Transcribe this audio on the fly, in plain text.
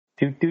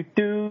Do do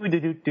do do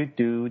do do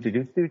do do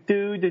do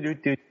do do do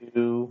do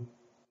do.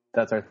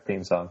 That's our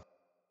theme song.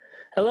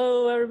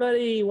 Hello,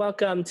 everybody.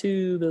 Welcome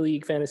to the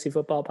League Fantasy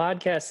Football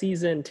Podcast,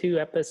 Season 2,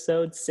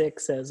 Episode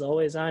 6. As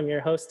always, I'm your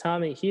host,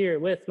 Tommy, here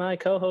with my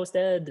co-host,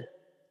 Ed.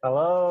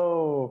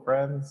 Hello,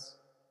 friends.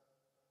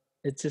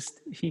 It's just,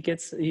 he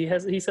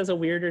says a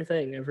weirder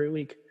thing every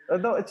week.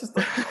 No, it's just,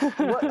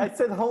 what? I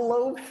said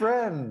hello,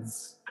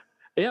 friends.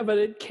 Yeah, but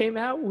it came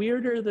out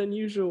weirder than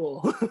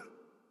usual.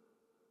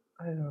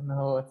 I don't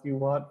know what you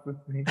want with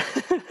me.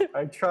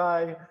 I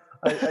try.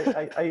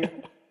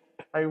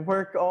 I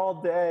work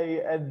all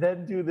day and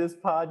then do this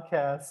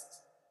podcast.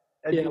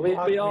 And yeah,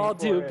 we all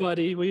do, it.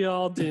 buddy. We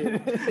all do.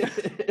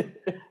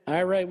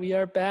 All right, we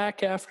are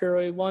back after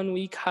a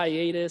 1-week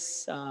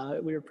hiatus.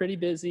 We were pretty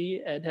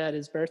busy. Ed had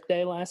his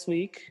birthday last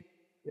week.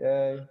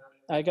 Yay.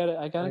 I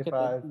gotta get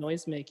the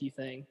noise makey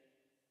thing.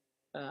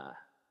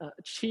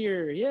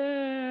 Cheer!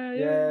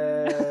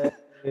 Yeah!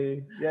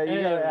 Yeah,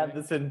 you gotta add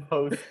this in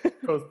post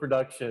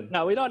production.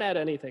 No, we don't add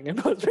anything in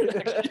post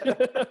production.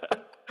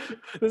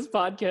 This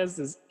podcast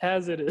is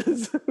as it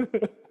is,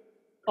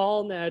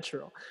 all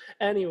natural.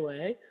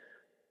 Anyway,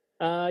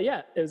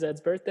 it was Ed's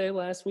birthday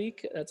last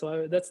week.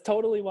 That's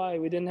totally why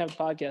we didn't have a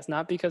podcast.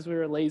 Not because we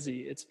were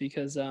lazy. It's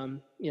because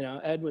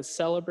Ed was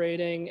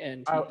celebrating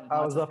and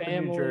I was up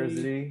in New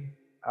Jersey.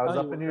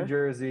 New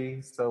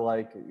Jersey, so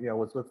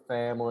was with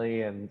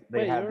family, and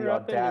they had the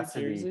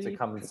audacity to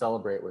come and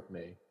celebrate with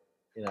me.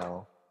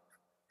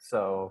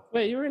 So.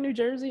 Wait, you were in New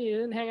Jersey? You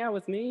didn't hang out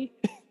with me?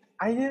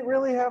 I didn't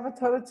really have a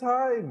ton of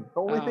time.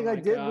 The only thing I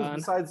did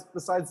was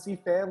besides see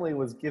family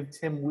was give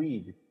Tim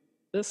weed.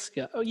 This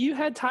guy. Oh, you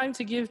had time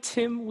to give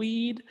Tim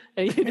weed?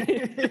 Are we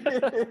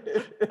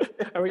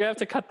gonna have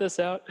to cut this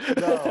out?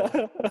 No,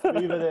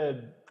 leave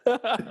it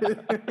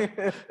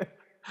in.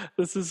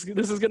 This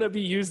is gonna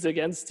be used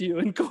against you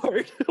in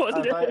court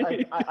one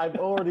day. I've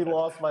already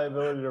lost my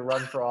ability to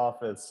run for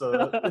office,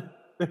 so.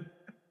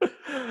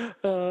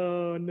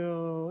 Oh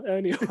no.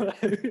 Anyway.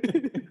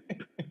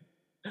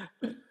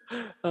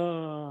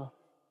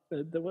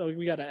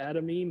 We gotta add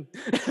a meme.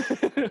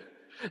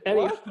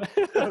 Anyway.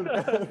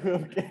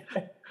 Okay.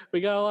 We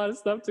got a lot of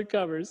stuff to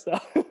cover, so.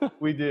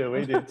 We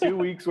do. 2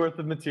 weeks worth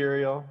of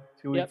material.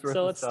 2 weeks worth so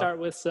of let's stuff. start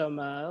with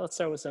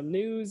some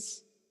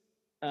news.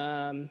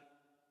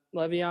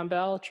 Le'Veon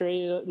Bell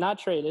not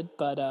traded,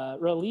 but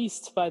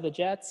released by the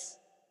Jets.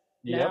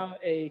 Yep. Now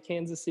a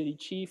Kansas City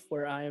Chief,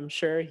 where I am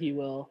sure he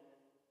will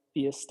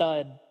be a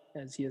stud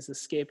as he has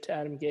escaped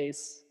Adam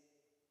Gase,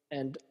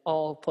 and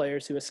all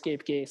players who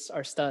escape Gase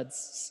are studs.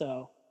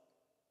 So,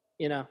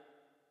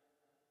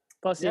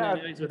 plus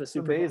he's with a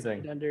Super Bowl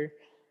contender.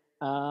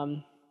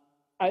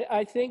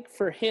 I think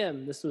for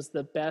him, this was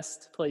the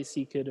best place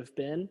he could have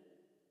been.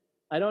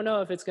 I don't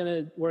know if it's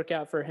going to work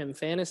out for him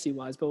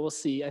fantasy-wise, but we'll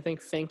see. I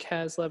think Fink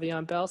has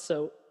Le'Veon Bell,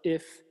 so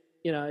if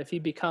he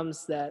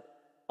becomes that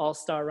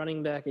all-star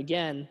running back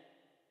again,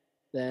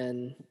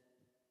 then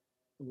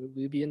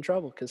we'd be in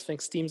trouble because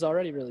Fink's team's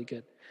already really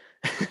good.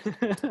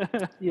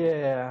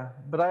 Yeah,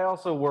 but I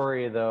also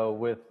worry though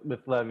with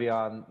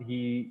Le'Veon,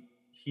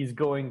 he's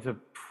going to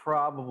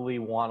probably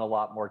want a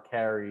lot more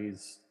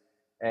carries,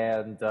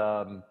 and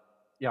but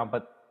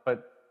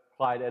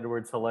Clyde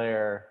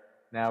Edwards-Helaire,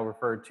 now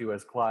referred to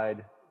as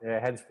Clyde,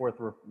 henceforth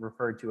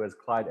referred to as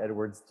Clyde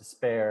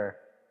Edwards-Despair.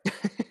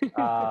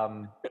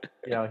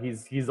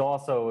 He's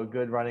also a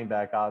good running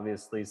back,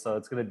 obviously. So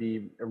it's going to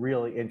be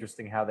really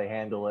interesting how they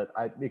handle it.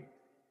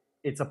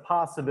 It's a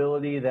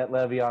possibility that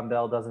Le'Veon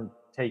Bell doesn't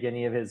take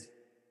any of his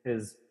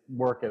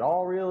work at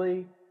all.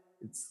 Really,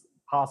 it's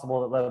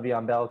possible that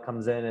Le'Veon Bell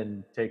comes in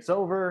and takes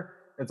over.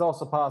 It's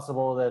also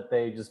possible that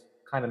they just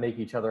kind of make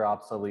each other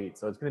obsolete.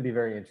 So it's going to be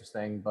very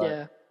interesting.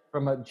 But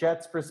from a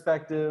Jets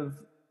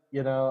perspective,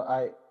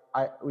 I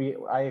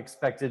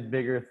expected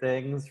bigger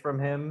things from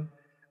him.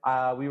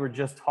 We were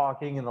just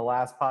talking in the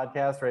last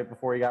podcast right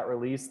before he got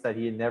released that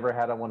he had never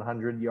had a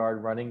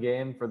 100-yard running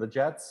game for the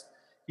Jets.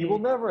 He will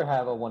never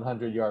have a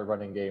 100-yard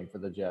running game for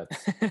the Jets.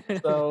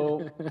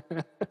 So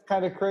it's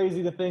kind of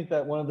crazy to think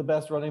that one of the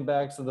best running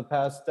backs of the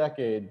past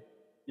decade,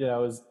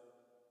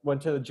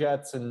 went to the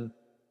Jets and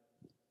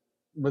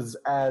was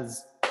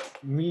as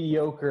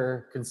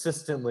mediocre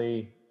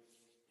consistently,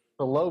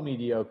 below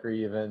mediocre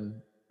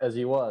even, as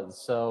he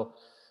was. So,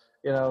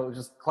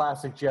 just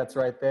classic Jets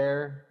right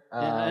there.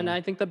 And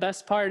I think the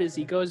best part is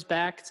he goes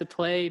back to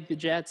play the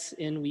Jets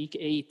in Week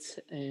 8,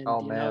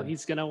 and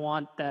he's gonna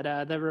want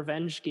that the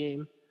revenge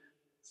game.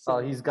 So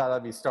he's got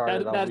to be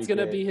started. That's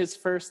gonna be his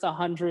first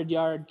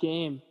 100-yard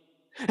game.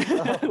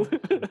 But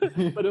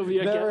it'll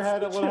be never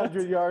had a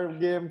 100-yard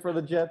game for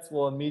the Jets.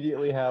 We'll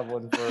immediately have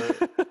one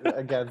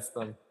against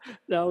them.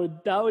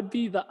 That would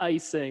be the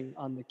icing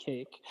on the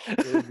cake.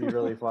 It would be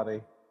really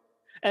funny.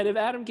 And if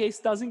Adam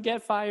Gase doesn't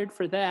get fired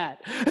for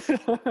that.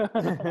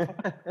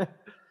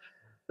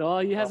 Well,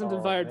 he hasn't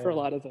been fired for a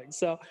lot of things.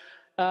 So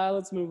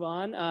let's move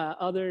on.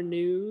 Other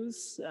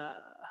news.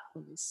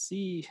 Let me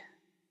see.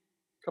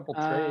 A couple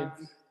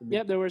trades.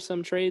 There were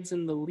some trades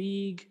in the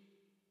league.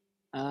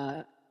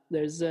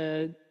 There's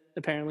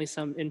apparently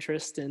some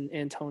interest in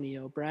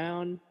Antonio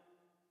Brown.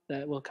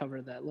 That we'll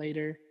cover that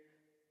later.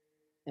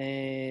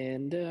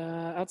 And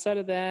outside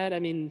of that, I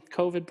mean,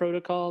 COVID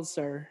protocols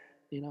are,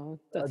 a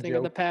A thing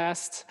of the joke.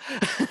 past.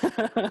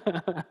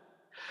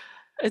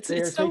 It's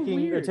so They're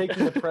weird.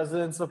 taking the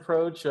president's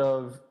approach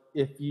of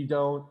if you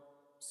don't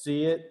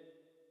see it,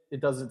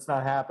 it's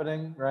not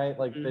happening, right?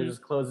 Like they're Hmm.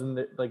 just closing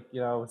the, like,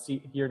 see,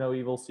 hear no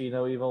evil, see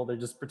no evil. They're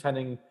just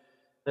pretending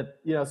that,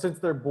 since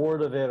they're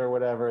bored of it or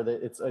whatever,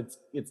 that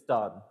it's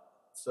done.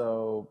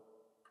 So,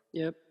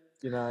 Yep.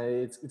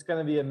 it's going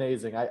to be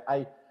amazing.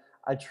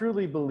 I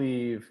truly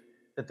believe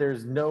that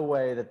there's no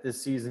way that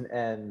this season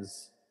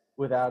ends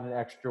without an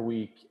extra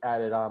week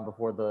added on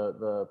before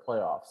the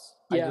playoffs.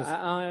 Yeah,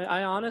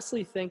 I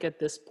honestly think at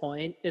this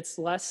point, it's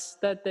less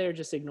that they're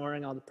just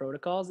ignoring all the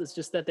protocols. It's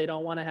just that they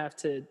don't want to have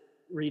to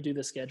redo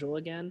the schedule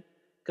again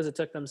because it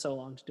took them so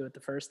long to do it the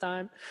first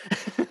time.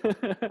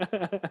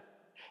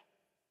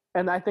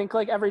 And I think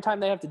like every time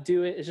they have to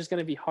do it, it's just going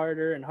to be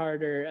harder and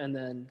harder. And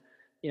then,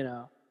 you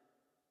know,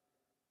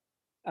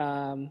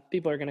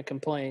 people are going to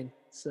complain.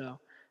 So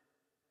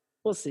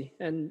we'll see.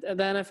 And the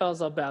NFL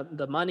is about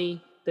the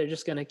money. They're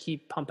just going to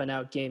keep pumping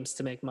out games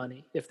to make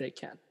money if they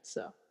can.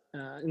 So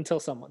until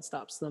someone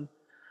stops them.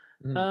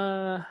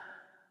 I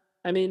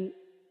mean,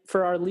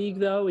 for our league,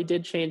 though, we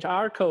did change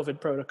our COVID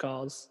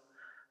protocols.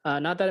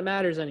 Not that it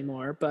matters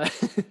anymore, but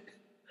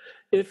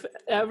if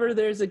ever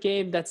there's a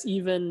game that's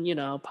even,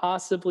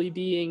 possibly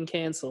being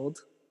canceled,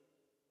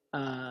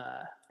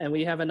 and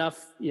we have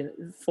enough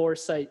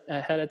foresight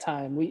ahead of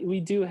time, we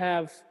do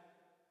have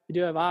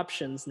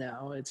options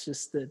now. It's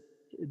just that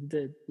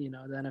the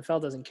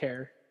NFL doesn't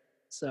care.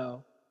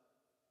 So,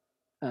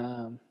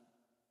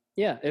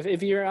 yeah,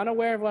 if you're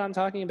unaware of what I'm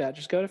talking about,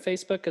 just go to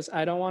Facebook because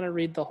I don't want to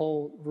read the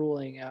whole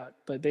ruling out.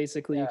 But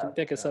basically, you can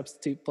pick a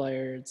substitute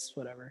player. It's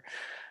whatever.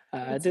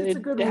 It's a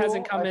good It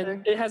hasn't rule, come I in.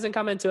 think. It hasn't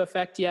come into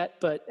effect yet,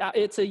 but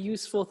it's a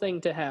useful thing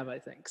to have, I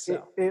think.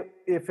 So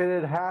If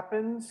it had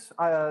happened,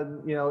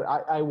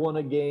 I won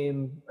a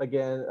game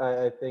again.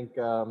 I think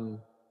who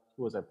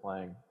was I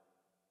playing?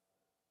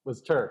 It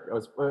was Turk.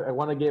 I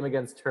won a game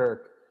against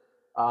Turk,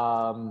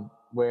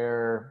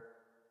 where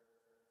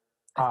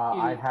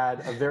I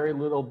had a very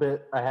little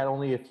bit. I had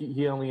only a few.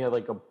 He only had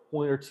like a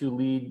point or two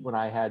lead when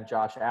I had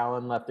Josh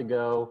Allen left to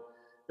go.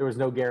 There was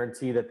no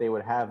guarantee that they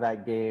would have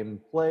that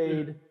game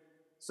played.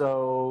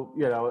 So,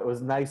 it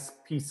was nice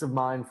peace of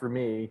mind for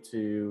me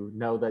to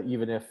know that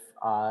even if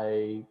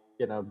I,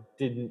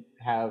 didn't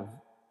have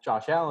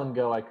Josh Allen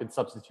go, I could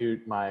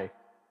substitute my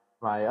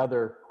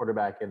other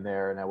quarterback in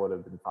there and I would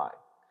have been fine.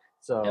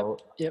 So,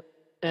 yep.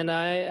 And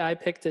I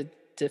picked a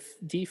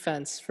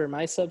defense for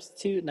my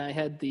substitute, and I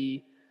had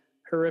the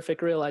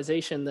horrific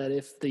realization that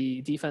if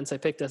the defense I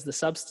picked as the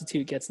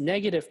substitute gets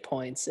negative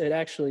points, it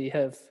actually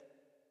have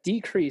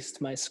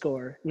decreased my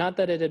score. Not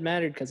that it had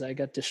mattered because I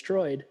got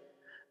destroyed.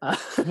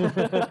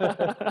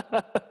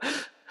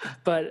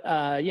 But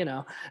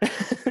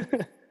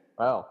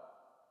well,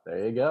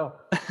 there you go.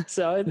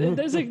 So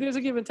there's a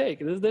give and take.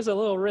 There's a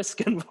little risk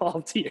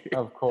involved here.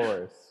 Of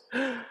course.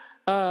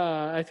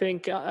 I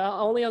think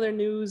only other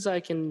news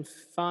I can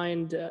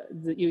find,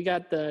 you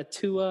got the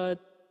Tua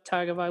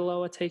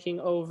Tagovailoa taking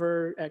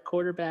over at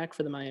quarterback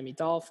for the Miami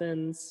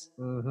Dolphins.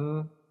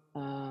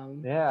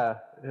 Yeah,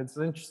 it's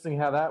interesting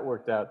how that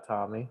worked out,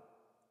 Tommy.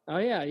 Oh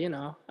yeah,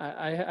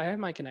 I have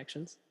my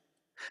connections.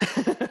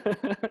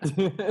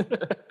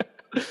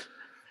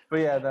 But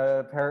yeah,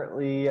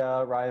 apparently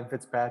Ryan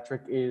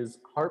Fitzpatrick is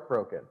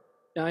heartbroken.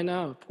 I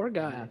know, poor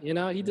guy.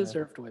 He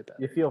deserved way better.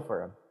 You feel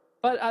for him.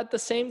 But at the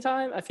same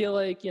time, I feel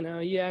like,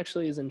 he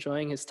actually is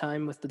enjoying his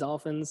time with the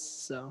Dolphins,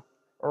 so.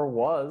 Or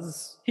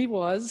was. He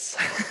was.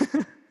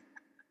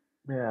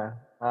 Yeah.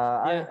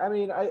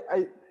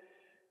 Yeah.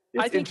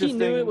 I think he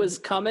knew it was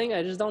coming.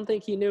 I just don't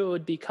think he knew it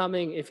would be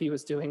coming if he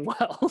was doing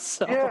well.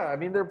 So. Yeah, I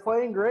mean, they're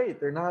playing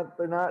great. They're not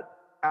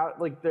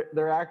out, like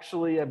they're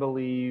actually, I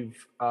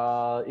believe,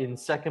 in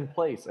second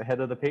place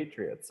ahead of the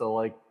Patriots. So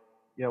like,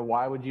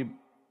 why would you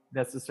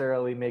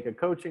necessarily make a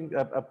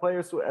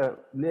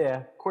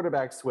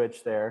quarterback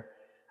switch there?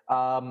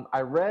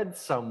 I read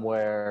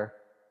somewhere,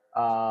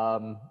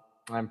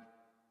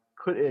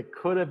 it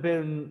could have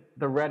been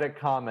the Reddit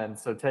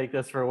comments, so take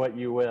this for what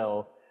you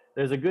will.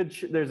 There's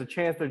a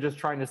chance they're just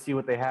trying to see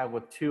what they have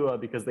with Tua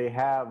because they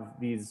have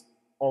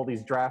all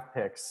these draft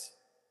picks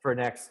for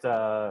next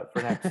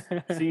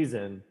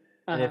season.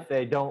 And if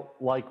they don't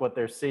like what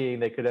they're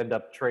seeing, they could end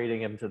up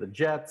trading him to the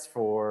Jets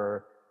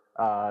for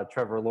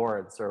Trevor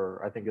Lawrence,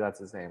 or I think that's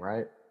his name,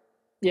 right?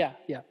 Yeah.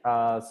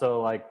 So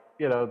like,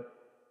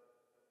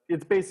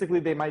 it's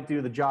basically they might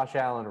do the Josh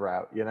Allen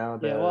route, Yeah,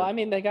 well, I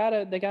mean, they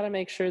gotta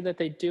make sure that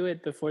they do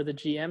it before the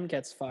GM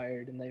gets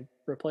fired and they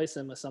replace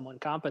him with someone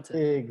competent.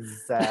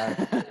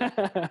 Exactly.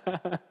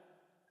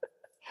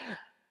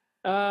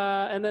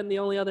 And then the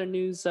only other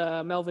news,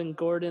 Melvin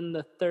Gordon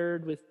the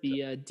third with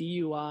the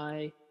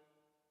DUI,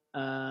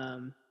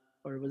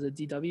 or was it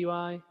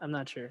DWI? I'm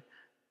not sure.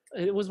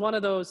 It was one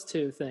of those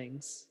two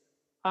things.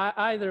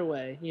 Either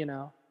way,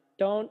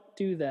 don't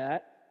do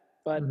that.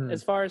 But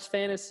as far as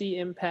fantasy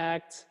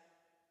impact,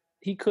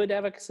 he could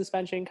have a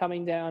suspension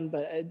coming down,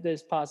 but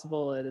there's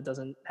possible that it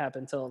doesn't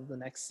happen until the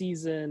next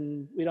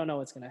season. We don't know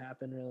what's going to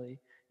happen, really.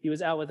 He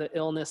was out with an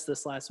illness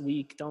this last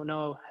week. Don't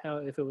know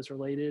if it was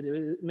related.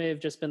 It may have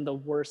just been the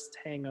worst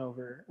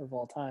hangover of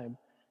all time.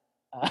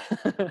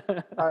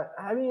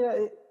 I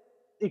mean,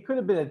 it could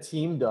have been a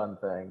team done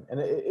thing, and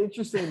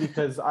interesting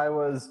because I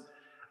was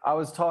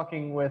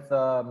talking with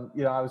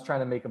I was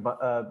trying to make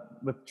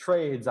with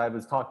trades. I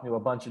was talking to a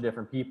bunch of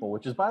different people,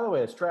 which is, by the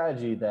way, a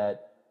strategy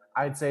that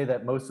I'd say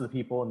that most of the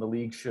people in the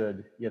league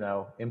should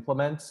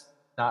implement.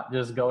 Not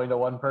just going to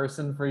one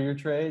person for your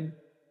trade.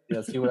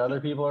 See what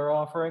other people are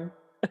offering.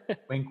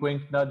 Wink,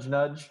 wink, nudge,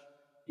 nudge.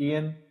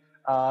 Ian.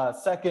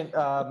 Second,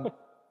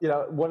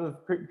 one of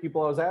the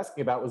people I was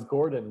asking about was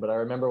Gordon, but I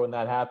remember when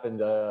that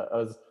happened,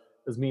 it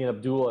was me and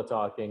Abdullah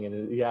talking,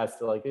 and he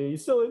asked, like, "Are you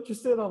still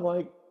interested?" I'm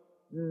like,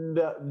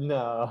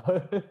 no.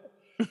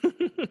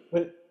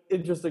 But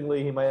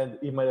interestingly, he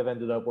might have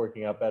ended up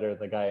working out better than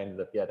the guy ended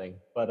up getting.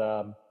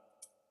 But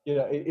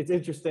it's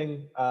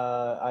interesting.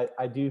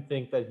 I do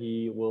think that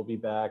he will be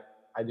back.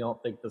 I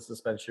don't think the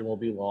suspension will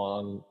be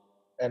long.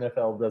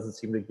 NFL doesn't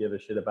seem to give a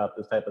shit about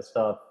this type of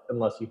stuff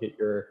unless you hit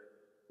your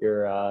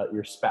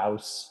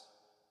spouse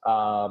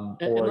or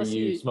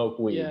you smoke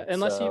weed. Yeah,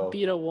 unless you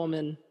beat a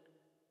woman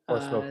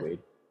or smoke weed.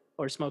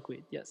 Or smoke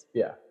weed, yes.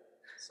 Yeah.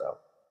 So.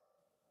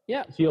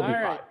 Yeah. He'll be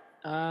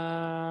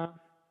fine.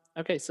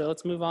 Okay, so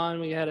let's move on.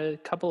 We had a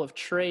couple of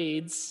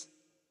trades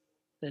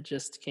that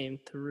just came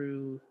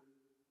through.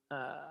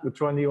 Which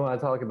one do you want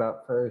to talk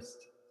about first,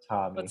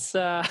 Tommy?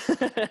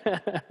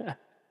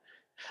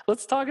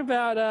 Let's talk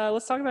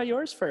about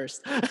yours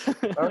first.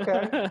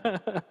 Okay.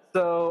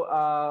 So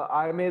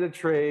I made a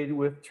trade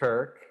with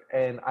Turk,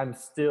 and I'm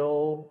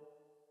still,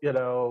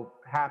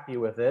 happy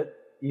with it,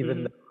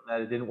 even though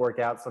that it didn't work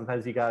out.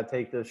 Sometimes you got to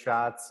take those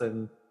shots,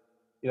 and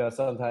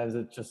sometimes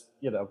it just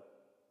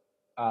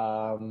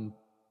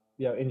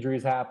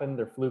injuries happen.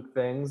 They're fluke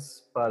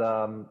things. But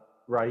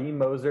Raheem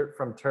Mostert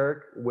from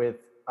Turk with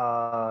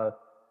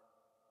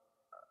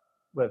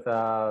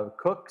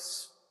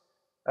Cooks,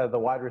 the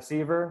wide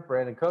receiver,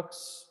 Brandon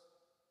Cooks.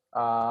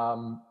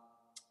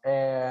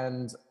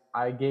 And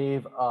I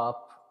gave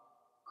up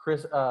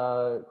Chris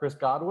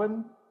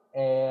Godwin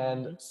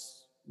and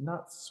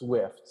not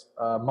Swift,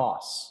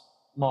 Moss,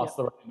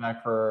 the running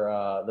back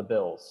for the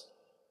Bills.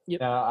 Yep.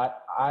 Now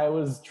I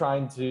was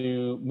trying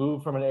to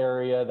move from an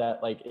area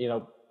that, like,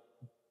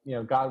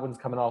 Godwin's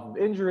coming off of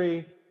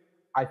injury.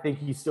 I think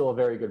he's still a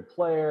very good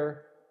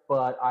player,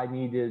 but I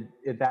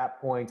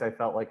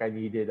felt like I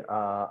needed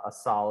a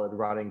solid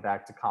running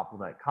back to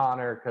complement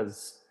Connor,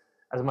 because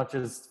as much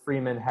as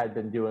Freeman had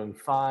been doing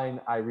fine,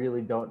 I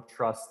really don't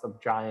trust the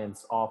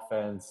Giants'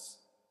 offense.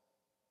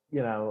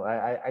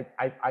 I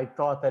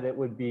thought that it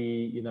would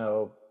be,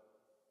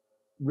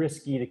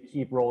 risky to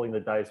keep rolling the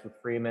dice with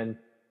Freeman.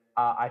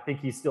 I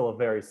think he's still a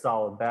very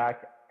solid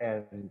back,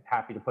 and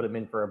happy to put him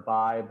in for a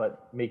bye,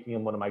 but making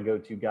him one of my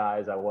go-to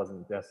guys, I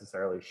wasn't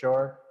necessarily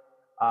sure.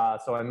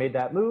 So I made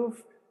that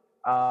move.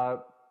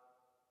 Mostert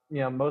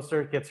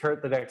gets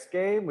hurt the next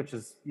game, which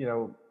is,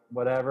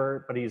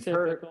 whatever, but he's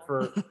typical. Hurt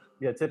for,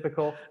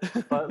 typical.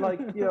 But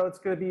it's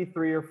going to be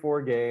 3 or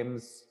 4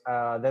 games.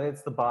 Then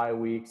it's the bye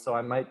week, so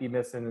I might be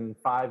missing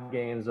 5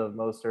 games of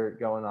Mostert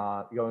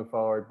going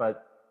forward,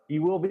 but he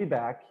will be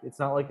back. It's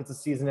not like it's a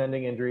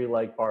season-ending injury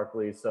like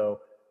Barkley, so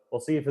we'll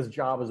see if his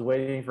job is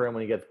waiting for him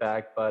when he gets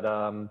back. But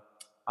on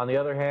the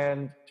other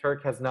hand,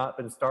 Turk has not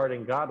been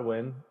starting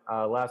Godwin.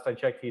 Last I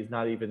checked, he's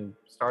not even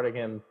starting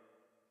him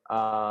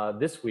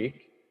this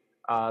week.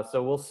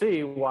 So we'll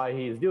see why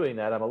he's doing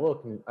that. I'm a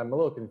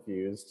little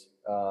confused.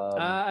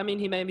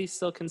 He may be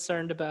still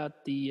concerned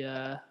about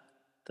the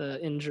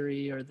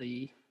injury or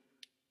the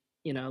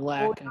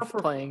lack of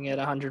playing at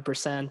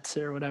 100%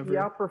 or whatever. He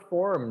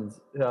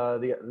outperformed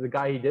the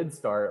guy he did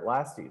start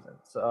last season,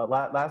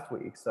 last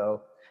week.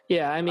 So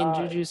yeah,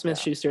 Juju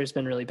Smith-Schuster has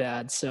been really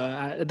bad, so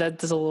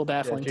that's a little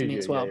baffling to me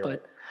as well.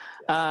 But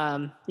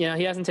right.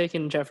 He hasn't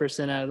taken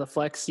Jefferson out of the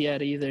flex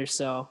yet either,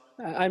 so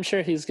I'm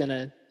sure he's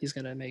gonna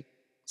make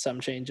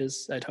some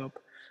changes, I'd hope.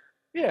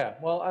 Yeah,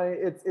 well,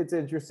 it's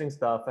interesting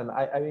stuff, and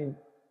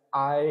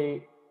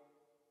I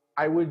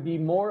would be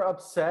more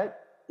upset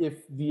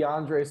if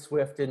DeAndre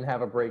Swift didn't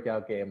have a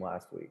breakout game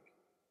last week,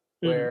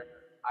 where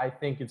I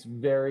think it's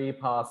very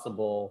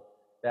possible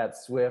that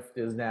Swift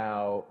is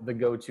now the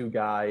go-to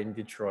guy in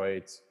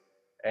Detroit,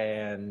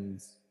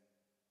 and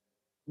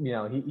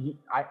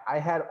I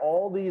had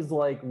all these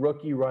like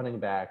rookie running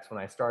backs when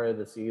I started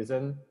the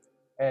season.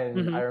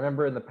 And I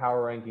remember in the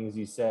power rankings,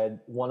 you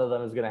said one of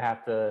them is going to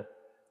have to,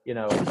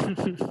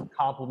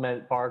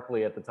 compliment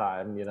Barkley at the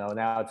time.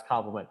 Now it's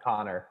compliment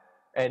Connor.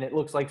 And it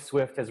looks like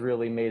Swift has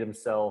really made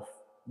himself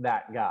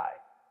that guy.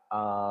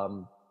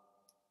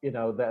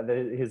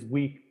 His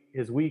week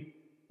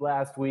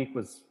last week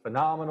was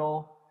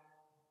phenomenal.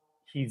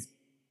 He's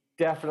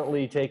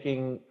definitely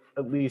taking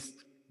at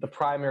least the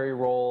primary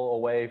role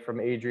away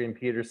from Adrian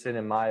Peterson,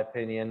 in my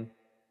opinion.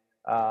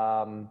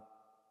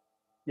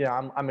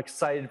 I'm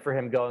excited for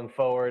him going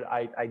forward.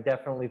 I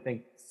definitely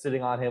think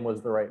sitting on him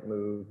was the right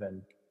move,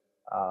 and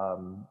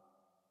um,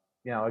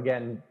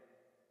 again,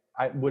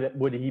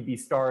 would he be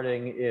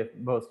starting if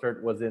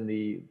Mostert was in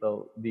the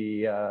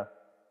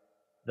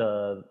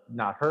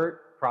not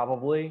hurt?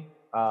 Probably.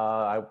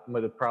 I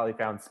would have probably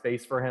found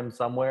space for him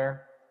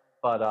somewhere,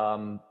 but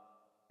I'm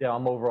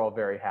overall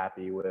very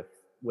happy with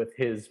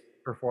his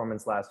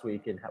performance last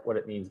week and what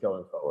it means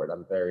going forward.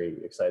 I'm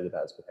very excited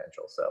about his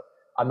potential. So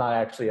I'm not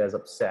actually as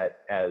upset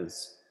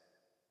as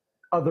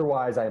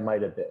otherwise I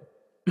might have been.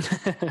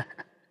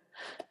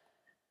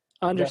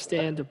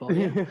 Understandable.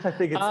 Yeah. I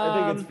think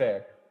it's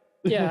fair.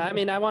 Yeah. I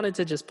mean, I wanted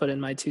to just put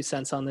in my 2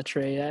 cents on the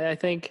trade. I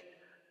think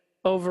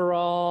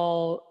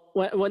overall,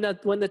 when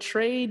the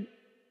trade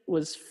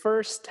was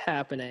first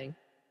happening,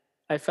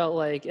 I felt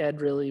like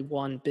Ed really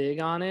won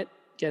big on it.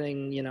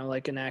 Getting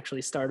like an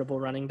actually startable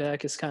running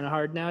back is kind of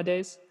hard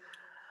nowadays.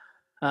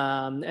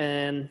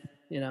 And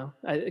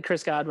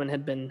Chris Godwin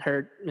had been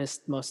hurt,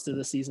 missed most of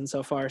the season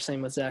so far.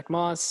 Same with Zach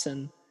Moss,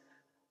 and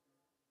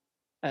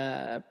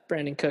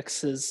Brandon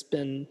Cooks has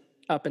been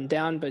up and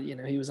down, but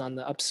he was on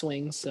the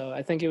upswing. So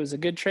I think it was a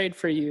good trade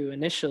for you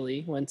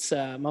initially. Once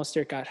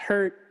Mostert got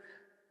hurt,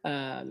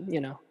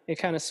 it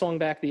kind of swung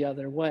back the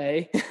other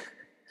way.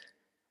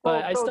 But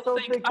Well, I still don't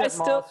think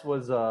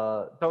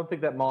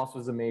think that Moss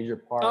was a major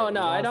part. Oh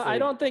no, Honestly, I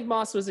don't think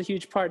Moss was a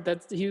huge part.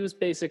 He was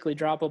basically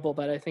droppable,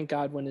 but I think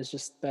Godwin is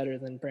just better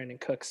than Brandon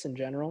Cooks in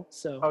general.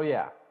 So Oh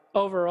yeah.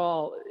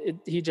 Overall,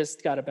 he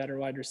just got a better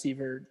wide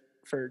receiver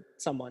for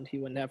someone he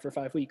wouldn't have for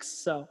 5 weeks.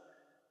 So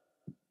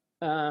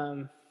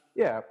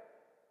yeah,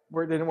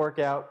 it didn't work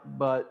out,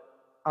 but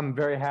I'm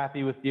very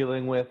happy with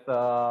dealing with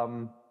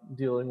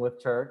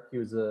Turk. He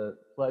was a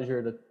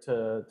pleasure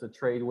to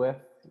trade with.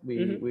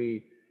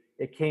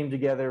 It came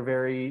together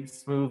very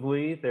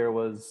smoothly. There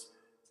was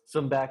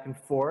some back and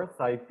forth.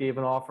 I gave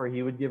an offer,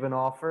 he would give an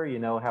offer.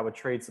 How a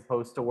trade's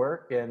supposed to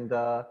work, and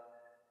I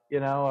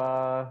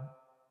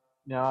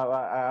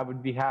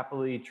would be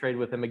happily trade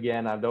with him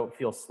again. I don't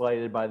feel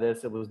slighted by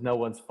this. It was no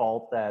one's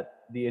fault that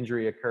the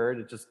injury occurred.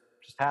 It just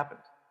happened.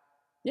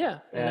 Yeah,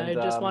 and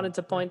I just wanted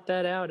to point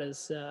that out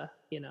as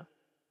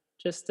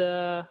just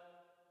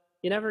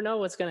you never know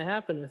what's going to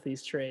happen with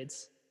these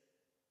trades.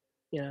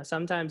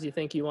 Sometimes you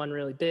think you won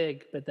really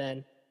big, but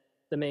then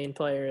the main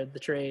player of the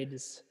trade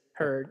is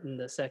hurt, and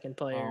the second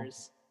player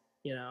is,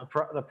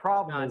 the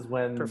problem is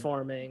when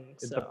performing.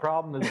 So. The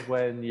problem is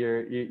when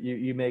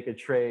you make a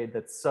trade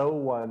that's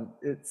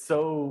it's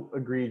so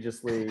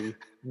egregiously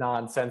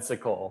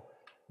nonsensical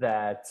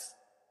that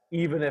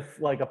even if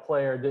like a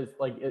player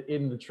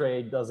in the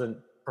trade doesn't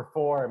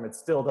perform, it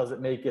still doesn't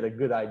make it a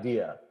good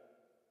idea.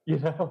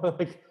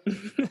 Like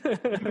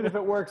even if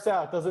it works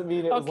out, doesn't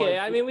mean it was okay.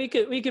 I mean, we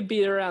could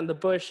beat around the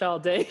bush all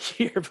day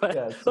here, but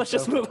yeah, let's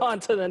just move on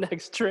to the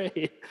next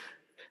trade,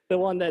 the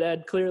one that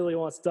Ed clearly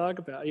wants to talk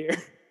about here.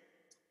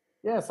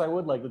 Yes, I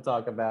would like to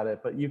talk about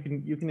it, but you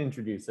can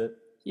introduce it.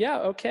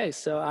 Yeah. Okay.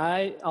 So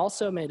I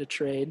also made a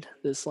trade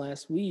this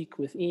last week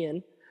with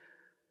Ian.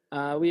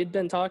 We had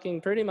been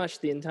talking pretty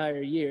much the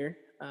entire year.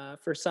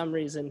 For some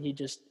reason, he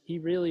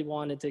really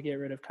wanted to get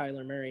rid of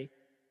Kyler Murray.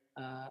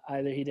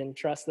 Either he didn't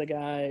trust the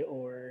guy,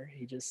 or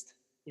he just,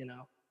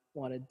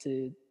 wanted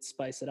to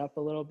spice it up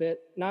a little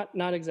bit.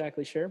 Not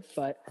exactly sure,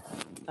 but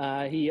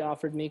he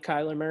offered me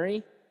Kyler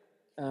Murray,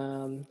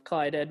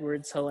 Clyde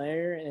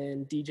Edwards-Helaire,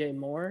 and DJ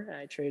Moore.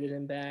 I traded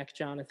him back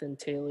Jonathan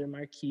Taylor,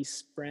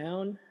 Marquise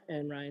Brown,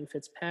 and Ryan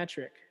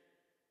Fitzpatrick.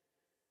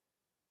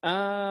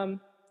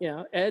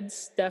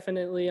 Ed's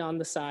definitely on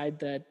the side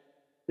that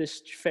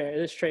this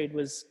trade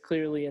was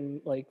clearly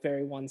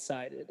very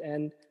one-sided.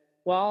 And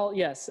while,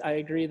 yes, I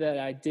agree that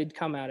I did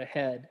come out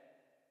ahead,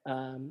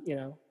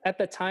 at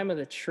the time of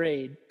the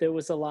trade, there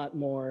was a lot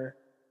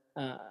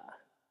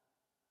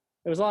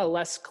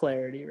less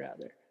clarity,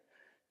 rather.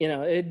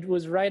 It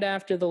was right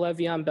after the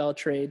Le'Veon Bell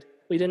trade.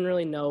 We didn't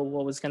really know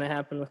what was going to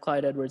happen with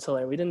Clyde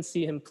Edwards-Helaire. We didn't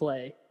see him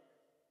play.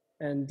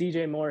 And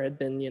DJ Moore had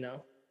been,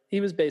 he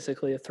was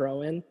basically a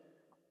throw-in.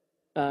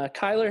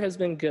 Kyler has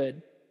been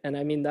good. And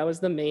I mean, that was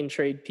the main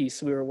trade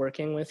piece we were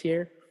working with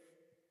here.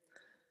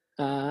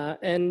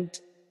 And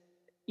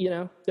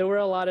there were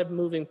a lot of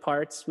moving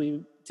parts.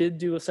 We did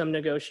do some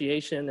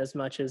negotiation, as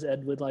much as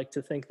Ed would like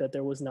to think that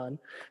there was none.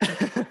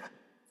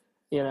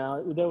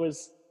 There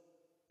was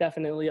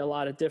definitely a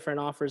lot of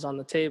different offers on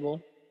the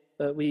table,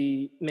 but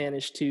we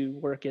managed to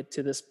work it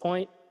to this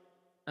point.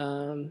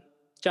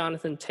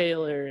 Jonathan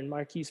Taylor and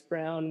Marquise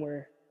Brown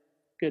were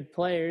good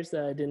players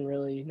that I didn't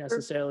really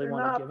necessarily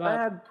want to give up. They're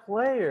not bad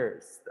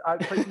players.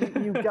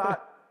 You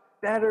got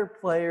better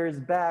players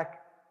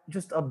back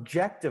just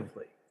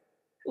objectively.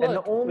 Look, and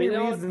the only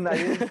reason I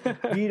didn't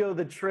veto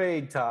the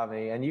trade,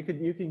 Tommy, and you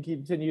can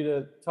continue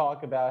to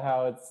talk about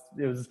how it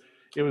was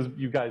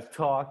you guys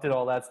talked and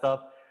all that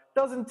stuff,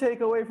 doesn't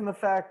take away from the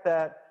fact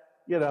that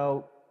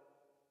you're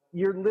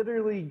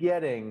literally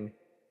getting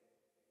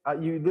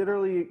you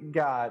literally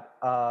got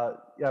a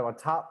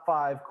top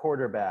 5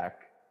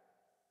 quarterback,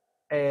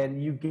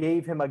 and you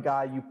gave him a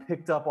guy you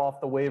picked up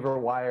off the waiver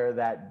wire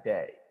that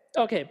day.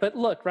 Okay, but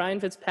look, Ryan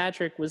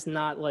Fitzpatrick was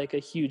not like a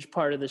huge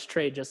part of this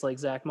trade, just like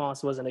Zach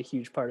Moss wasn't a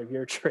huge part of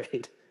your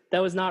trade. That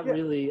was not Yeah,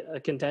 really a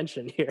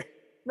contention here.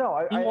 no,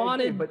 I agree,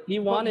 He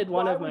but wanted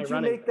one why of my would you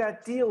running make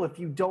backs that deal if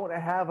you don't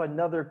have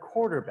another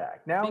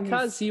quarterback? Now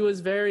because he's he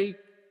was very,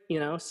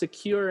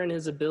 secure in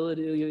his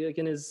ability, like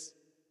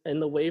in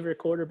the waiver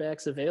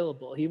quarterbacks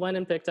available. He went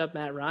and picked up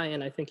Matt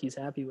Ryan. I think he's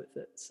happy with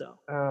it. So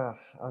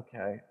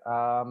okay.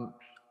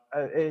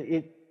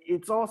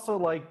 It's also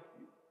like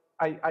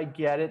I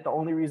get it. The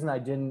only reason I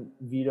didn't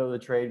veto the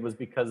trade was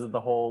because of the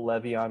whole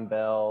Le'Veon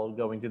Bell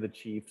going to the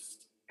Chiefs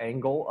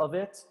angle of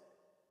it.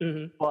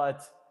 mhm.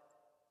 But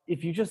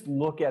if you just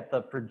look at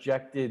the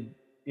projected,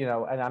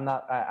 and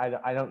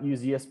I don't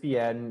use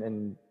ESPN,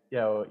 and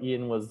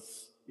Ian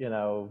was,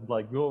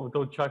 like, no,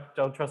 don't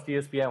trust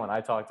ESPN when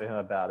I talked to him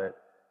about it.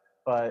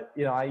 But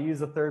I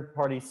use a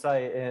third-party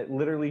site, and it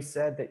literally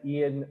said that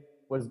Ian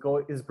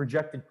his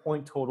projected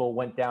point total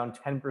went down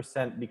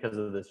 10% because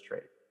of this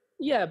trade.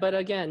 Yeah, but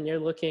again, you're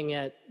looking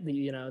at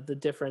the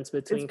difference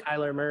It's between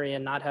Kyler Murray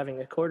and not having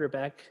a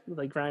quarterback.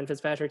 Like Ryan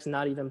Fitzpatrick's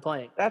not even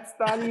playing. That's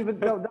not even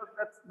no.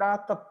 That's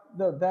not the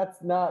no.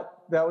 That's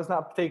not that was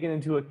not taken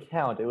into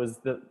account. It was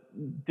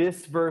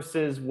this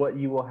versus what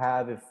you will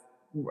have if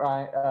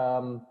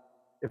Ryan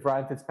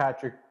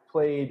Fitzpatrick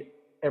played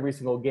every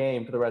single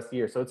game for the rest of the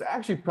year. So it's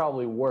actually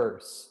probably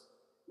worse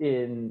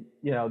in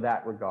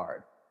that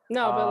regard.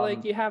 No, but like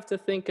Um, you have to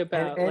think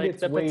about and like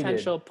it's the weighted.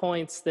 potential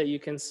points that you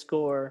can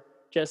score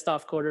just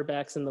off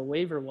quarterbacks in the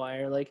waiver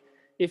wire. Like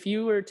if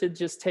you were to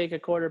just take a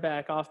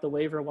quarterback off the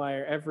waiver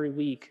wire every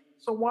week,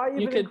 So why you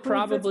even could include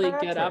probably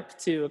get Fitzpatrick? up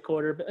to a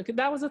quarterback.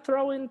 That was a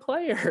throw-in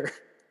player.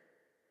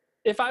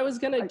 If I was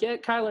gonna I,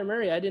 get Kyler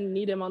Murray, I didn't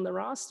need him on the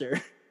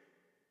roster.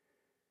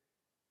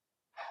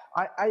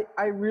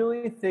 I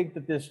really think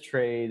that this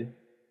trade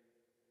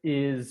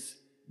is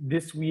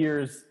this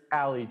year's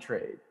alley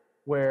trade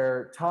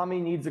where Tommy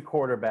needs a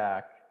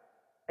quarterback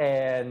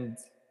and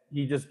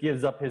he just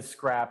gives up his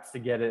scraps to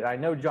get it. I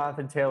know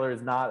Jonathan Taylor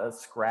is not a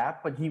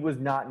scrap, but he was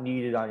not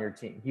needed on your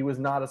team. He was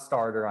not a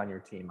starter on your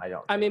team, I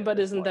don't I think, mean, at but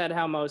this isn't point. that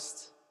how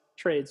most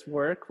trades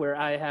work? Where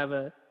I have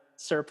a Where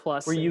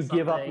surplus in you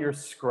give up something. your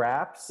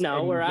scraps No,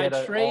 and where I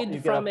you trade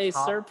get from a a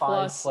top five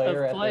surplus player of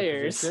at their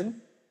players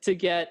position. to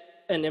get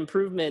an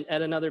improvement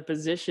at another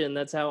position.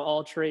 That's how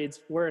all trades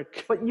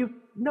work. But You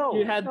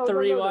no, had no, no,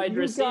 three no, no. wide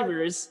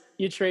receivers.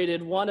 You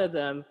traded one of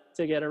them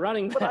to get a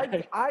running But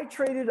back. I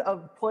traded a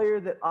player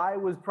that I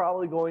was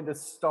probably going to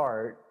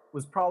start,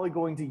 was probably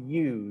going to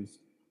use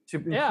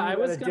to Yeah, I improve at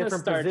was a going to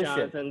different start position.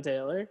 Jonathan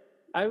Taylor.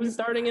 I was You,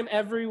 starting him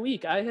every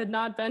week. I had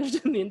not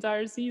benched him the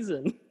entire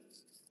season.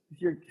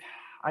 you're,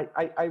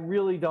 I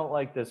really don't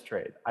like this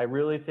trade. I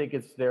really think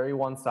it's very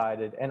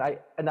one-sided, and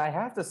I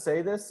have to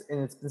say this, and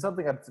it's been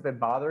something that's been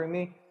bothering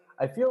me.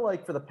 I feel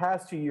like for the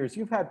past 2 years,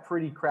 you've had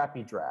pretty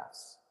crappy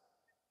drafts,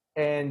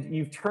 and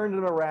you've turned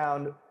them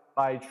around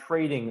by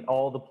trading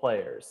all the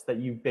players that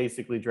you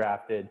basically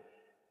drafted,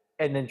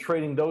 and then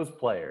trading those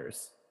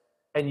players,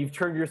 and you've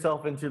turned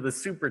yourself into the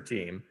super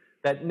team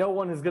that no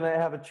one is going to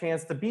have a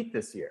chance to beat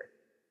this year.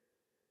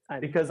 I,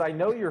 Because I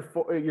know you're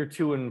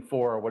 2-4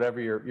 or whatever.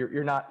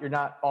 You're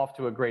not off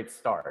to a great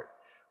start,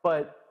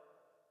 but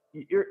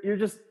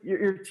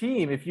your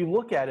team. If you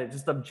look at it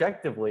just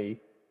objectively,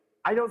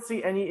 I don't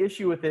see any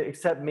issue with it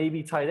except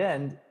maybe tight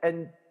end,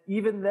 and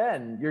even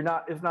then, you're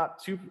not.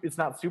 It's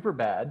not super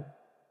bad.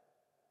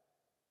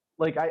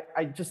 Like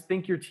I just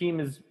think your team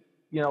is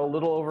a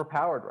little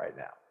overpowered right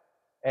now,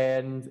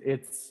 and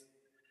it's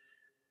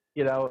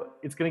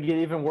going to get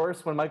even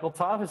worse when Michael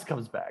Thomas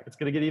comes back. It's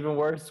going to get even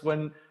worse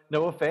when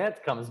Noah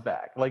Fant comes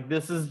back. Like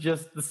this is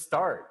just the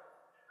start,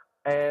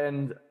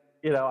 and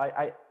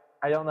I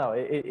don't know.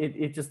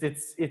 It just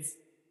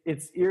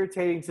it's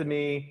irritating to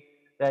me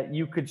that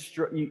you could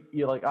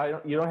you like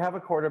you don't have a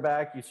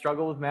quarterback. You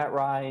struggle with Matt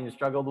Ryan. You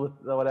struggled with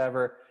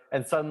whatever,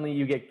 and suddenly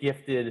you get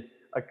gifted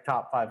a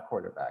top 5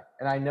 quarterback.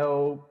 And I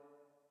know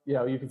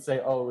you could say,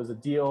 oh, it was a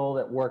deal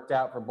that worked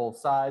out for both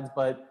sides,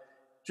 but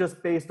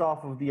just based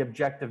off of the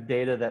objective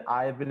data that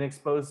I have been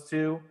exposed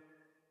to,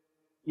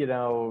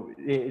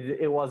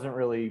 it wasn't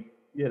really,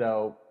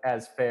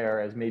 as fair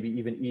as maybe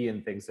even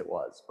Ian thinks it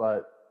was.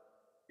 But,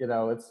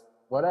 it's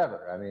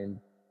whatever. I mean,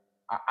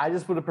 I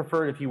just would have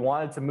preferred if he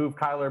wanted to move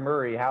Kyler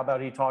Murray, how about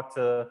he talk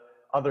to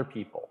other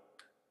people,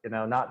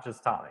 not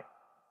just Tommy.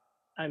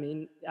 I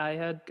mean, I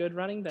had good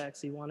running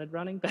backs. He wanted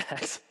running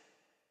backs.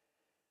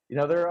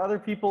 There are other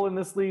people in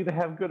this league that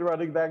have good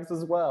running backs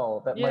as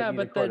well that might Yeah, need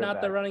a but they're not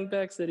the quarterback. running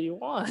backs that he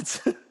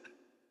wants.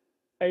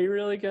 Are you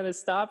really going to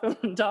stop him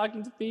from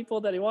talking to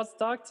people that he wants to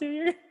talk to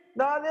here?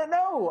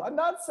 No, I'm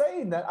not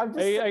saying that. I'm just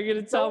Are you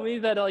going to tell don't. me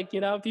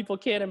that people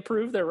can't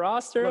improve their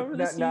roster Look, over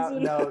the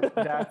season? no,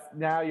 that's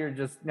now you're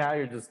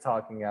just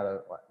talking out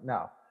of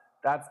no.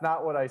 That's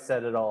not what I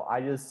said at all.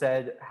 I just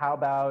said, how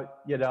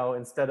about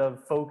instead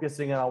of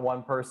focusing on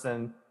one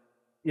person,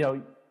 you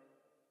know,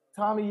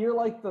 Tommy, you're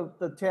like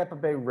the Tampa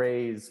Bay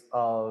Rays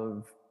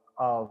of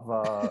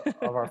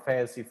our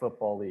fantasy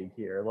football league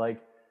here.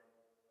 Like,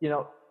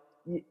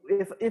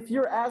 if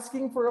you're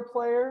asking for a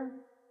player,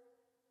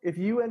 if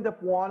you end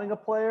up wanting a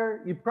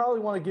player, you probably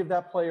want to give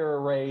that player a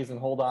raise and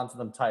hold on to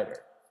them tighter.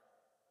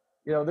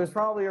 There's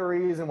probably a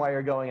reason why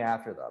you're going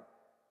after them.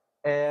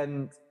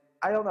 And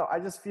I don't know. I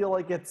just feel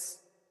like it's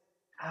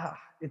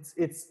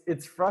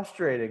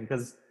frustrating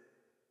because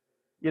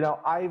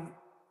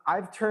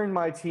I've turned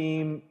my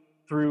team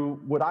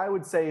through what I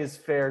would say is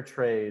fair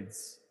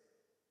trades,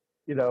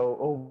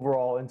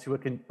 overall into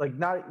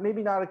not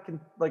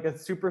a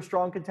super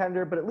strong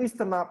contender, but at least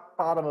I'm not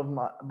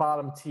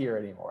bottom tier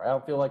anymore. I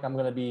don't feel like I'm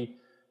going to be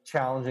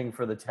challenging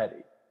for the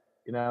Teddy,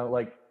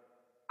 like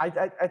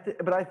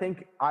but I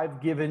think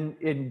I've given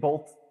in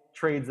both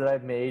trades that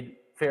I've made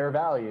fair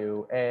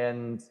value,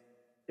 and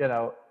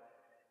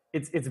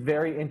it's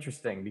very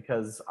interesting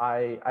because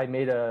I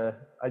made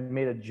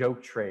a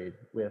joke trade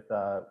with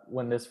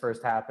when this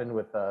first happened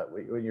with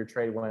when your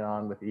trade went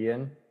on with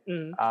Ian.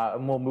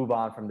 And we'll move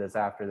on from this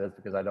after this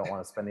because I don't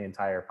want to spend the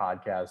entire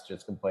podcast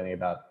just complaining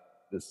about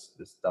this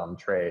dumb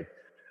trade.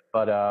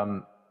 But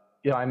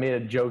I made a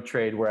joke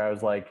trade where I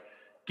was like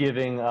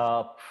giving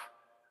up.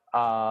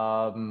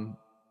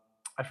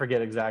 I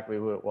forget exactly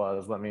who it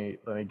was. Let me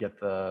get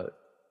the.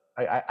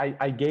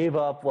 I gave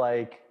up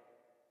like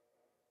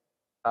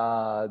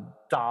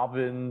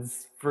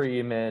Dobbins,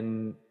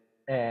 Freeman,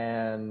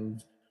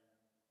 and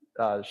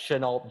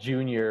Chenault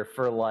Jr.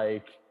 for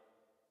like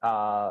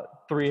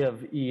 3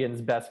 of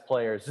Ian's best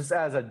players, just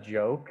as a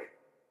joke.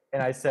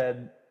 And I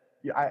said,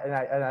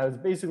 I was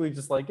basically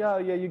just like, oh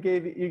yeah, you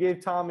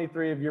gave Tommy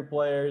 3 of your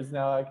players.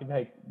 Now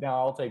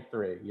I'll take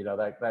 3.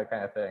 That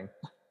kind of thing.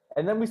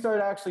 And then we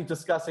started actually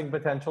discussing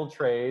potential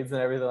trades and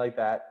everything like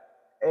that.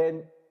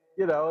 And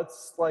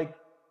it's like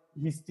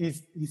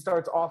he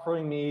starts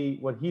offering me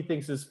what he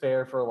thinks is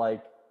fair for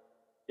like,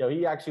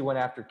 he actually went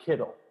after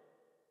Kittle.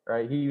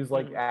 Right, he was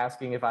like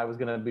asking if I was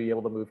going to be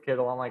able to move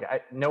Kittle. I'm like,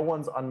 no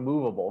one's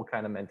unmovable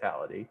kind of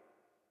mentality.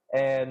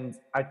 And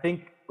I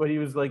think what he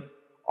was like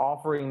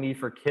offering me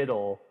for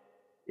Kittle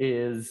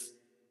is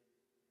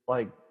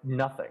like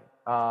nothing.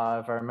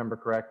 If I remember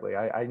correctly,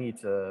 I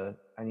need to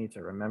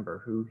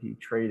remember who he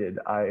traded.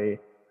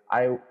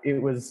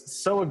 It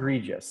was so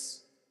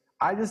egregious.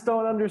 I just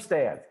don't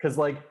understand because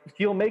like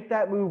he'll make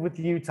that move with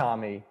you,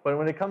 Tommy, but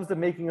when it comes to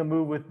making a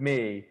move with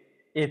me,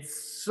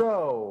 it's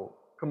so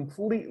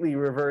completely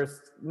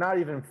reversed, not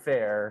even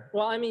fair.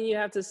 Well, I mean, you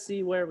have to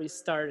see where we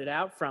started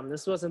out from.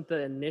 This wasn't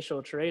the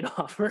initial trade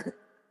offer.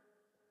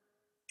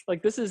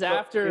 Like, this is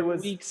after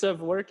weeks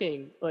of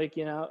working. Like,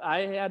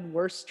 I had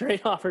worse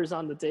trade offers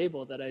on the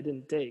table that I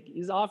didn't take.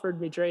 He's offered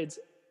me trades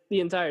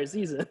the entire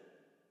season.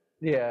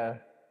 Yeah.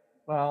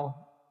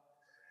 Well,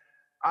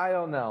 I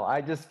don't know. I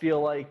just feel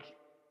like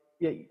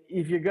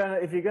if you're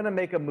gonna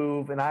make a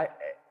move, and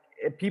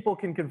if people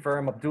can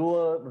confirm,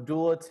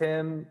 Abdullah,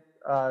 Tim,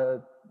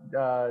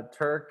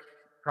 Turk,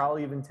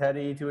 probably even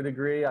Teddy to a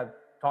degree. I've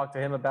talked to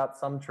him about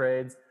some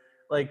trades.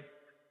 Like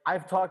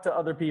I've talked to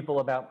other people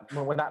about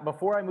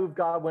before I moved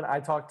Godwin. I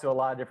talked to a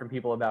lot of different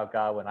people about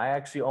Godwin. I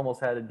actually almost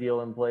had a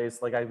deal in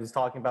place, like I was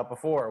talking about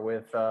before,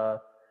 with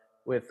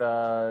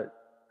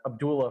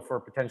Abdullah for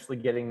potentially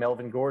getting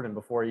Melvin Gordon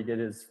before he did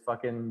his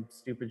fucking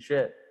stupid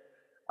shit.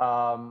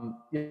 I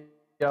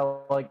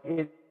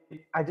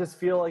just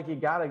feel like you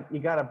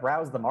gotta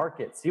browse the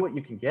market, see what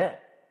you can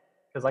get.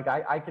 Because like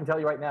I can tell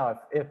you right now,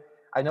 if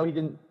I know he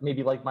didn't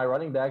maybe like my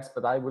running backs,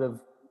 but I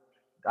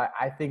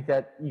think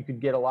that you could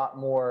get a lot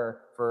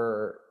more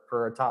for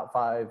a top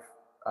 5,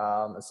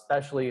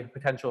 especially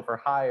potential for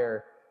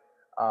higher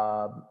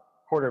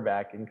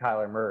quarterback in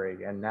Kyler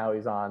Murray, and now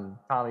he's on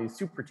Tommy's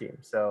super team.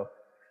 So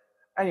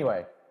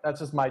anyway, that's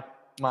just my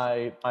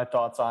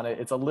thoughts on it.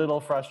 It's a little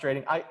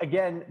frustrating.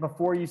 Again,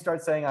 before you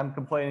start saying I'm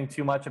complaining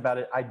too much about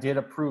it, I did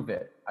approve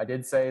it. I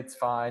did say it's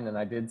fine, and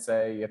I did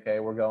say, okay,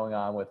 we're going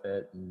on with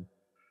it. And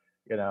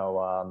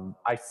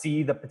I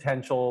see the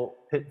potential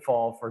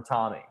pitfall for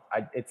Tommy.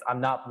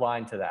 I'm not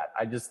blind to that.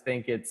 I just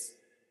think it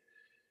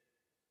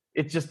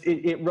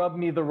rubbed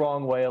me the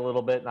wrong way a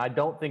little bit, and I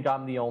don't think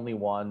I'm the only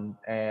one.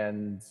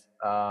 And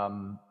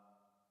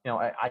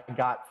I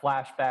got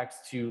flashbacks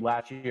to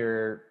last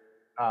year,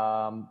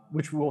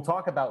 which we'll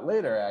talk about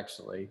later.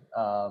 Actually,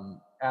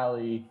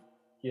 Allie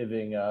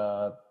giving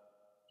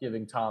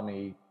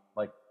Tommy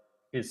like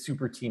his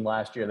super team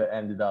last year that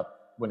ended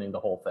up winning the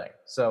whole thing.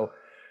 So.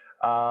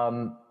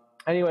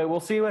 Anyway,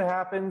 we'll see what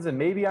happens, and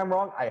maybe I'm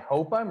wrong. I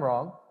hope I'm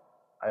wrong.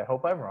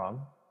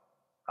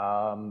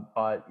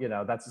 But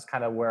that's just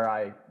kind of where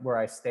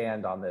I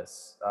stand on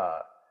this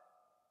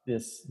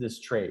this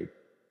trade.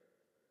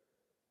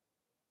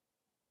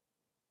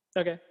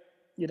 Okay,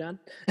 you done?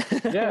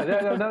 Yeah,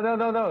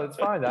 no. It's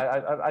fine.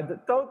 I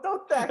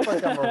don't act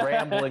like I'm a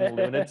rambling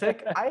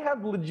lunatic. I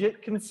have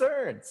legit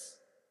concerns.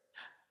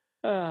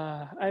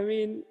 I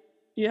mean,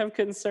 you have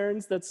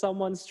concerns that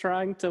someone's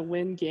trying to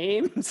win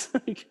games?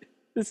 Like,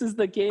 this is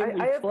the game we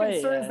play. I have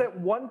concerns that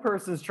one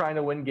person's trying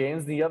to win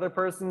games and the other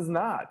person's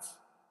not.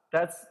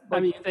 That's like,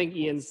 I mean, you think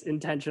Ian's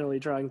intentionally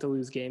trying to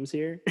lose games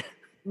here?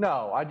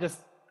 No, I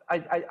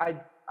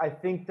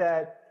think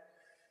that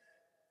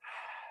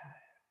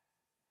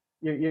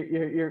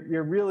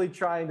you're really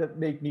trying to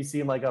make me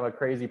seem like I'm a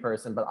crazy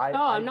person, but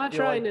No, I I'm not feel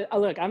trying like to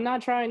look. I'm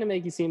not trying to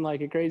make you seem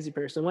like a crazy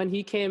person. When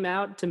he came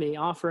out to me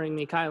offering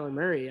me Kyler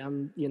Murray,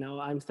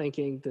 I'm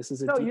thinking this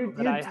is a no, deal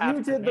that I you have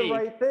to did the make.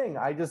 right thing.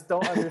 I just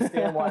don't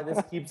understand why this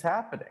keeps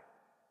happening.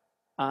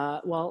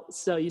 Well,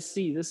 so you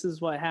see, this is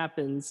what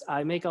happens.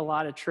 I make a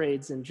lot of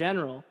trades in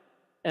general.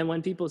 And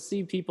when people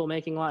see people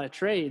making a lot of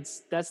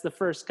trades, that's the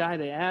first guy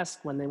they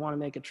ask when they want to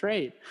make a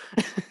trade.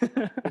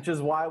 Which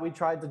is why we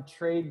tried to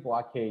trade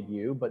blockade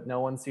you, but no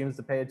one seems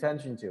to pay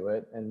attention to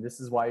it. And this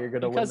is why you're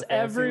going to win Because the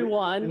fantasy league.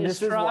 everyone And is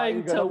this is why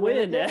you're trying going to to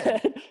win win.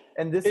 again.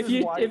 And this if is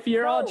you why if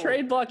you're all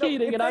trade no,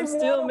 blockading if and they I'm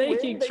still want to win,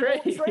 making they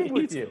won't trade with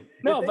trades. you.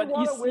 If No, they but you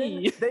want to see,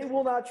 win, they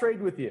will not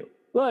trade with you.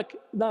 look,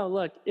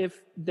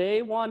 if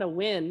they want to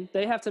win,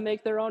 they have to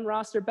make their own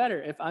roster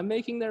better. If I'm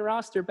making their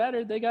roster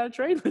better, they got to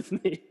trade with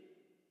me.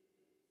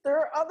 There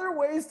are other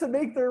ways to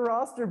make their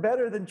roster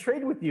better than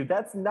trade with you.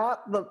 That's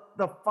not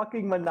the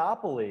fucking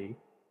monopoly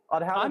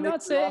on how to I'm make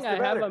not your saying roster I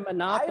have better. a I've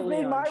monopoly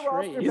made on my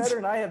roster trades. better,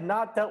 and I have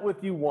not dealt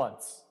with you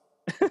once.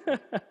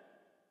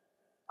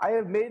 I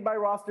have made my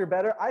roster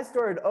better. I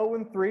started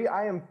 0-3.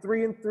 I am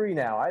 3-3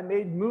 now. I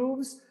made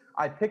moves.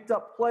 I picked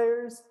up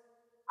players.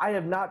 I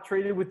have not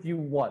traded with you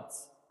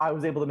once. I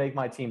was able to make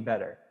my team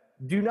better.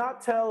 Do not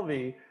tell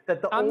me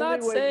that the I'm only not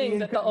way saying Ian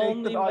that the could make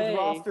only his way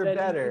roster that he needs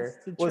better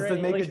to was to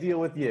trade, make a like, deal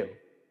with you.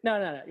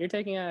 no, you're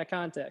taking it out of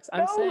context.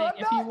 I'm No, saying I'm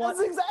if you not. want,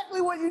 That's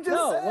exactly what you just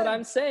no, what said.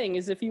 I'm saying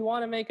is if you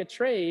want to make a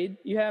trade,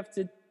 you have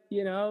to,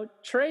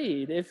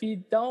 trade. If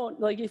you don't,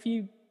 like, if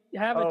you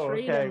have a Oh,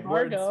 trade okay.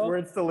 embargo,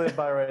 Words to live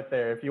by right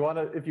there. If you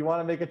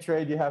wanna make a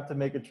trade, you have to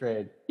make a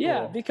trade.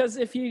 yeah, Cool. because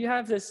if you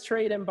have this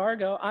trade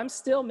embargo, I'm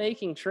still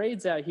making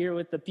trades out here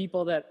with the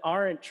people that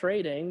aren't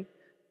trading.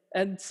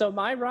 And so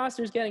my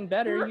roster's getting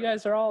better. You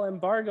guys are all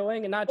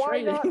embargoing and not Why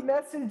trading. not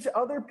message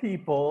other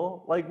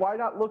people? Like, why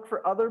not look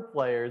for other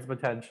players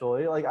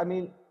potentially? Like, I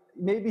mean,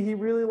 maybe he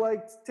really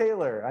liked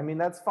Taylor. I mean,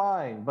 that's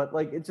fine. But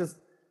like, it just,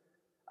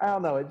 I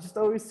don't know. It just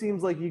always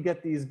seems like you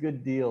get these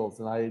good deals,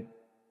 and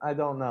I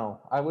don't know.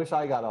 I wish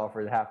I got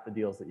offered half the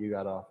deals that you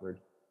got offered.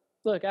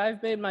 Look,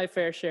 I've made my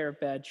fair share of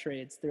bad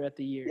trades throughout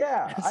the years.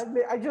 Yeah,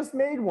 I just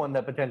made one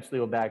that potentially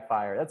will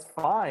backfire. That's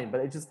fine, but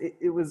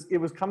it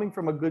was coming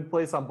from a good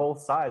place on both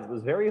sides. It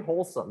was very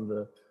wholesome.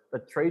 The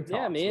trade Yeah,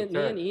 talks. me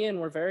and Ian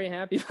were very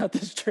happy about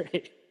this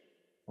trade.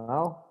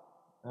 Well,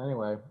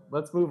 anyway,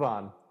 let's move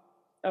on.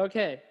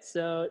 Okay,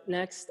 so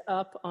next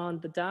up on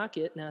the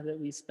docket, now that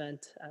we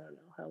spent, I don't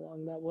know how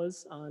long that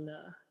was on,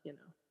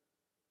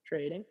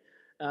 trading,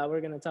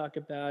 we're going to talk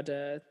about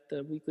the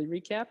weekly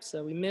recap.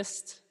 So we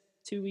missed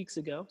 2 weeks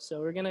ago, so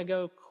we're going to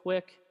go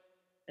quick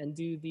and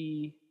do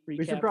the recap.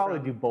 We should probably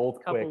do both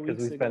quick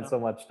because we spent so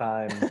much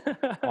time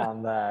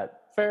on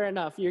that. Fair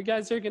enough. You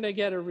guys are going to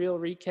get a real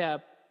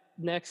recap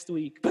next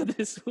week, but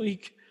this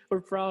week we're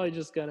probably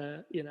just going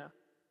to,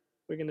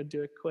 we're going to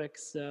do it quick.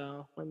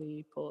 So let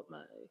me pull up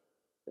my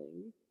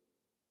thing.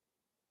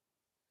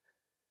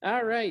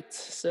 All right,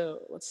 so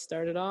let's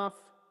start it off.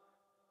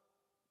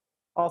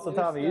 Also,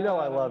 Tommy, you know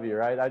I love you,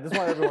 right? I just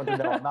want everyone to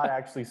know I'm not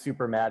actually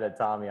super mad at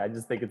Tommy. I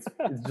just think it's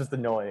just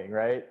annoying,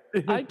 right?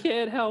 I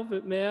can't help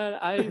it, man.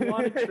 I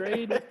want to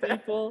trade with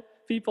people.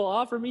 People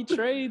offer me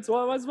trades.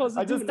 What am I supposed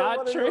to do? I just don't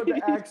want everyone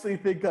to actually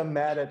think I'm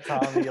mad at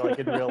Tommy, like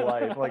in real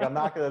life. Like, I'm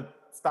not going to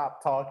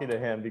stop talking to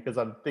him because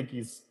I think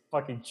he's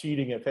fucking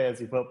cheating at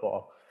fantasy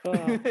football.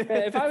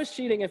 If I was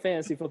cheating at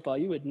fantasy football,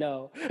 you would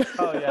know.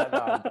 Oh yeah,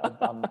 no,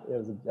 it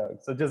was a joke.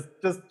 So just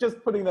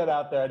putting that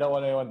out there. I don't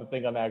want anyone to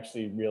think I'm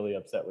actually really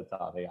upset with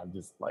Tommy. I'm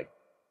just like,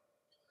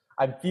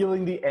 I'm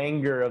feeling the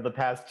anger of the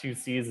past 2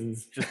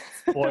 seasons just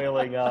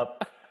spoiling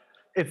up.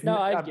 It's no,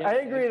 I'm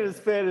angry at his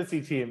fantasy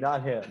team,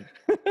 not him.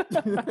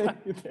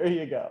 There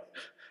you go.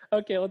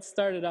 Okay, let's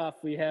start it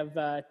off. We have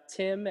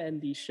Tim and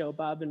the show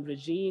Bob and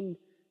Vagine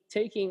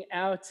taking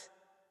out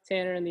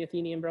Tanner and the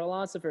Athenian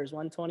Philosophers,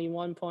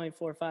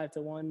 121.45 to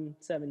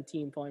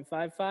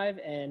 117.55.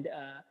 And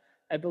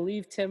I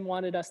believe Tim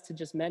wanted us to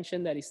just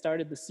mention that he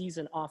started the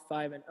season off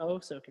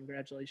 5-0. So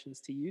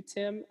congratulations to you,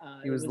 Tim.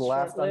 He was the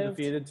last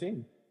undefeated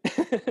team.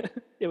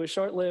 It was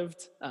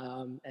short-lived,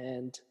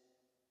 and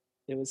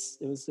it was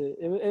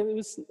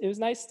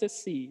nice to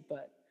see.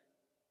 But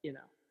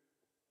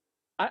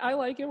I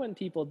like it when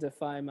people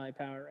defy my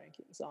power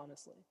rankings.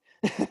 Honestly.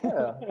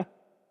 Yeah,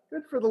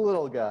 good for the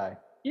little guy.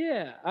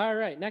 Yeah. All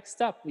right.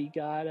 Next up, we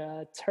got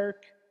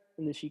Turk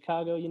and the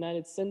Chicago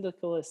United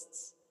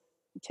Syndicalists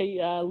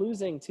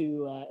losing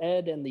to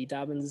Ed and the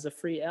Dobbins is a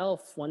Free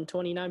Elf,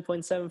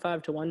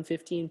 129.75 to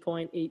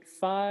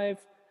 115.85.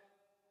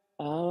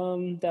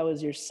 That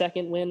was your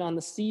second win on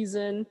the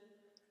season.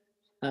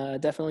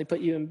 Definitely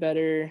put you in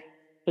better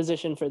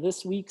position for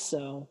this week.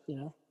 So,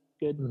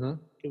 good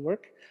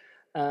work.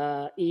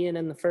 Ian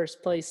in the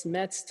first place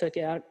Mets took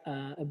out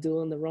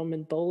Abdullah and the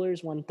Roman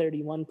Bowlers,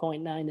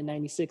 131.9 to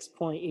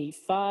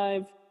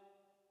 96.85.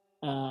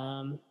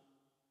 I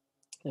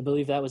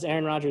believe that was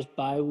Aaron Rodgers'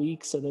 bye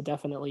week, so that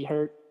definitely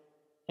hurt.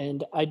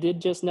 And I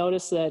did just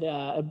notice that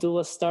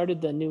Abdullah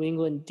started the New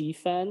England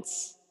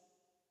defense,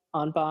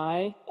 on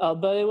bye,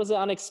 but it was an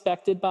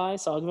unexpected bye,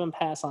 so I'll give him a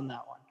pass on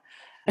that one.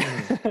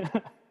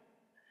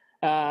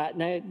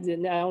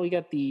 Now we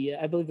got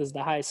I believe this is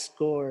the high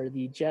score,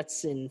 the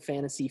Jets in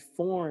fantasy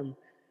form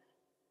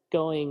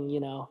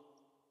going,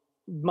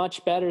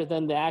 much better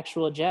than the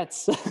actual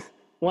Jets.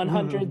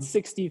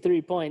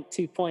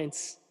 163.2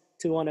 points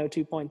to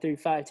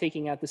 102.35,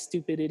 taking out the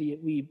stupid idiot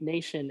weeb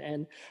nation.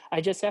 And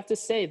I just have to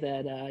say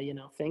that,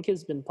 Fink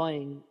has been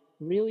playing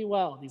really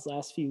well these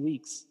last few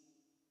weeks.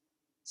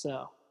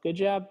 So good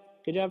job,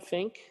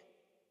 Fink.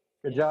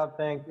 Good job,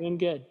 Fink. Doing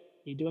good.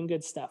 You're doing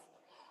good stuff.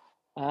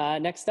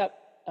 Next up,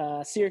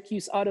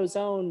 Syracuse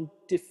AutoZone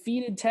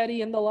defeated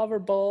Teddy in the Lover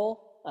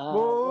Bowl.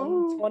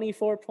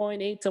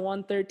 124.8 to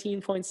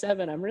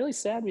 113.7. I'm really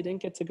sad we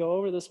didn't get to go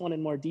over this one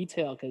in more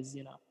detail because,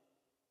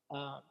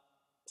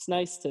 it's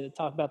nice to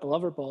talk about the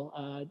Lover Bowl.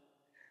 I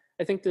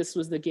think this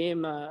was the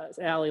game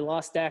Allie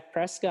lost Dak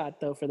Prescott,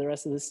 though, for the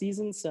rest of the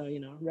season. So,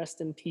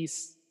 rest in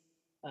peace.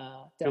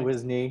 To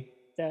his knee?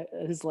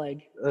 His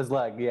leg. His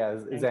leg, yeah,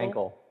 his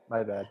ankle.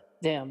 My bad.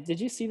 Damn,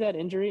 did you see that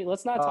injury?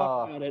 Let's not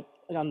talk about it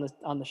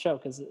on the show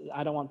because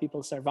I don't want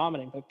people to start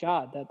vomiting. But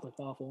God, that looked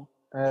awful.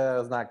 It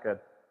was not good.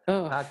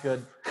 Oh. Not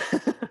good.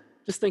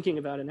 Just thinking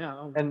about it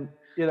now. And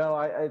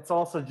it's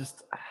also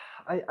just,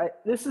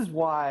 this is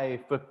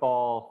why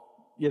football,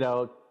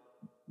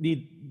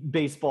 need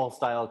baseball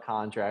style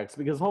contracts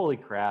because holy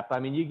crap! I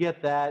mean, you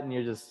get that and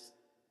you're just.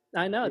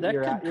 I know that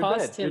could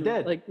cost him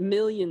like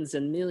millions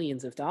and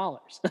millions of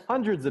dollars.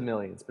 Hundreds of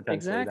millions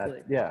potentially.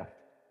 Exactly. Yeah.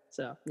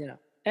 So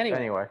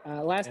Anyway,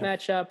 last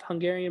matchup,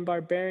 Hungarian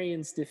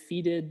Barbarians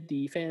defeated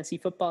the fantasy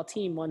football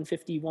team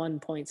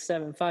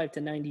 151.75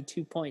 to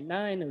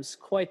 92.9. It was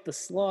quite the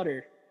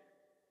slaughter.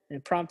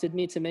 It prompted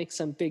me to make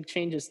some big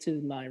changes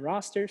to my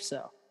roster,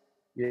 so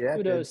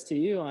kudos to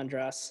you,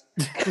 Andras.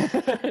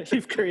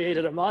 You've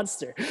created a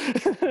monster.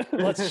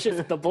 Let's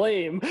shift the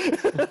blame.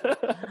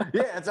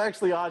 Yeah, it's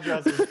actually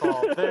Andras'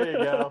 fault. There you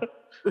go.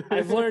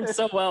 I've learned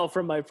so well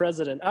from my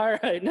president. All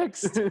right,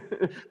 next,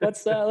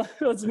 let's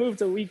move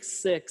to week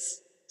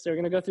 6. So we're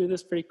going to go through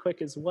this pretty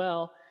quick as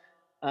well.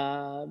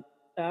 All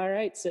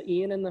right, so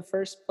Ian in the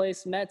first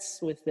place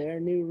Mets with their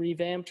new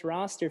revamped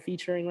roster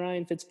featuring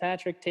Ryan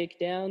Fitzpatrick take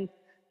down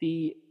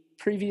the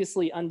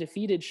previously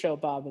undefeated Show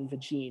Bob and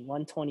Vagine,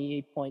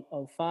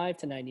 128.05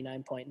 to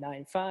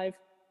 99.95.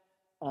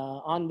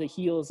 On the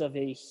heels of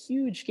a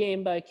huge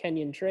game by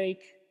Kenyon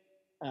Drake,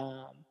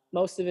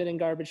 most of it in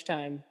garbage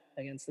time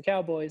against the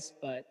Cowboys,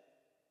 but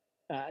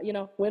a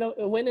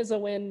win is a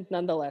win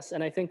nonetheless.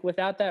 And I think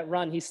without that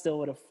run, he still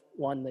would have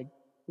won the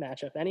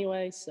matchup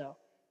anyway. So,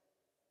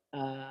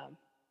 good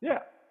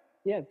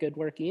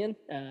work, Ian.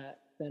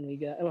 Then we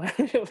got.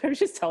 We're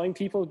just telling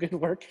people good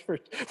work for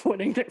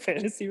winning their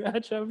fantasy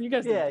matchup. You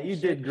guys, you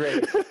did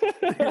great.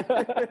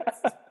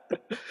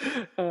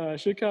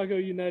 Chicago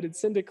United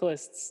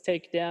Syndicalists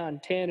take down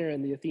Tanner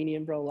and the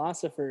Athenian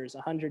Philosophers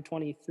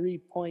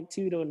 123.2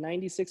 to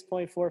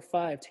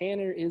 96.45.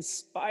 Tanner is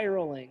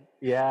spiraling.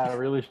 Yeah,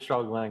 really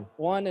struggling.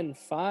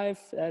 1-5.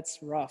 That's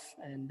rough.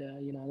 And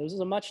this is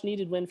a much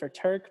needed win for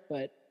Turk,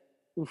 but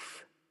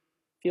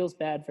feels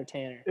bad for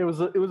Tanner. It was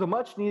a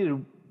much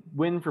needed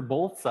win for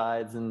both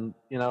sides, and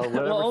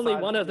well, only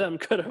one of them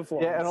could have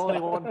won. Yeah, and only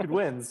one could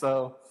win.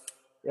 So,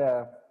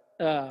 yeah.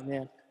 Oh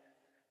man.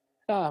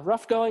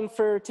 Rough going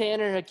for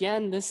Tanner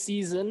again this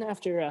season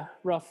after a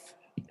rough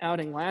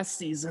outing last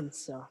season.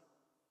 So,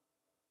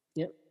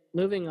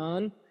 moving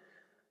on.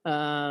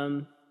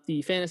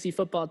 The fantasy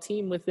football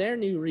team with their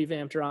new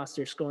revamped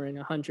roster scoring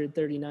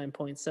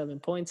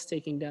 139.7 points,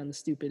 taking down the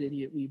stupid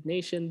idiot Weeb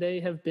Nation. They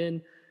have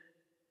been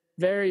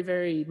very,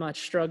 very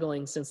much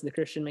struggling since the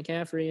Christian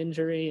McCaffrey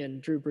injury,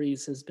 and Drew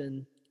Brees has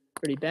been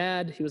pretty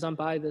bad. He was on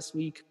bye this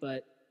week,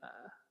 but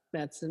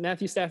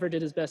Matthew Stafford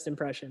did his best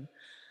impression.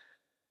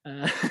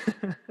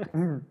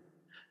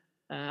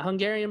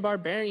 Hungarian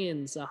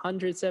Barbarians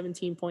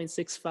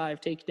 117.65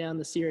 take down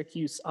the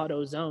Syracuse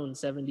AutoZone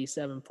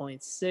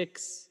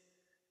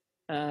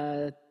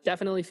 77.6.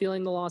 Definitely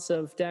feeling the loss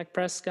of Dak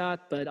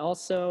Prescott, but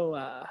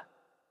also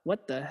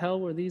what the hell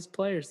were these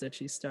players that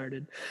she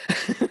started?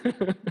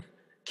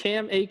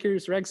 Cam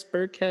Akers, Rex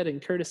Burkhead, and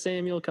Curtis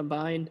Samuel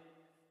combined.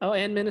 Oh,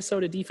 and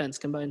Minnesota defense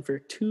combined for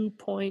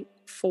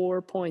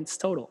 2.4 points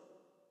total.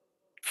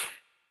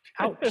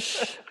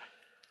 Ouch.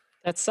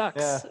 That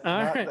sucks.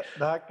 Yeah,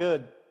 not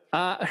good.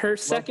 Her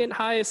second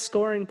highest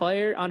scoring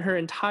player on her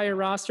entire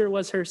roster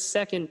was her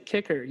second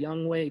kicker,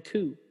 Younghoe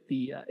Koo,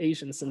 the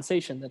Asian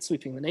sensation that's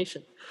sweeping the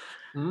nation.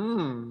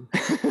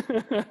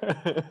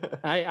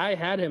 I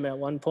had him at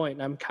one point,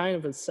 and I'm kind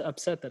of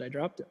upset that I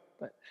dropped him.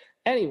 But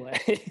anyway,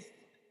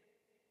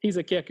 he's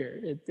a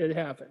kicker. It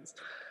happens.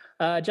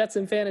 Jets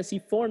in fantasy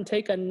form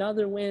take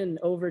another win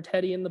over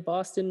Teddy and the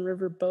Boston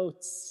River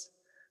Boats.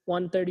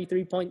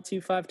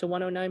 133.25 to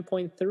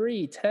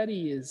 109.3.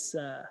 Teddy is,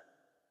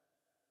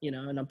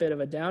 in a bit of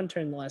a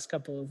downturn the last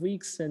couple of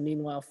weeks, and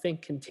meanwhile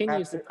Fink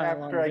continues to pile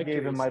on After I victories.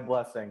 gave him my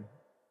blessing,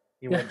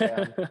 he went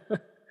down.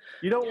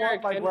 You don't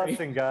want my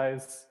blessing,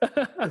 guys.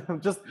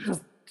 just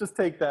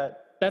take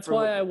that. That's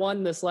why I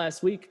won this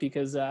last week,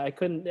 because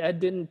Ed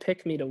didn't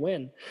pick me to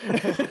win.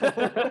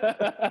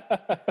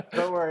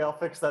 Don't worry, I'll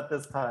fix that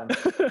this time.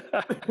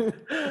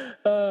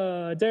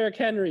 Derrick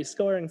Henry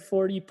scoring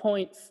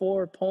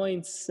 40.4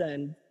 points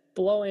and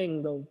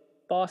blowing the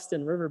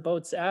Boston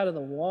Riverboats out of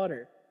the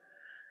water.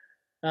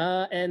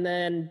 And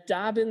then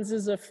Dobbins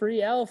is a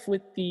free elf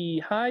with the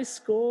high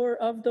score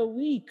of the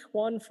week,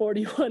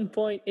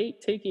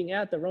 141.8, taking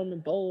out the Roman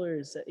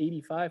Bowlers at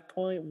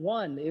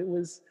 85.1. It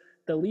was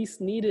the least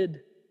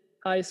needed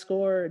high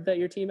score that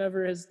your team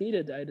ever has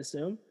needed, I'd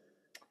assume.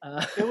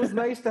 It was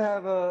nice to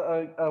have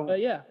a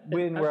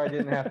win where I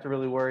didn't have to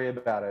really worry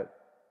about it.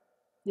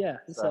 Yeah,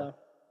 so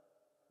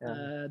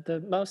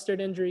the Mostert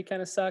injury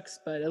kind of sucks,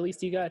 but at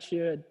least you got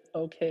you an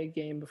okay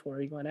game before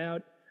he went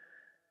out.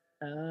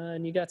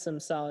 And you got some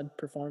solid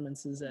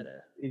performances at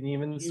and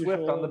even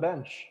Swift on the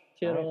bench.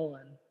 Kittle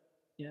and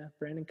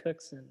Brandon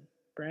Cooks and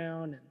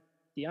Brown and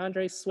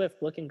DeAndre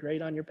Swift looking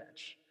great on your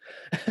bench.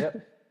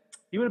 Yep.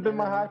 He would have been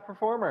my high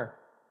performer.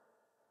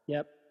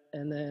 Yep.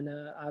 And then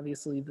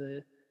obviously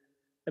the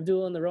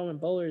Abdullah and the Roman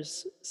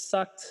Bowlers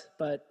sucked,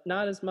 but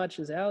not as much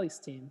as Allie's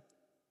team.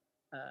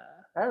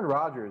 Aaron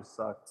Rodgers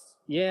sucked.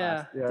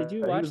 Yeah. Did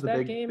you watch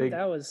that game?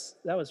 That was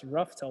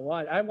rough to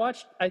watch. I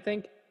watched, I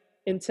think,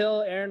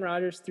 until Aaron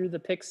Rodgers threw the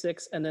pick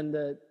six and then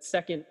the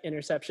second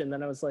interception.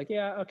 Then I was like,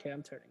 yeah, okay,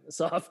 I'm turning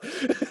this off.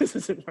 This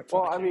isn't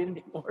worth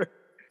anymore.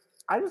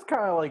 I just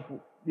kind of like,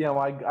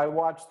 I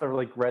watched the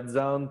like red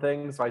zone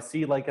thing, so I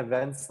see like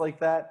events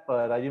like that,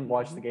 but I didn't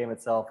watch the game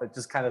itself. I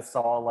just kind of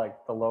saw like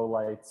the low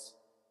lights.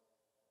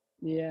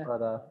 Yeah.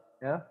 But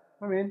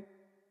I mean,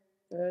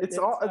 it's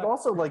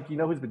also like,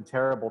 who's been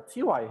terrible?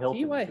 T.Y. Hilton.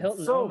 T.Y.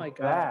 Hilton, so oh my God.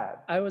 Bad.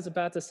 I was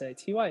about to say,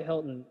 T.Y.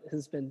 Hilton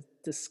has been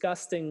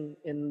disgusting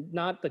in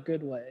not the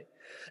good way.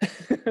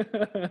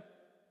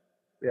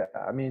 Yeah,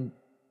 I mean,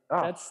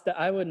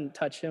 I wouldn't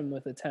touch him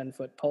with a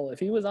 10-foot pole. If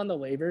he was on the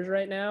waivers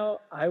right now,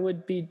 I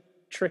would be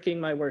tricking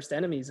my worst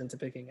enemies into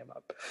picking him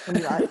up. I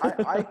mean,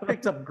 I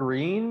picked up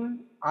Green.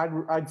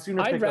 I'd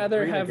sooner pick up Green. I'd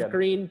rather have again.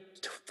 Green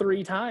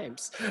 3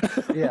 times.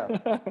 Yeah.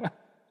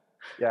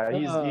 Yeah,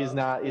 he's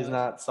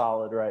not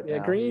solid right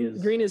now.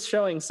 Green is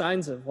showing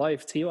signs of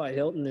life. T.Y.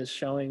 Hilton is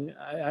showing,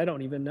 I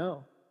don't even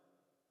know.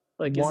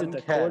 Like, is it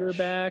the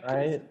quarterback?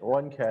 Right?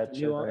 One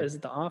catch. Is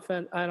it the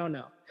offense? I don't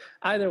know.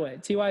 Either way,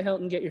 T.Y.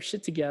 Hilton, get your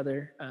shit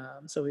together,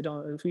 so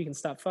if we can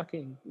stop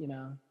fucking,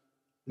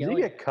 Does he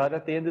get cut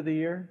at the end of the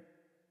year?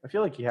 I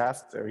feel like he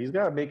has to. He's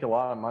got to make a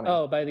lot of money.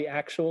 Oh, by the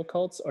actual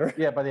Colts?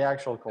 Yeah, by the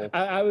actual Colts.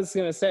 I was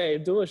going to say,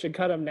 Abdullah should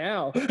cut him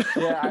now.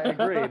 Yeah, I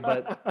agree.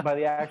 But by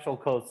the actual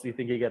Colts, do you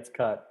think he gets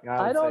cut?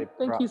 I don't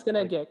think he's going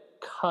to get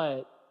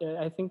cut.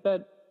 I think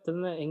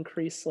doesn't that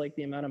increase like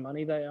the amount of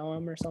money they owe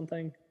him or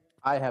something?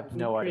 I have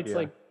no idea. It's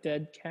like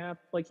dead cap.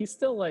 Like, he's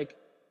still like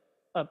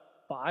a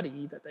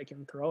body that they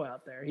can throw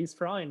out there. He's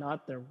probably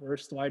not their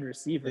worst wide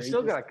receiver. They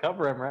still got to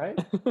cover him, right?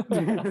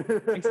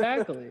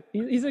 Exactly.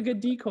 He's a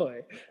good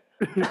decoy.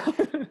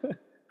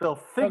 They'll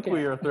think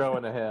we are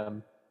throwing to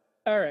him.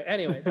 All right.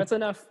 Anyway, that's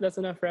enough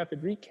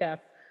rapid recap.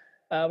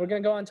 We're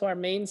going to go on to our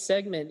main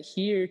segment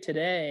here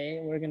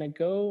today. We're going to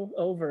go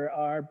over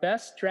our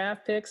best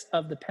draft picks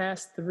of the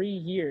past 3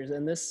 years.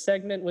 And this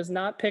segment was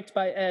not picked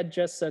by Ed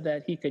just so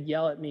that he could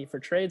yell at me for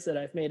trades that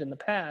I've made in the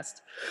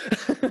past.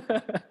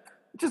 It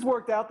just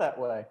worked out that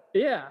way.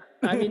 Yeah.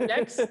 I mean,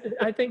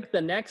 I think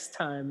the next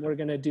time we're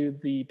going to do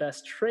the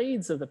best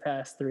trades of the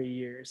past 3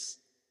 years.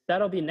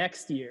 That'll be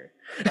next year.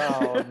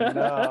 Oh,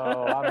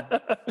 no.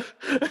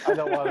 I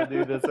don't want to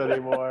do this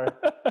anymore.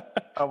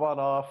 I want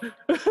off the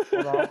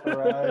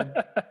ride.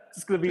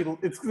 It's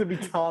gonna be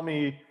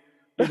Tommy,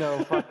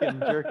 fucking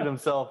jerking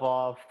himself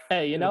off.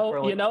 Hey, you know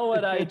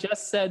what I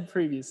just said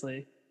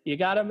previously. You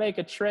gotta make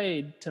a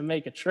trade to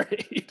make a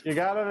trade. You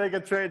gotta make a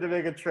trade to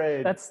make a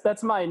trade.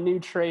 That's my new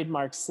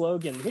trademark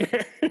slogan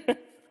here.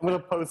 I'm gonna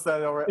post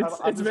that over. I'm gonna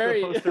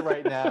post it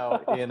right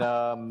now.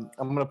 I'm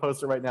gonna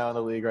post it right now in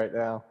the league right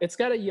now. It's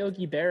got a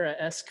Yogi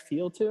Berra-esque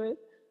feel to it.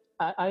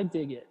 I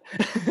dig it.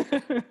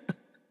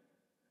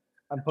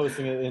 I'm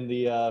posting it in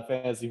the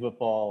fantasy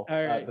football,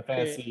 the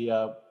fantasy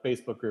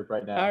Facebook group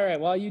right now. All right.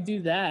 While you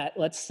do that,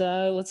 let's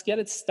get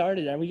it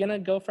started. Are we gonna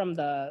go from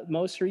the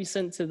most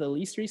recent to the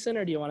least recent,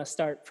 or do you want to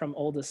start from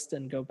oldest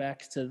and go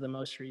back to the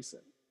most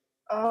recent?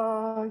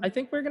 I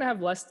think we're gonna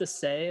have less to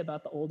say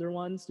about the older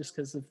ones just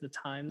because of the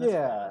time that's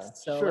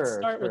passed. So let's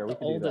start with the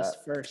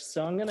oldest first.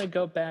 So I'm gonna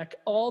go back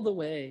all the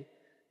way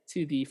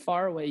to the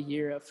faraway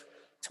year of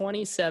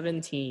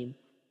 2017.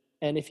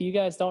 And if you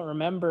guys don't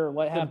remember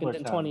what happened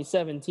in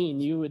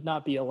 2017, you would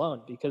not be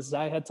alone because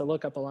I had to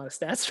look up a lot of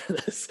stats for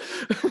this.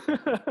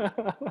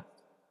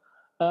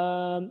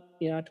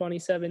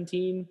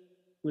 2017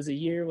 was a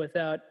year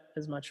without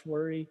as much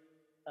worry.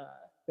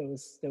 There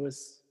was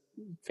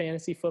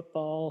fantasy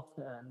football,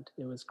 and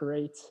it was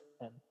great.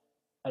 And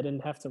I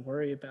didn't have to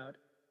worry about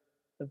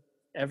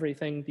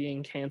everything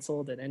being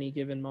canceled at any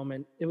given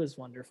moment. It was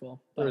wonderful.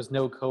 There was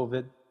no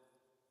COVID.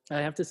 I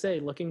have to say,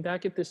 looking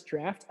back at this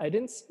draft, I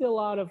didn't see a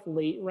lot of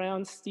late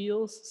round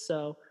steals.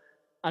 So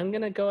I'm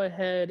going to go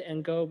ahead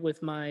and go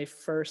with my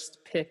first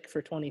pick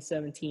for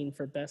 2017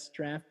 for best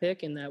draft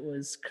pick, and that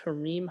was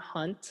Kareem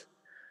Hunt.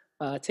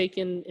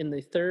 Taken in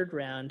the third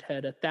round,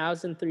 had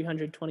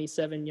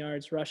 1,327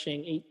 yards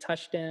rushing, 8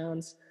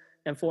 touchdowns,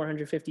 and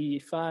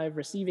 455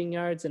 receiving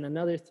yards, and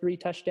another 3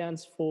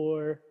 touchdowns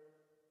for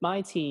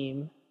my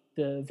team,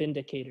 the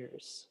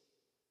Vindicators.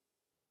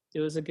 It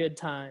was a good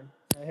time.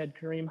 I had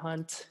Kareem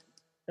Hunt.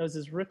 That was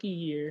his rookie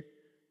year.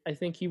 I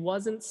think he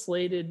wasn't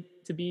slated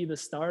to be the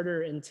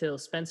starter until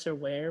Spencer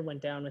Ware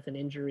went down with an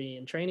injury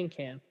in training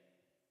camp,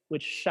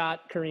 which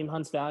shot Kareem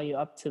Hunt's value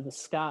up to the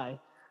sky.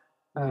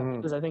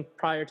 Because I think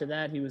prior to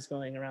that, he was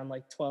going around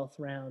like 12th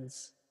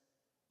rounds.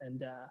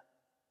 And,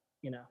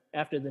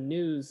 after the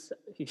news,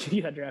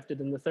 he got drafted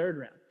in the third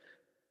round.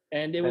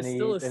 And it was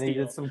still a steal. And he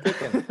did some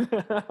kicking.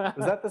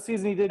 Was that the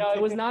season he did No, kicking?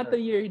 it was not the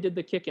year he did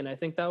the kicking. I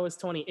think that was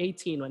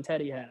 2018 when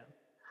Teddy had him.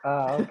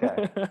 Oh,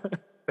 okay.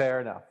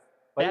 Fair enough.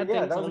 But Bad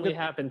things only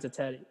happened to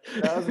Teddy.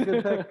 That was a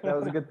good pick. That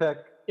was a good pick.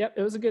 Yep,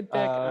 it was a good pick.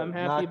 I'm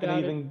happy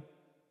about it.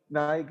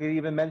 Now you could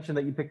even mention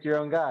that you picked your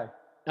own guy.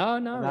 Oh,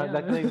 no. Not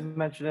going to even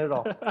mention it at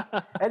all.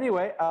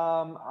 Anyway,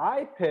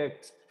 I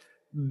picked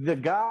the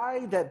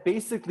guy that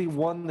basically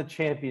won the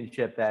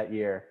championship that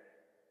year.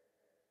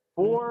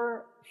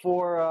 For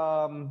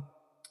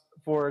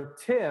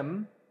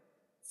Tim,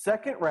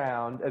 second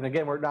round, and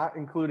again, we're not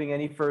including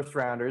any first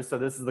rounders, so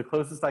this is the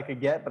closest I could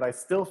get, but I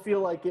still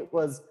feel like it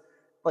was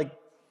like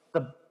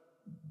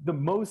the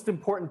most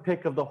important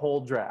pick of the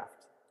whole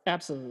draft.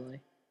 Absolutely.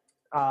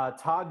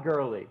 Todd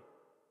Gurley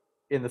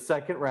in the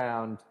second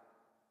round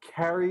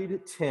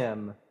carried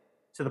Tim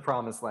to the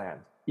promised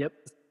land. Yep.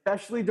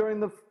 Especially during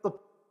the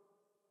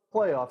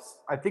playoffs.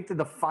 I think in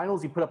the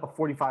finals he put up a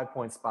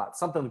 45-point spot,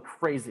 something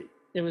crazy.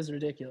 It was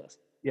ridiculous.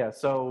 Yeah,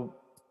 so,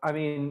 I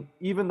mean,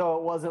 even though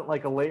it wasn't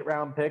like a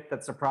late-round pick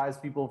that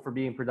surprised people for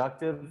being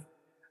productive,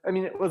 I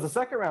mean, it was a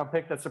second-round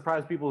pick that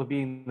surprised people for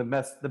being the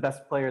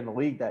best player in the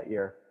league that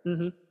year.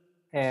 Mm-hmm.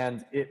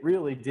 And it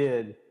really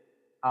did,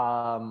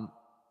 that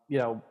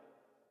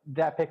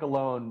pick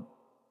alone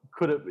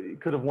could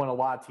have won a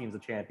lot of teams a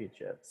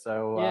championship.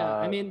 So yeah,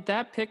 I mean,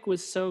 that pick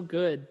was so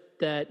good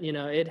that,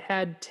 it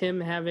had Tim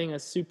having a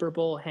Super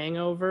Bowl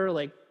hangover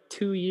like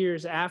 2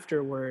 years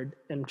afterward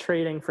and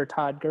trading for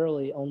Todd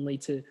Gurley only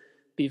to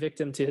be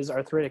victim to his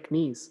arthritic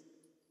knees.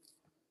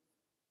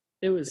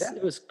 It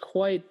was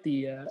quite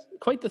the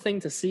thing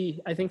to see.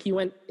 I think he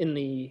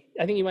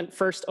went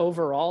first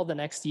overall the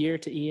next year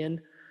to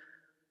Ian,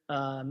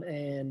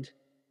 and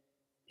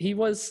he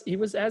was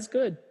as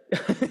good.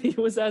 He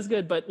was as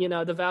good, but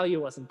the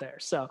value wasn't there.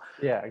 So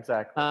yeah,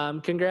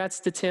 exactly. Congrats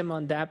to Tim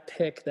on that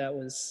pick.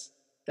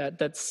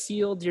 That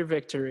sealed your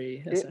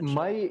victory. It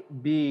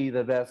might be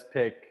the best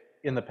pick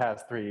in the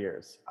past 3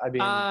 years.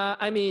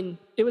 I mean,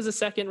 it was a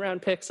second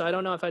round pick, so I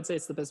don't know if I'd say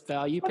it's the best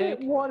value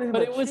pick.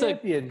 But it was a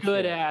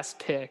good ass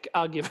pick.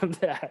 I'll give him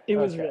that. It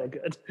was real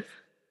good.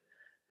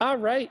 All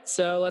right,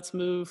 so let's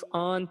move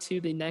on to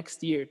the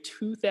next year,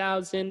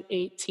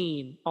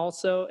 2018.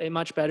 Also a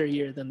much better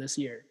year than this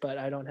year, but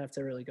I don't have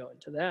to really go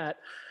into that.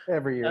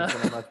 Every year has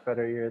been a much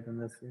better year than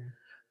this year.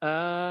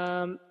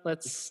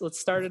 Let's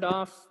start it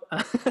off.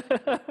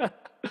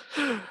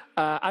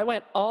 I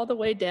went all the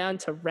way down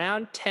to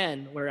round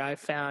 10, where I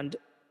found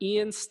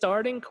Ian's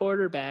starting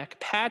quarterback,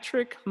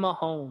 Patrick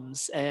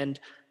Mahomes. And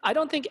I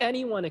don't think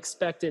anyone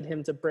expected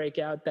him to break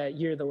out that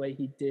year the way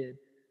he did.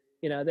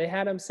 They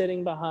had him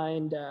sitting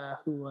behind,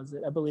 who was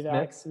it? I believe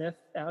Alex Smith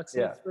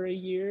for a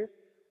year,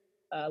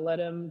 let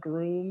him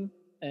groom.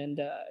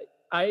 And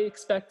I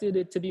expected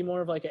it to be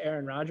more of like an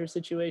Aaron Rodgers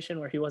situation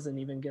where he wasn't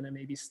even going to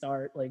maybe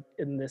start like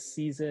in this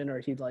season, or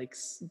he'd like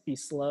be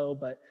slow.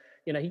 But,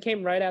 he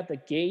came right out the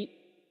gate,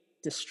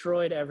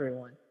 destroyed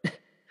everyone.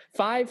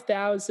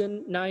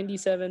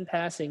 5,097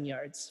 passing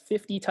yards,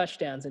 50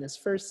 touchdowns in his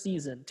first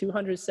season,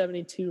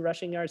 272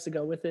 rushing yards to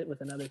go with it,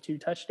 with another 2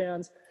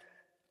 touchdowns.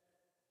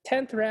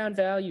 10th round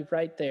value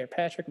right there.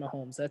 Patrick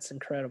Mahomes. That's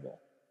incredible.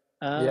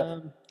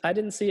 I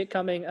didn't see it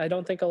coming. I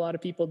don't think a lot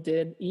of people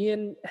did.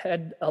 Ian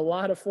had a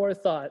lot of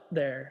forethought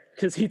there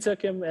because he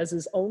took him as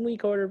his only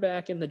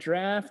quarterback in the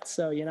draft.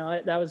 So,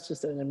 that was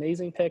just an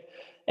amazing pick.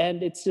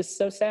 And it's just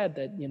so sad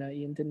that,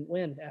 Ian didn't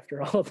win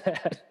after all of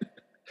that.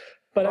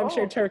 But I'm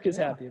sure Turk is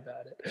happy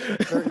about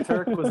it.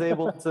 Turk was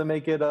able to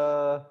make it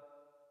the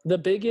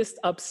biggest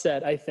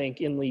upset, I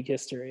think, in league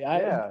history.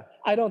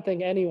 I don't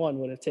think anyone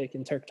would have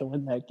taken Turk to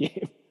win that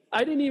game.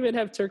 I didn't even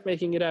have Turk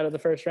making it out of the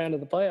first round of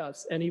the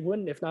playoffs, and he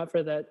wouldn't if not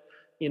for that,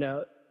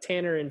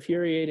 Tanner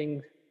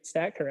infuriating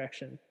stat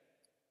correction.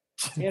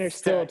 Tanner's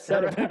still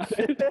upset about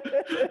it.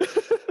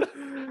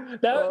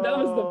 that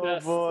was the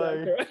best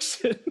stat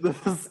correction.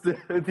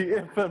 The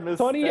infamous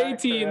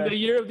 2018, the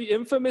year of the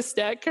infamous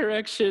stat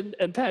correction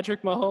and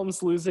Patrick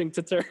Mahomes losing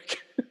to Turk.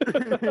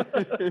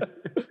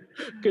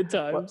 Good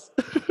times.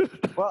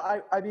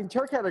 Well, I mean,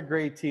 Turk had a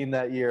great team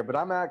that year, but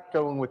I'm not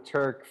going with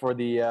Turk for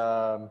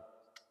the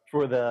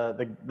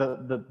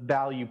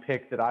value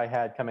pick that I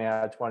had coming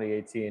out of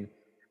 2018.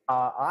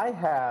 I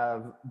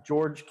have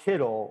George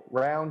Kittle,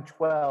 round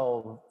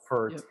 12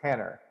 for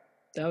Tanner.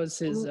 That was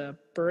his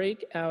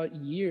breakout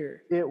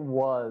year. It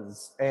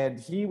was, and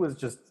he was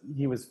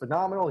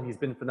phenomenal. He's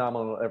been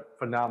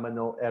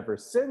phenomenal ever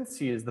since.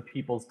 He is the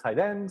people's tight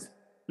end,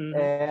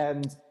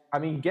 and I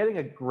mean, getting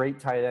a great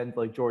tight end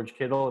like George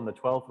Kittle in the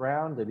 12th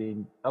round, I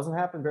mean, doesn't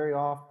happen very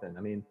often.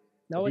 I mean,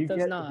 no, it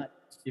does not.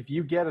 If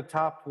you get a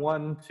top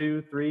 1,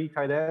 2, 3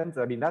 tight ends,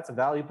 I mean, that's a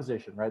value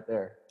position right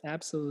there.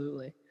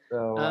 Absolutely.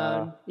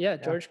 So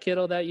George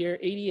Kittle that year,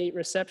 88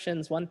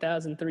 receptions,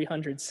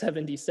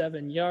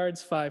 1,377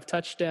 yards, 5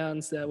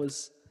 touchdowns. That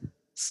was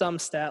some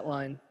stat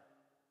line,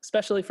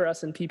 especially for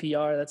us in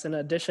PPR. That's an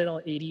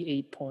additional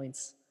 88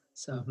 points.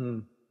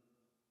 So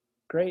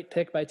great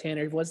pick by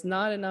Tanner. It was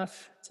not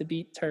enough to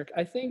beat Turk.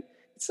 I think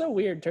it's so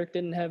weird. Turk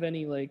didn't have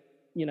any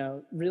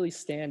really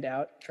stand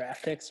out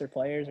draft picks or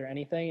players or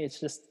anything. It's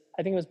just,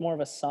 I think it was more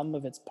of a sum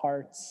of its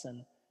parts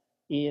and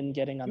Ian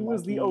getting unlucky. He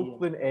was the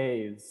Oakland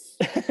A's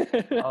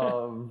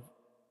of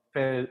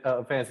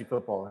fantasy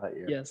football that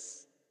year.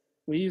 Yes.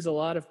 We use a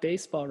lot of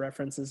baseball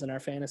references in our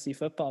fantasy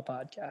football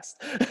podcast.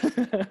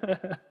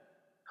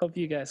 Hope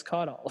you guys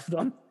caught all of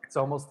them. It's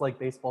almost like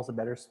baseball's a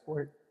better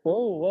sport.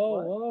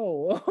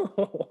 Whoa.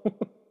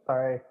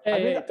 Sorry.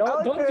 Hey,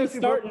 don't be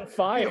starting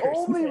fires. The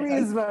only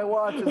reason I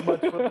watch as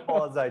much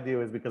football as I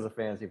do is because of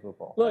fantasy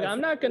football. Look,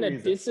 I'm not going to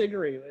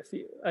disagree with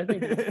you. I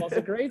think baseball's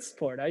a great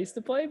sport. I used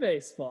to play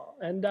baseball,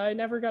 and I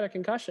never got a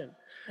concussion.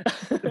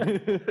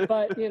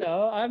 But,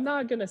 I'm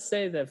not going to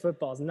say that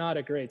football's not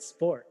a great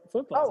sport.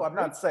 I'm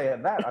not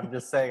saying that. I'm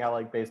just saying I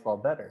like baseball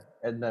better.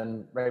 And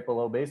then right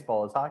below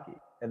baseball is hockey.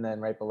 And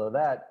then right below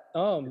that.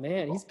 Oh,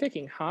 man, he's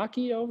picking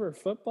hockey over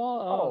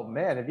football? Oh,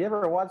 man, have you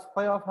ever watched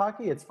playoff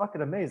hockey? It's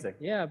fucking amazing.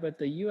 Yeah, but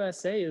the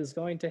USA is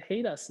going to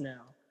hate us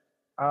now.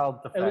 I'll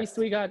defect. At least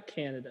we got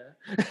Canada.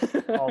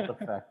 I'll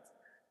defect.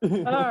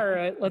 All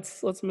right,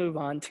 let's move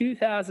on.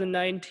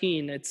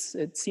 2019. It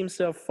seems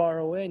so far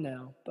away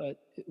now, but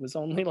it was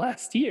only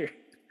last year.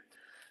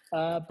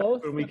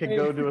 Both when we could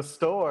go to a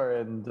store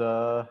and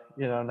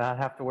not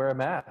have to wear a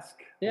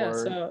mask. Yeah.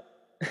 So.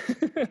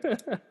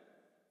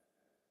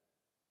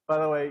 By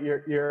the way,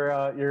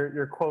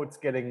 your quote's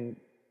getting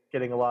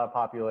a lot of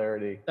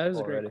popularity. That was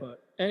already. A great quote.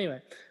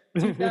 Anyway,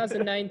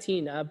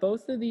 2019.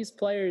 Both of these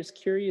players,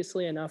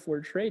 curiously enough,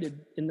 were traded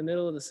in the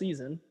middle of the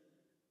season.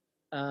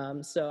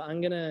 So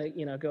I'm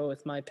gonna go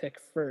with my pick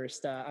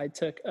first. I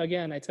took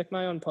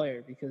my own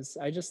player because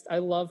I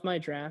love my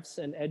drafts,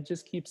 and Ed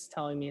just keeps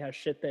telling me how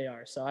shit they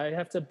are. So I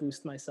have to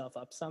boost myself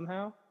up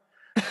somehow.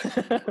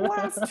 The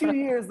last 2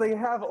 years, they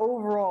have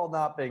overall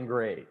not been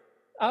great.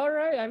 All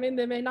right. I mean,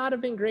 they may not have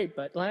been great,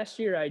 but last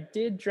year I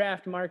did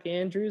draft Mark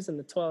Andrews in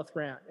the 12th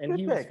round, and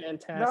he was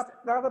fantastic.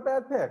 Not a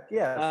bad pick,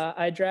 yes.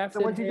 I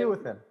drafted So what'd you do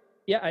with him?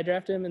 Yeah, I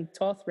drafted him in the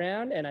 12th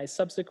round, and I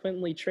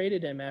subsequently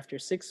traded him after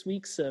 6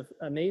 weeks of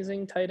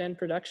amazing tight end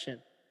production.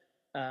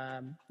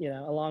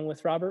 Along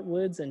with Robert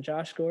Woods and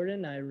Josh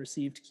Gordon, I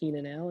received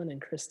Keenan Allen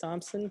and Chris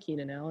Thompson.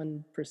 Keenan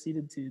Allen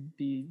proceeded to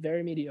be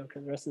very mediocre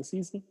the rest of the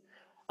season.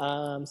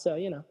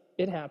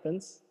 It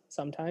happens.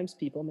 Sometimes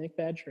people make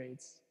bad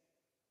trades.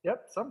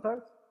 Yep,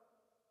 sometimes.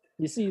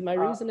 You see, my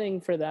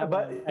reasoning for that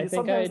but one, I think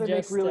sometimes they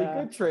make really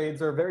good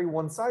trades or very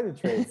one-sided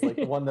trades, like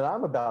the one that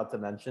I'm about to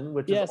mention,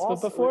 which is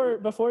also... Yes,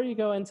 but before you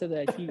go into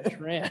that huge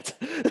rant...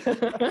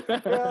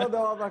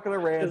 No, I'm not going to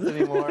rant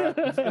anymore.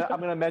 I'm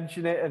going to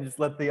mention it and just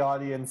let the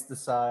audience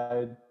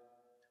decide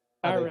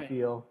how they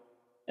feel.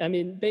 I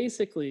mean,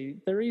 basically,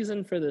 the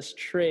reason for this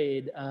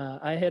trade,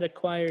 I had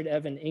acquired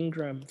Evan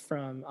Ingram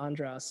from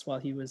Andras while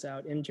he was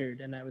out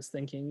injured, and I was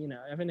thinking,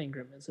 Evan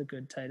Ingram is a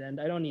good tight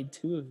end. I don't need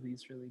 2 of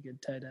these really good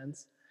tight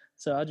ends.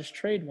 So I'll just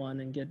trade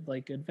one and get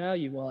good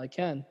value while I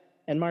can.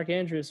 And Mark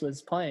Andrews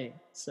was playing.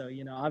 So,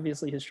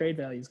 obviously his trade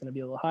value is going to be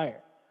a little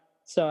higher.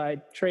 So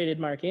I traded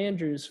Mark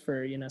Andrews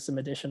for, some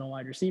additional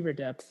wide receiver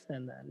depth.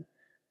 And then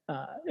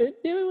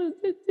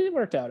it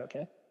worked out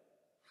okay.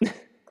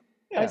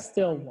 Yeah. I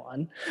still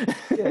won.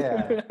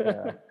 Yeah.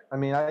 I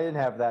mean, I didn't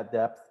have that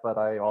depth, but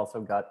I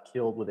also got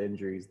killed with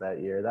injuries that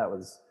year.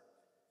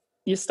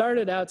 You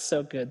started out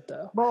so good,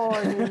 though. Well,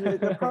 I mean,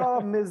 the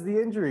problem is the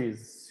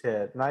injuries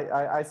hit, and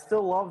I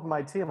still loved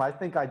my team. I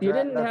think you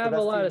didn't have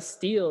a lot of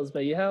steals,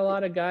 but you had a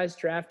lot of guys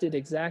drafted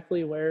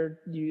exactly where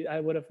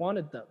I would have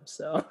wanted them.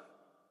 So,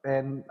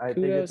 and I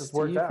think it just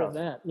worked out for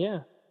that.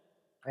 Yeah.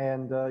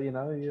 And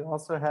you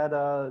also had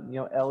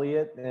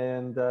Elliott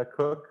and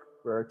Cook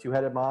were a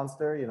 2-headed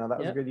monster. That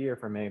was a good year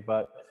for me.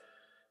 But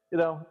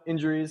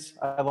injuries.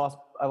 I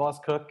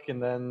lost Cook,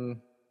 and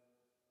then.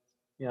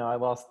 I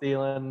lost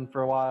Thielen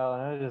for a while,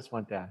 and it just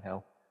went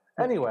downhill.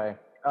 Anyway,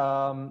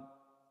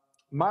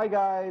 my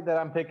guy that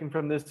I'm picking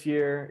from this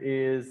year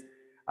is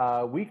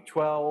Week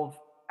 12,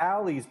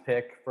 Allie's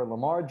pick for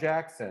Lamar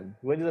Jackson,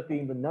 who ended up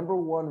being the number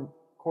 1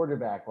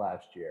 quarterback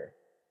last year.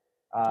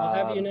 I'll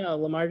have you know,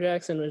 Lamar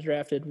Jackson was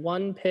drafted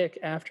 1 pick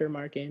after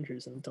Mark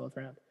Andrews in the 12th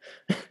round.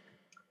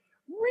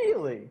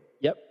 Really?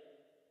 Yep.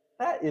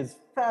 That is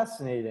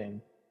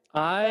fascinating.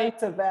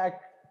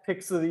 Back-to-back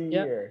picks of the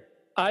year.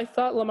 I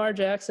thought Lamar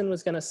Jackson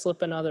was going to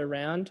slip another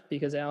round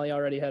because Allie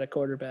already had a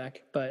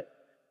quarterback, but,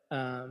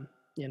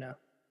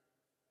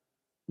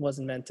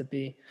 wasn't meant to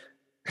be.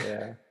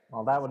 Yeah.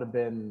 Well, that would have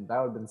been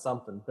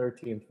something.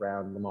 13th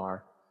round,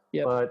 Lamar.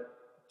 Yep. But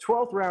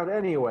 12th round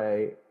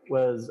anyway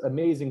was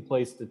amazing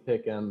place to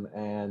pick him,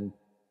 and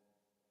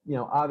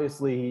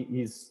obviously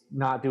he's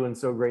not doing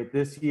so great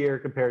this year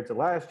compared to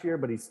last year,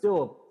 but he's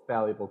still a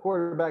valuable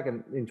quarterback.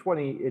 And in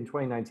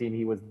 2019,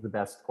 he was the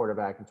best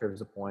quarterback in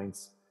terms of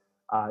points,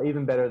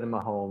 even better than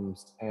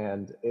Mahomes,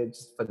 and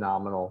it's just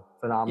phenomenal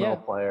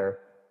player.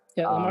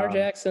 Yeah, Lamar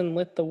Jackson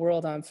lit the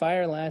world on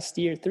fire last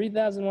year.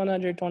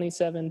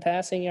 3,127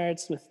 passing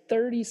yards with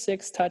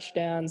 36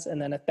 touchdowns,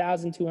 and then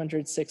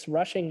 1,206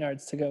 rushing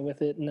yards to go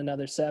with it, and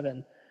another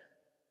 7.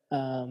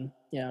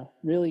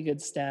 Really good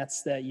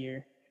stats that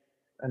year.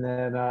 And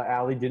then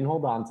Allie didn't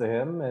hold on to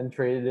him and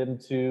traded him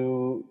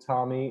to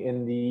Tommy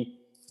in the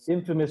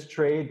infamous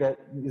trade that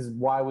is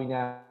why we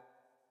now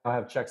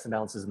have checks and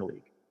balances in the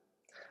league.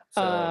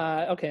 So,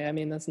 okay, I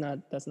mean that's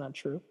not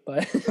true,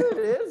 but it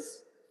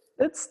is.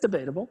 It's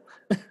debatable.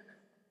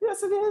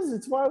 Yes, it is.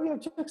 It's why we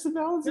have checks and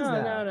balances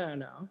now.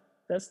 No.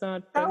 That's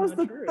not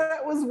true.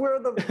 That was where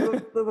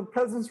the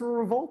peasants were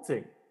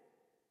revolting.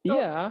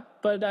 Yeah,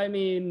 but I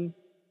mean,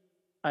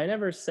 I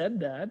never said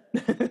that.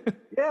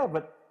 Yeah,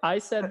 but I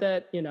said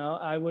that,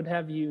 I would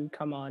have you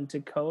come on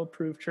to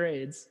co-approve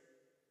trades.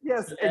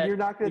 Yes, so and you're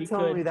not going to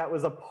tell me that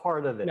was a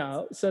part of it.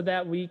 No, so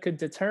that we could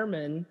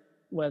determine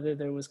whether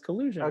there was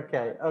collusion.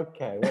 Okay,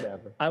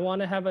 whatever. I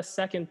want to have a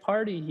second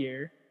party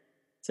here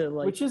to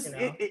which is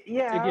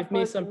to give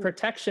me some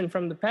protection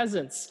from the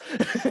peasants.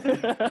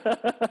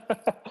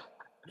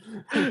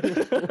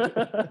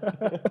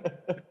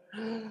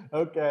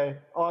 Okay,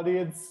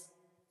 audience.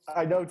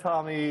 I know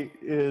Tommy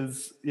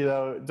is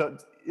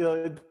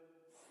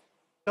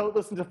don't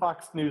listen to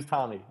Fox News,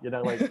 Tommy.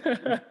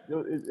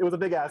 It was a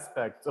big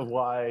aspect of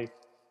why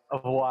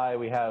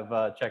we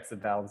have checks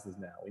and balances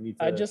now. We need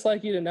to. I'd just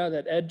like you to know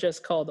that Ed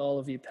just called all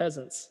of you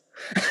peasants.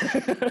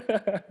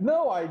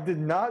 No, I did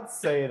not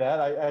say that.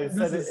 I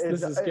said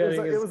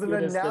it was an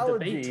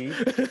analogy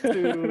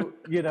to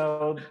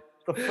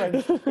the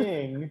French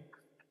king,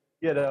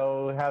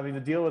 having to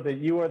deal with it.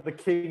 You are the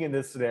king in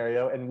this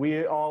scenario, and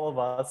all of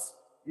us,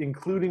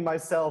 including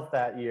myself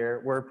that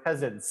year, were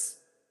peasants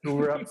who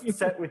were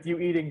upset with you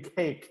eating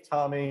cake,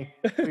 Tommy.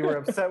 We were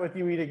upset with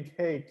you eating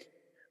cake.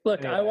 Look,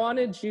 anyway. I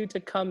wanted you to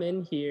come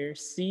in here,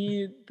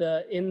 see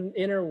the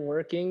inner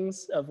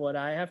workings of what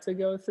I have to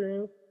go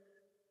through.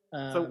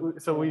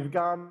 So we've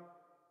gone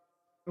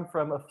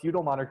from a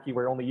feudal monarchy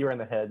where only you're in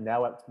the head.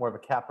 Now it's more of a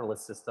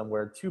capitalist system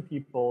where two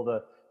people,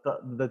 the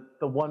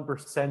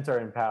 1% are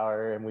in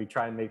power, and we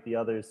try and make the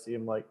others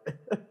seem like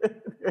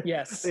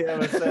yes, the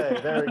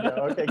MSA. There we go.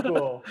 Okay,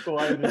 cool.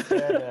 I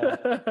understand now.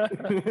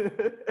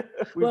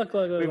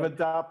 We've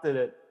adopted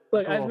it.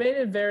 Look, cool. I've made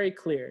it very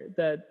clear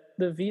that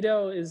the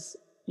veto is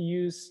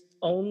used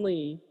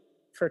only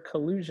for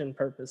collusion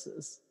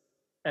purposes,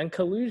 and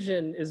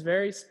collusion is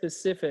very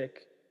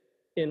specific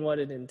in what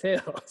it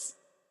entails.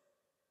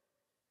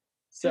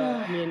 So,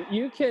 I mean,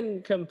 you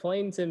can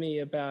complain to me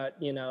about,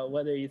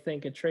 whether you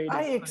think a trade is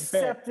unfair. I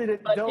accepted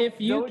it. But if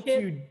you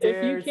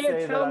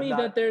can't tell me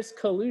that there's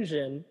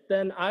collusion,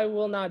 then I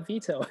will not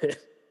veto it.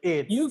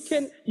 You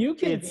can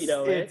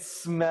veto it. It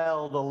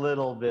smelled a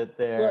little bit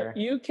there. Look,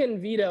 you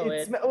can veto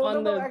it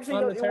on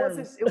the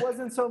terms. It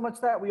wasn't so much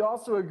that. We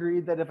also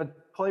agreed that if a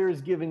player is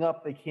giving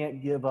up, they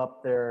can't give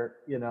up their,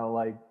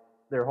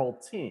 their whole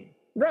team.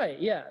 Right,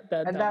 yeah,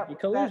 that would be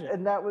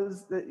collusion. That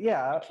was,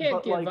 yeah. You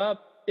can't give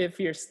up if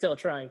you're still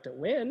trying to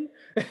win.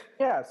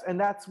 Yes, and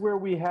that's where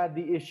we had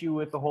the issue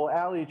with the whole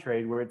Allie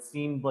trade, where it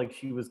seemed like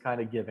she was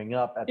kind of giving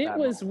up at that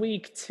moment. It was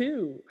week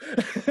 2.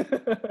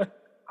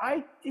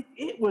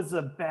 It was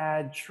a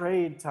bad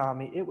trade,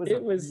 Tommy. It was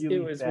bad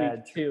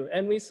week 2,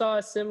 and we saw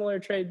a similar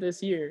trade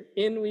this year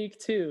in week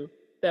 2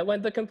 that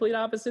went the complete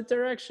opposite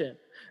direction.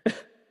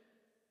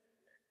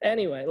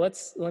 Anyway,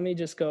 let me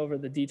just go over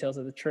the details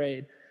of the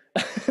trade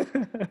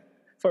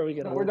before we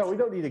get. We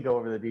don't need to go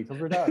over the details.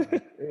 We're done.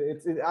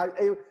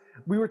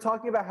 We were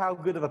talking about how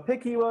good of a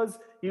pick he was.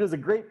 He was a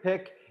great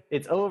pick.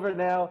 It's over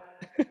now.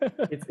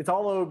 It's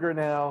all ogre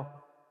now.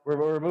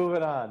 We're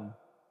moving on.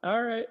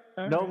 All right.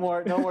 No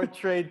more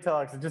trade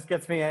talks. It just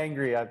gets me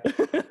angry. I'm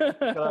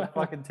gonna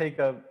fucking take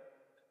a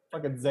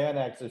fucking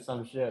Xanax or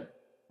some shit.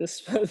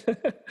 This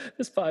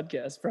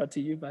podcast brought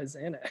to you by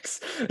Xanax.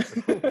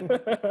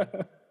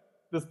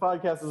 This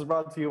podcast is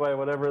brought to you by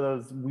whatever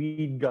those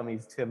weed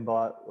gummies Tim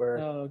bought.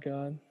 Oh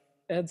God,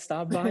 Ed,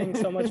 stop buying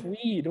so much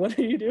weed. What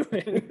are you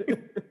doing?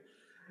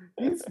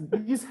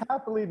 He's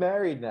happily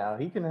married now.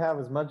 He can have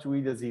as much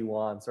weed as he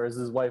wants, or as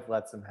his wife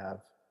lets him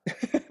have.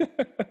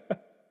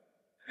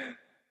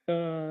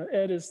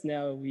 Ed is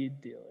now a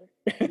weed dealer.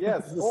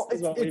 Yes, well,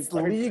 it's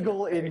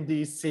legal in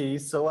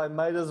DC, so I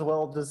might as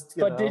well just.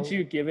 But did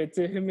you give it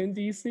to him in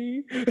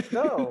DC?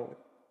 No.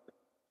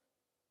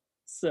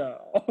 So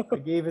I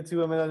gave it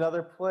to him in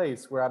another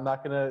place where I'm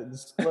not going to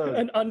disclose.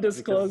 An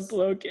undisclosed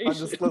location.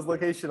 Undisclosed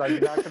location. I do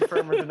not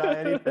confirm or deny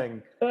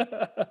anything.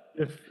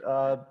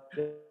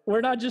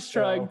 We're not just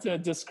trying to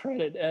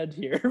discredit Ed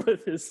here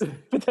with his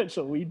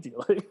potential weed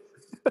dealing.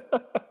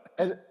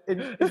 And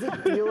is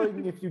it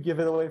dealing if you give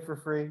it away for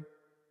free?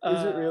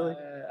 Is it really?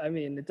 I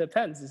mean, it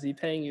depends. Is he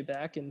paying you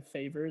back in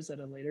favors at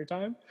a later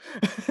time?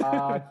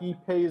 He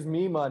pays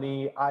me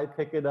money, I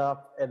pick it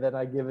up, and then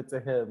I give it to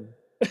him.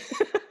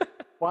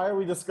 Why are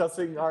we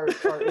discussing our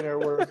inner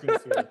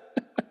workings here?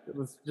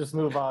 Let's just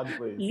move on,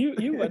 please.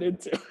 You went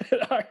into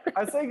it.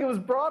 I think it was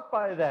brought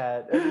by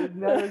that. I mean,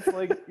 now it's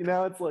like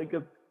it's like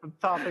a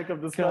topic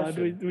of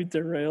discussion. God, we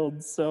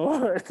derailed so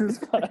hard this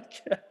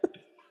podcast.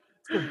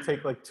 It's gonna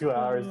take like 2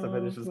 hours to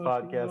finish this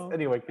podcast. Hell.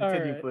 Anyway,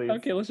 continue, right. please.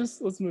 Okay,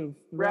 let's move.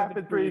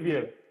 Rapid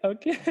preview.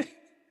 Okay.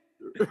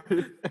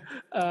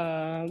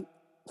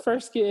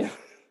 First game,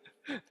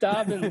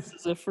 Dobbins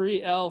is a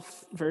free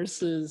elf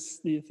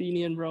versus the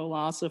Athenian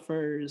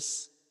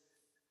Philosophers.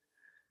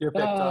 Your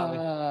pick,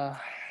 Tommy.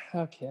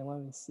 Okay,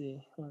 let me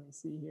see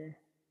here.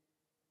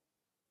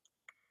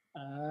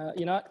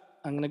 You know what?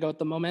 I'm gonna go with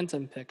the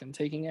momentum pick. I'm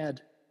taking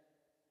Ed.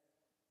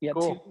 You got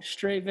Cool. 2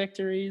 straight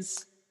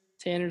victories.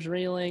 Tanner's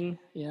reeling.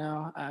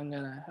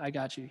 I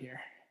got you here.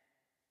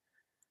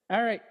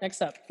 All right,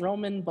 next up,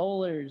 Roman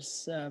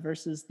Bowlers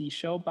versus the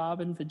Show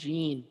Bob and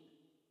Vagine.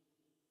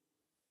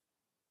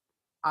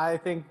 I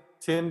think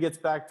Tim gets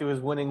back to his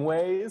winning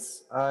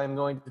ways. I'm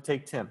going to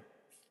take Tim.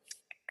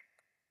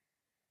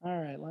 All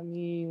right, let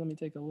me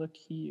take a look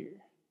here.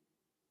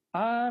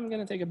 I'm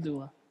gonna take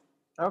Abdullah,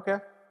 Okay.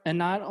 and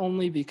not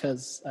only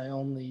because I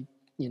only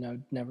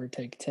never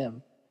take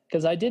Tim,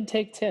 because I did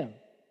take Tim,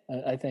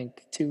 I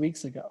think 2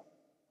 weeks ago,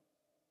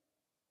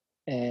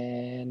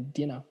 and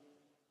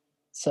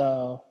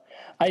so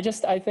I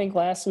think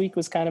last week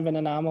was kind of an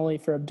anomaly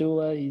for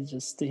Abdullah. He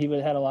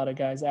had a lot of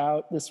guys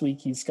out. This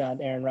week he's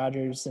got Aaron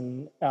Rodgers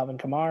and Alvin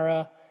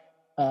Kamara.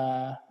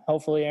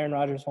 Hopefully Aaron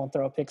Rodgers won't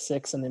throw a pick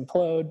 6 and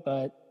implode,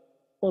 but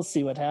we'll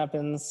see what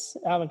happens.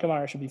 Alvin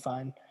Kamara should be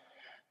fine.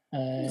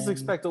 Just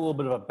expect a little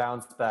bit of a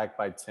bounce back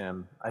by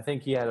Tim. I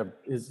think he had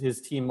his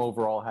team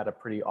overall had a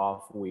pretty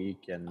off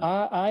week, and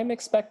I'm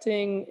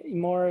expecting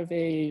more of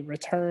a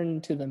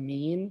return to the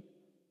mean.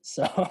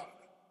 So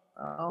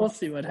we'll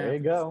see what happens. There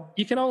you go.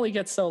 You can only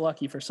get so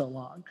lucky for so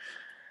long.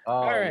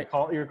 All right.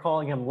 You're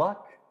calling him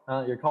luck.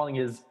 You're calling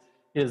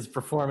his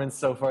performance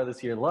so far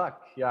this year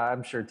luck. Yeah,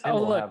 I'm sure Tim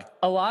will have.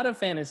 A lot of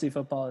fantasy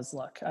football is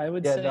luck. I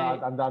would say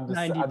I'm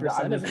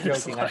 90% of it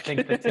is joking. luck. I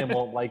think that Tim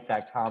won't like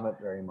that comment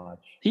very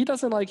much. He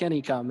doesn't like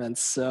any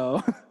comments,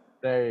 so.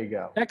 There you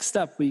go. Next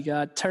up, we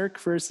got Turk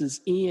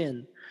versus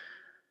Ian.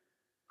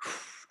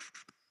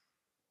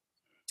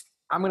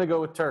 I'm going to go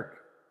with Turk.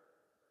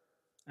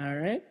 All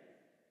right.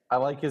 I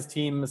like his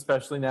team,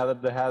 especially now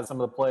that it has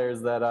some of the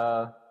players that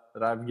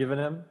I've given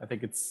him. I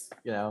think it's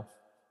he's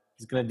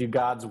going to do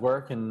God's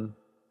work and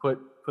put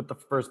the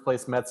first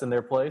place Mets in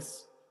their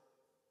place.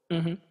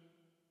 Mm-hmm.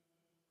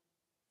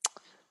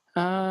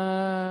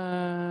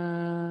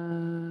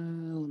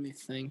 Let me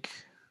think.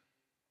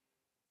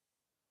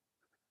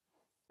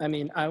 I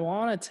mean, I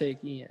want to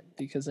take Ian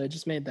because I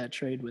just made that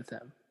trade with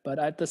him, but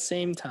at the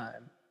same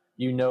time,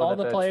 all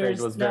that trade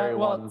was very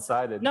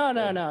one-sided. No.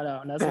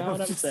 That's not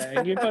what I'm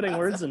saying. You're putting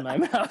words in my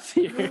mouth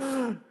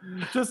here.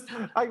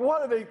 I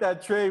want to make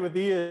that trade with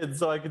Ian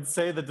so I can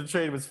say that the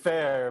trade was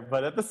fair,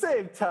 but at the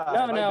same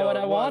time... No, what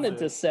I wanted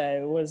to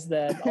say was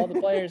that all the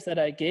players that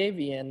I gave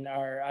Ian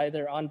are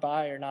either on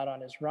bye or not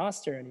on his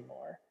roster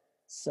anymore.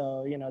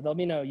 So, there'll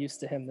be no use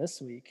to him this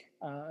week.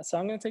 So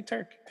I'm going to take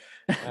Turk.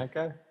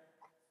 Okay.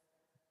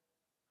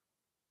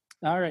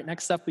 All right,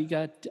 next up we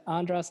got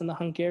Andras and the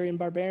Hungarian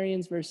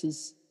Barbarians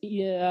versus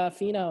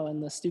Fino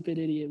and the Stupid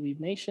Idiot Weave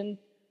Nation.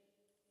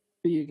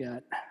 Who you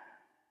got?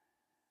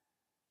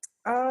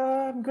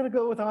 I'm going to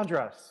go with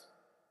Andras.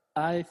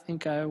 I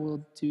think I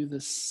will do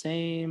the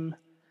same.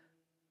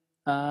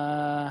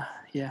 Fino's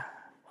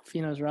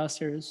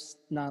roster is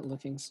not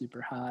looking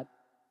super hot.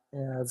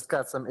 Yeah, it's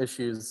got some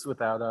issues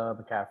without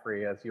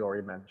McCaffrey, as you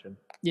already mentioned.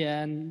 Yeah,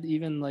 and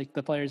even like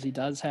the players he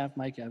does have,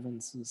 Mike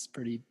Evans is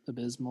pretty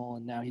abysmal,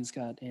 and now he's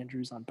got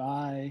Andrews on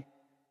bye.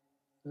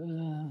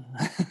 Not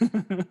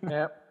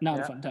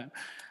a fun time.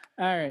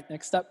 All right,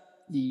 next up,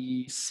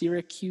 the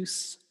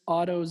Syracuse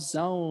Auto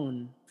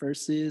Zone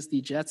versus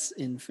the Jets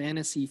in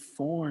fantasy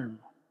form.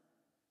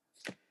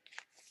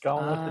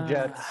 Going with the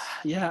Jets.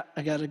 Yeah,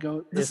 I got to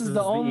go. This is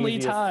the only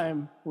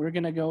time we're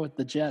going to go with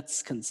the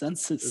Jets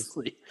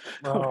consensusly.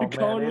 We're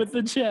going with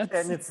the Jets.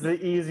 And it's the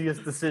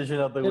easiest decision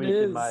of the week,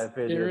 in my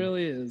opinion. It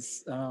really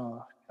is.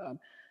 Oh, God.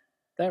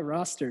 That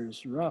roster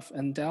is rough.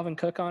 And Dalvin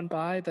Cook on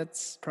bye,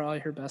 that's probably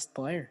her best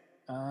player.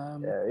 I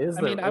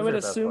would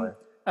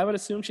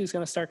assume she's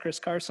going to start Chris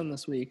Carson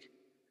this week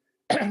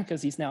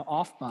because he's now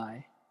off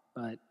bye.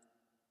 But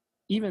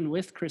even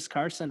with Chris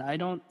Carson, I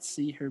don't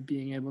see her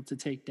being able to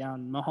take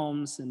down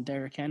Mahomes and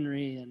Derrick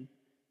Henry and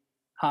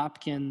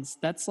Hopkins.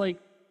 That's like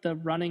the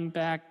running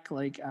back,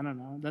 I don't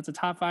know. That's a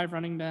top 5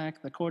 running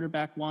back, the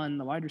quarterback 1,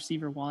 the wide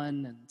receiver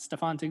 1, and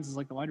Stephon Diggs is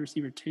like the wide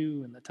receiver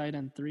 2 and the tight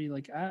end 3.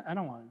 I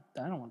don't want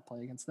to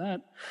play against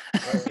that.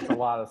 It's a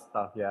lot of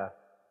stuff, yeah.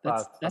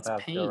 That's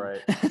pain.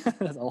 Right.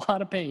 That's a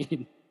lot of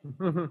pain.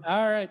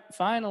 All right,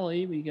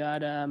 finally, we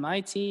got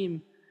my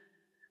team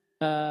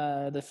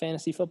The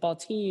fantasy football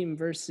team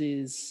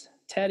versus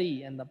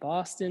Teddy and the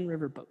Boston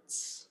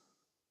Riverboats.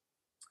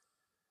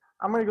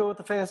 I'm going to go with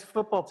the fantasy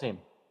football team.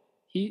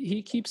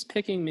 He keeps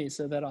picking me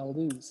so that I'll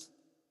lose.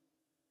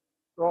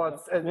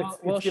 Well,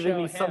 it's giving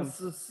me some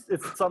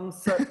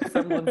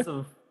semblance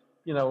of,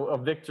 a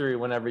victory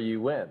whenever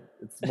you win.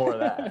 It's more of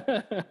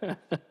that.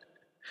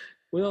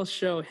 We'll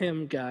show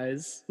him,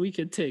 guys. We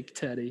could take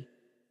Teddy.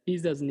 He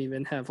doesn't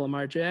even have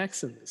Lamar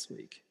Jackson this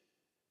week,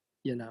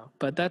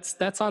 But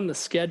that's on the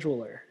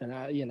scheduler, and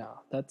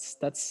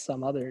that's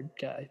some other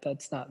guy.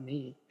 That's not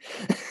me.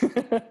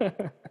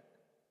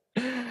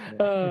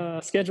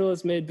 Schedule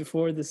is made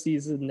before the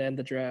season and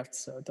the draft,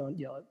 so don't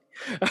yell at me.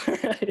 All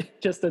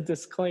right, just a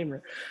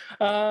disclaimer.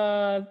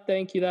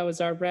 Thank you. That was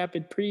our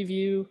rapid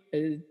preview.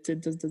 It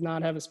does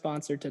not have a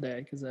sponsor today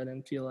because I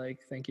didn't feel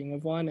like thinking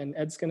of one. And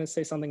Ed's going to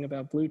say something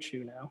about Blue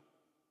Chew now.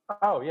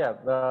 Oh, yeah.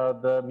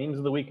 The memes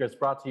of the week is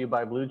brought to you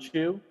by Blue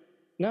Chew.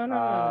 No.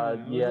 The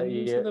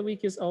memes of the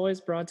week is always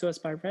brought to us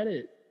by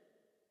Reddit.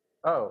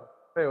 Oh,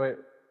 wait.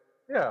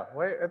 Yeah,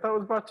 wait, I thought it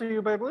was brought to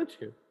you by Blue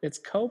Chew. It's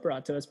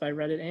co-brought to us by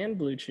Reddit and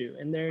Blue Chew,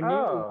 and they're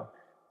new.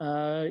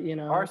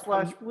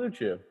 r/Blue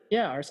Chew.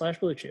 Yeah,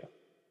 r/Blue Chew.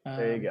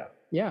 There you go.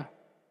 Yeah,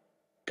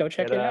 go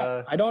check it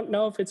out. I don't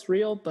know if it's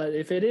real, but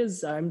if it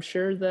is, I'm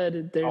sure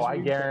that there's. Oh, I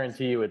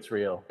guarantee you it's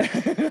real.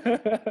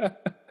 I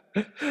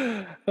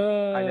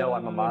know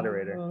I'm a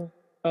moderator.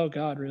 Oh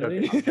God,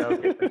 really?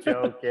 I'm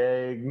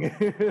joking.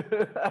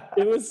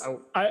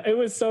 It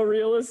was so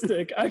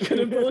realistic. I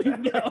couldn't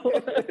believe that.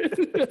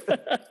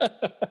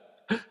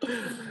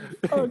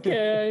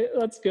 Okay,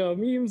 let's go.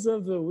 Memes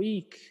of the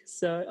week.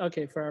 So,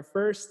 okay, for our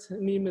first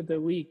meme of the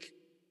week,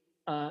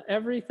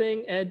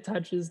 everything Ed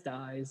touches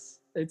dies.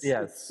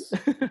 Yes.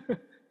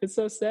 It's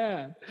so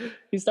sad.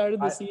 He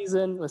started the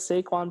season with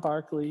Saquon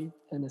Barkley,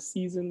 and the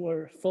season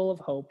were full of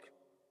hope,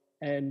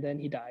 and then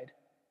he died.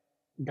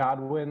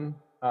 Godwin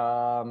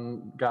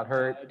got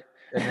hurt,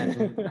 and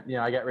then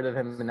I got rid of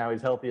him, and now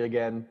he's healthy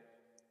again.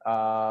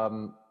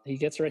 He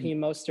gets Raheem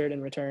Mostert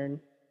in return.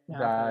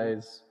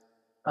 Dies.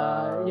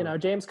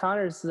 James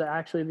Conner is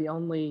actually the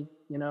only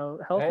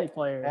healthy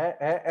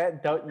player.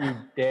 Don't you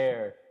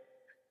dare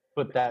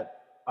put that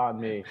on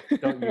me.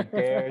 Don't you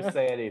dare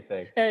say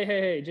anything.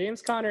 Hey!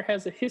 James Conner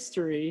has a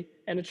history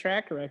and a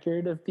track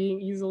record of being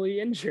easily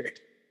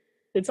injured.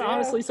 It's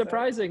honestly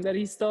surprising that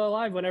he's still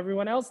alive when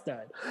everyone else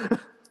died.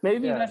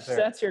 Maybe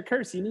that's your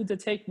curse. You need to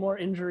take more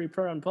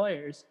injury-prone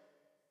players.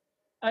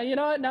 You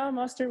know what? Now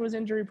Mustard was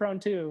injury-prone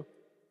too.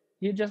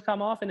 He'd just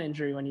come off an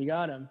injury when you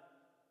got him.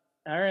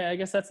 All right, I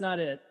guess that's not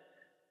it.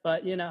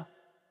 But, yeah.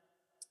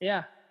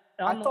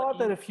 I thought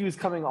that if he was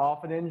coming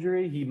off an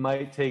injury, he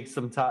might take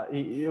some time.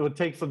 It would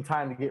take some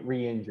time to get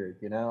re-injured,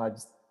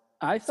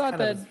 I thought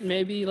that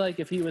maybe,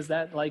 if he was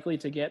that likely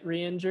to get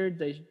re-injured,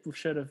 they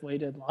should have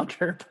waited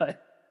longer,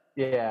 but...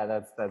 Yeah,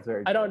 that's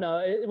very true. I don't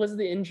know. Was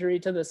the injury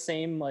to the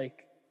same,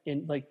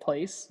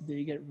 place? Did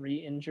he get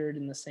re-injured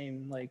in the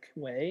same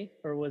way,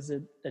 or was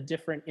it a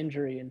different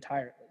injury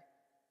entirely?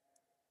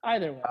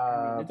 Either way,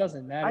 it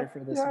doesn't matter for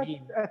this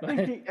meme.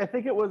 I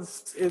think it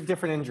was a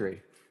different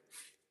injury,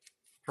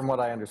 from what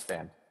I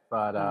understand.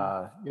 But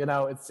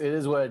it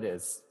is what it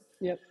is.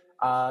 Yep.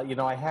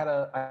 I had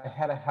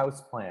a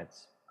house plant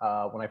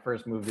when I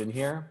first moved in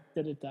here.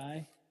 Did it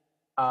die?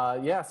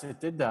 Yes,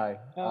 it did die.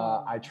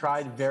 I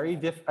tried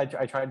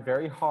I tried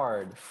very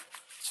hard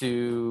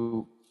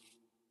to,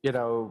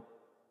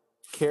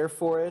 care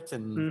for it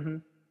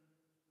and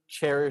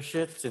cherish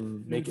it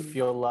and make it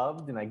feel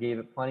loved, and I gave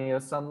it plenty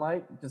of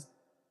sunlight. Just,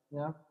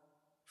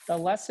 The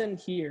lesson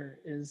here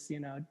is,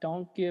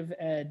 don't give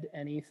Ed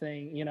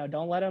anything.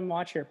 Don't let him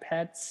watch your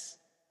pets.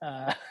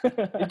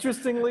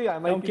 Interestingly, I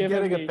might be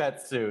getting a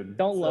pet soon.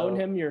 Don't loan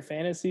him your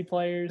fantasy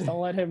players.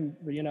 Don't let him,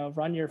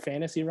 run your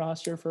fantasy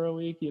roster for a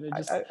week.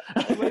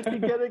 I might be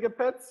getting a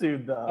pet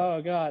soon, though.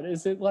 Oh God,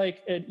 is it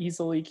like an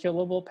easily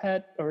killable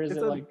pet, or is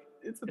it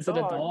a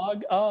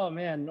dog? Oh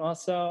man, well,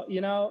 so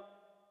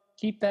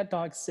keep that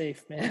dog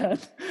safe, man.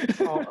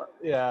 Oh,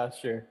 yeah,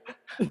 sure.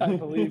 I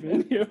believe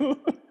in you.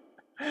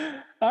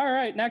 All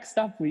right, next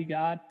up we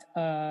got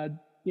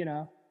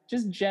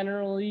just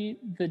generally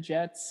the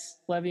Jets,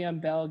 Le'Veon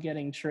Bell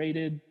getting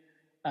traded,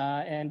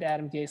 and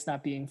Adam Gase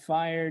not being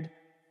fired.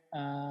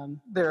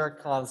 They're a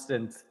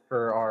constant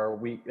for our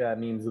week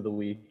memes of the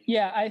week.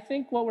 Yeah, I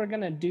think what we're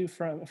gonna do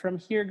from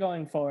here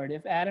going forward,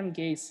 if Adam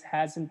Gase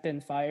hasn't been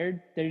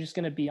fired, they're just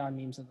gonna be on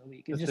memes of the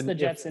week. It's just the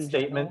Jets in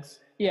statement. General.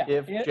 Yeah.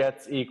 If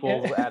Jets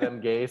equals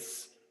Adam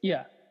Gase.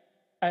 Yeah.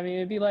 I mean,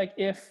 it'd be like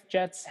if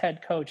Jets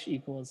head coach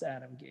equals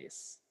Adam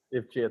Gase.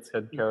 If Jets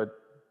head coach.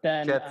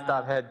 Then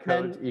Jets.head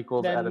coach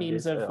equals then Adam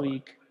memes Gase. of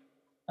week.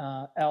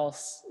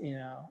 Else,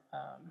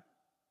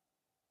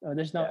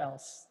 there's no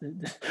else.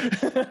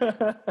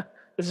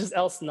 It's just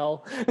else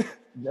null.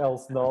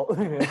 Else null.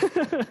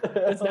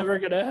 It's never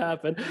gonna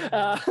happen.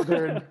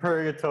 They're in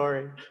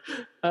purgatory.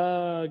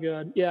 Oh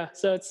god, yeah.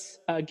 So it's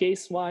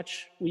Gase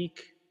watch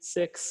week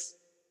 6.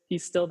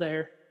 He's still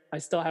there. I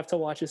still have to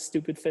watch his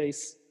stupid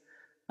face.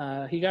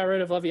 He got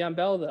rid of Le'Veon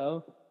Bell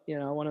though.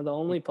 one of the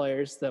only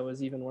players that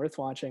was even worth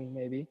watching,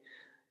 maybe.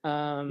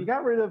 He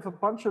got rid of a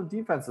bunch of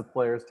defensive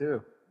players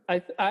too.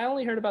 I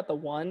only heard about the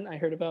one. I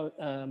heard about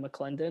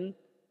McClendon,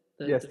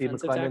 the Yeah, Steve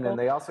defensive McClendon, and tackle.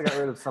 they also got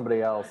rid of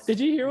somebody else. Did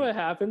you hear what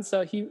happened?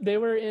 So they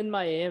were in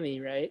Miami,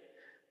 right?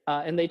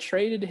 And they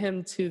traded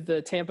him to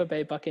the Tampa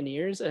Bay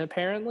Buccaneers, and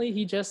apparently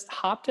he just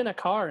hopped in a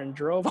car and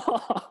drove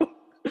off.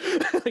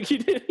 Like he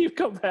didn't even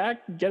come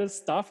back and get his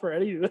stuff or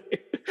anything.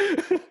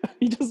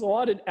 He just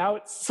wanted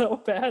out so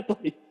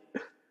badly.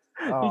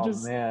 Oh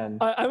man.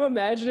 I'm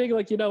imagining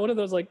like one of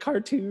those like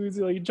cartoons.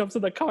 He jumps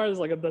in the car, there's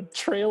like the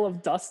trail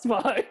of dust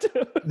behind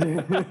him.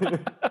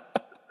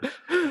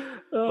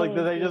 Like,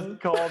 do they just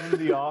call him to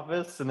the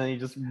office and then he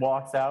just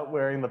walks out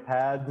wearing the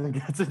pads and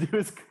gets into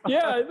his car?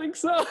 Yeah, I think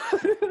so.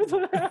 That's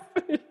what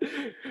happened.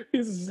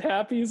 He's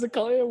happy as a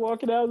client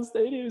walking out of the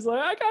stadium. He's like,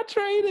 I got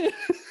traded.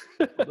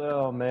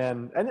 Oh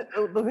man, and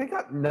they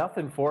got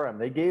nothing for him.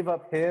 They gave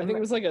up him. I think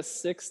it was like a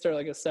 6th or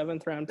like a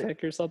 7th round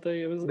pick or something.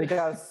 It was. They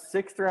got a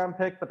 6th round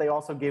pick, but they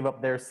also gave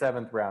up their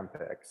 7th round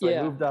pick. So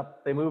Yeah.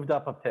 they moved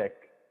up a pick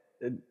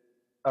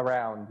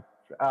around.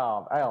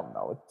 I don't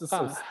know. It's just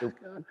so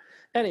stupid. God.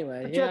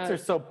 Anyway, the Jets are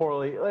so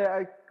poorly.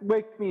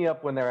 Wake me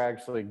up when they're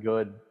actually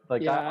good.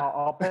 Like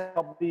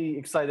I'll be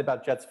excited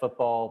about Jets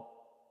football.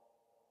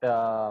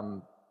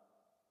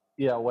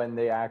 When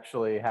they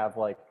actually have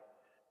like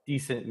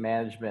decent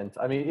management.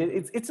 I mean,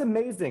 it's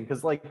amazing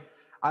because like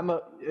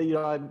we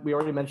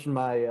already mentioned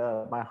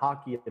my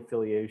hockey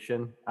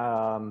affiliation,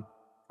 and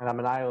I'm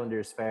an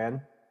Islanders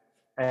fan,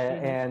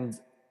 and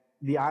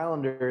the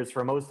Islanders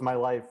for most of my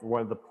life were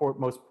one of the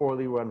most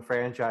poorly run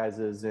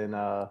franchises in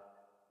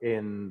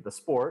the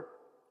sport,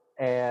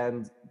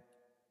 and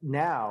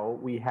now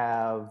we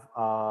have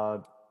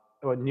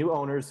new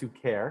owners who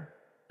care.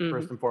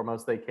 First and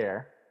foremost, they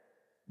care.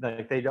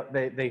 Like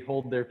they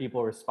hold their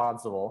people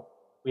responsible.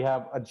 We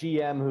have a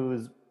GM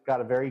who's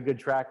got a very good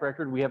track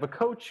record. We have a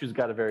coach who's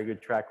got a very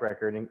good track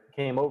record and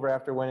came over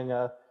after winning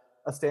a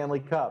Stanley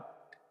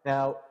Cup.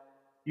 Now,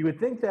 you would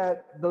think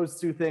that those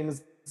two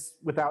things,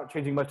 without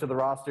changing much of the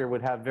roster,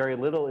 would have very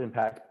little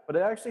impact, but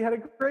it actually had a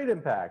great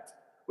impact.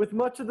 With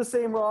much of the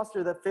same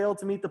roster that failed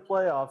to meet the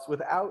playoffs,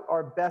 without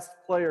our best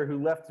player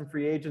who left in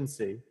free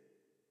agency,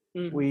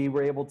 we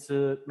were able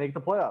to make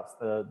the playoffs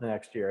the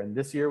next year. And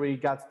this year we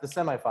got to the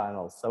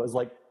semifinals. So it was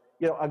like,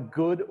 a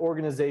good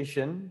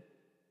organization,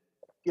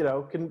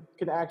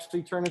 can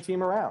actually turn a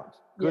team around.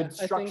 Good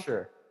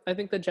structure. I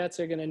think the Jets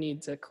are going to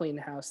need to clean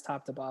house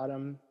top to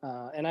bottom.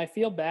 And I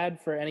feel bad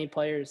for any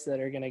players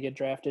that are going to get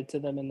drafted to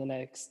them in the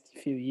next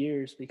few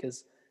years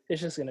because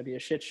it's just going to be a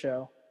shit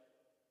show.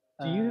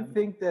 Do you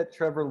think that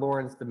Trevor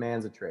Lawrence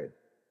demands a trade?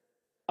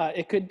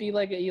 It could be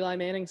like an Eli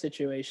Manning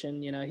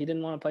situation. He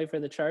didn't want to play for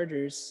the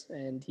Chargers,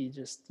 and he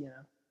just,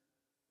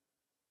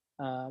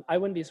 I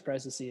wouldn't be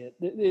surprised to see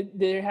it.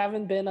 There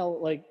haven't been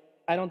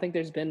I don't think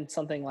there's been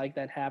something like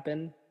that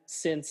happen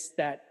since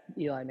that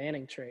Eli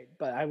Manning trade,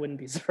 but I wouldn't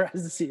be surprised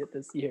to see it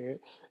this year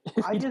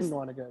if he didn't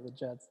want to go to the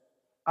Jets.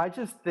 I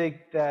just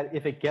think that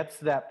if it gets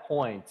to that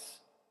point,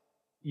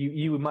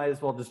 you might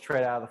as well just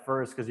trade out of the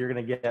first because you're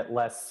going to get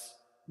less.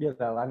 If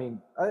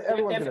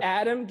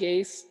Adam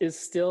Gase is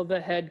still the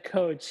head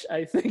coach,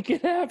 I think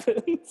it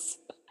happens.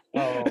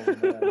 Oh,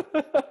 man.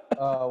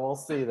 We'll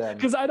see then.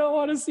 Because I don't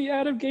want to see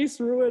Adam Gase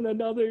ruin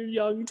another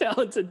young,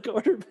 talented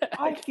quarterback.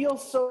 I feel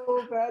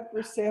so bad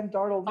for Sam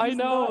Darnold. I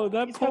know,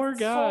 that poor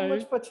guy. So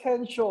much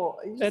potential.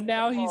 And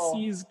now he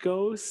sees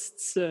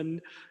ghosts and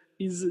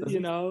he's,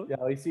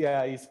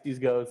 Yeah, he sees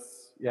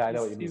ghosts. Yeah, I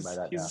know what you mean by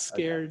that. He's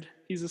scared. Okay.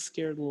 He's a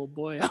scared little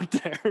boy out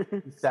there.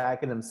 He's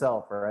sacking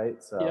himself,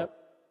 right? So. Yep.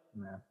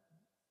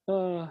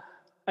 Yeah.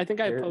 I think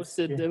I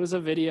posted. There was a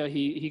video.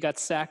 He got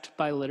sacked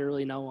by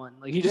literally no one.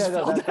 Like he just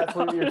that's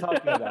what you're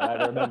talking about.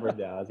 I remembered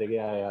now. I was like,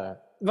 yeah.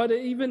 But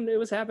it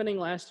was happening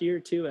last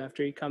year too.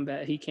 After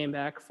he came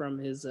back from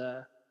his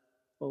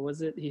what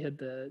was it? He had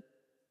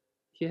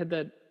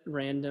that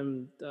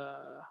random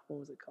what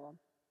was it called?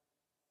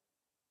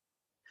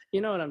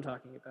 You know what I'm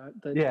talking about?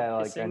 I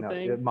know.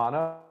 Thing.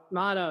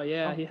 Mono,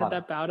 yeah. He had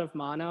that bout of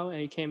mono, and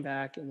he came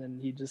back, and then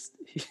he just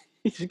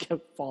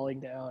kept falling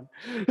down.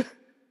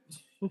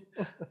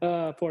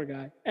 Poor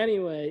guy.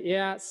 Anyway,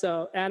 yeah.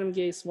 So Adam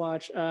Gase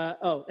watch.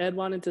 Ed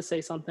wanted to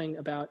say something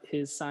about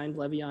his signed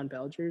Le'Veon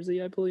Bell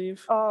jersey, I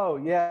believe. Oh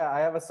yeah, I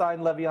have a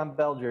signed Le'Veon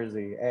Bell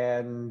jersey,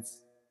 and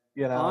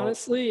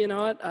honestly, you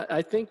know what?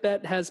 I think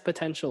that has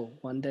potential.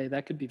 One day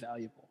that could be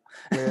valuable.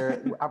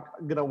 I'm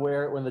gonna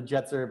wear it when the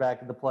Jets are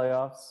back in the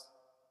playoffs.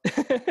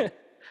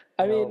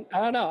 I mean,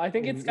 I don't know. I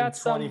think it's got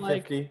some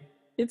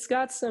it's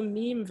got some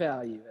meme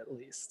value at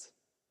least.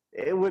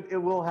 It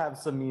will have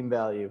some meme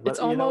value. But, it's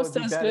almost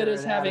as good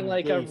as having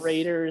like a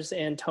Raiders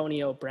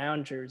Antonio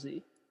Brown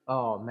jersey.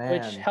 Oh man!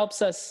 Which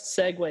helps us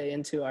segue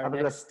into our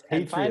next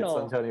and final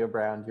Antonio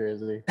Brown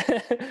jersey.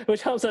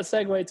 Which helps us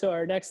segue to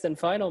our next and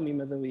final meme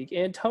of the week.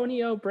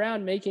 Antonio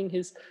Brown making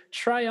his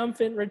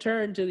triumphant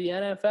return to the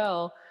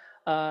NFL.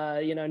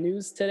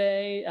 News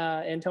today,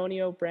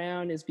 Antonio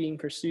Brown is being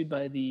pursued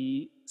by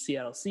the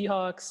Seattle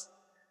Seahawks.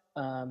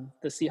 The And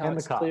the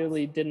Seahawks cops.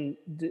 clearly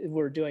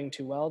were doing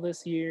too well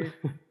this year,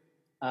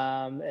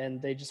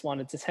 and they just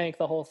wanted to tank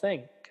the whole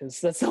thing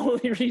because that's the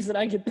only reason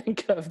I could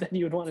think of that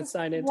you would want to Just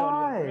sign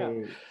Antonio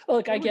Brown. why?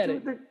 Look, They I would get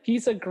do it.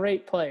 He's a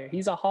great player.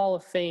 He's a Hall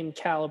of Fame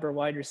caliber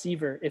wide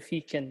receiver if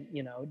he can,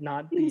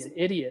 not be He's an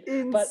idiot.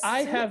 But I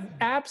insane. have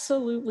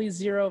absolutely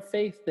zero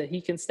faith that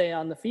he can stay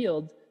on the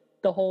field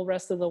the whole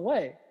rest of the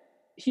way.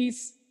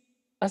 He's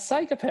a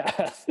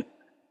psychopath.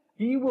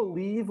 He will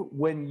leave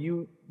when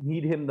you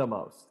need him the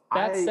most.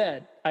 That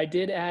said, I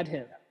did add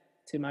him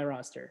to my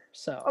roster.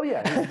 So Oh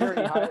yeah, he's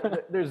very high.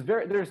 There's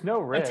no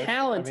the risk.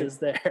 talent is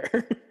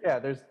there. Yeah,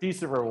 there's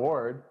decent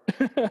reward.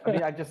 I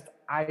mean,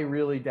 I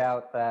really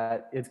doubt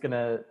that it's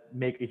gonna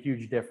make a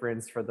huge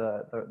difference for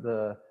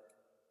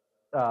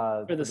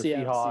For the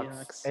Seattle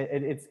Seahawks.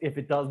 And if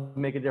it does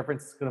make a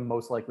difference, it's going to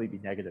most likely be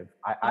negative.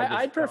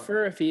 I'd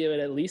prefer if he would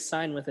at least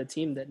sign with a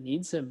team that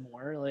needs him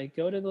more. Like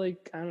go to I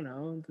don't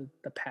know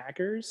the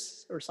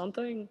Packers or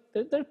something.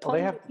 They're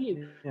playing.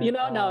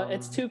 No,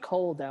 it's too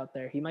cold out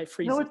there. He might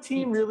freeze. You know what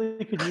team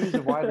really could use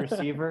a wide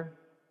receiver?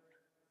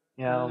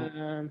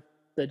 The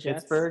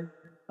Jets. Pittsburgh.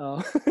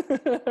 Oh.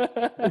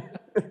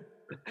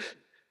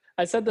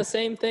 I said the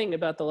same thing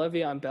about the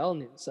Le'Veon Bell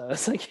news. So I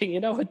was like,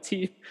 what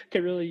team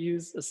could really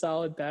use a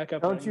solid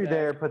backup? Don't you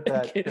dare put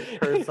that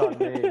curse on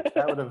me.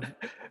 That would have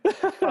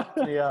fucked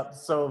me up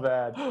so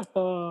bad.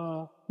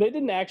 They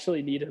didn't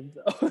actually need him,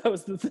 though. That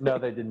was the thing. No,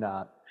 they did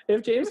not.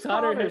 If James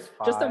Conner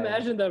just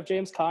imagine though, if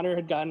James Conner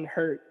had gotten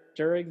hurt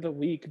during the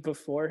week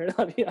before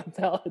Le'Veon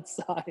Bell had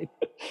signed.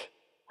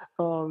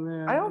 Oh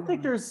man! I don't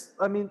think there's.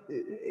 I mean,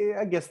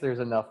 I guess there's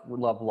enough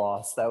love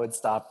lost that would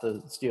stop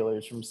the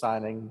Steelers from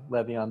signing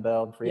Le'Veon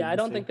Bell in free agency. I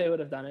don't think they would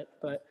have done it,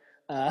 but.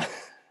 I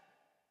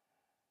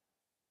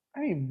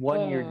mean,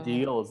 1 year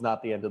deal is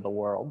not the end of the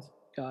world.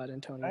 God,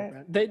 Antonio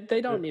Brown.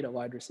 They don't need a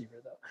wide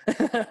receiver though.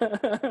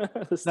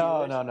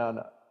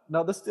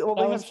 No.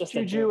 They have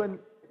Juju and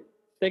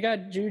they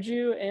got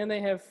Juju and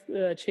they have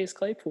Chase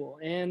Claypool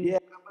and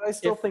but I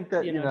still think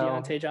that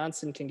Deontay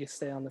Johnson can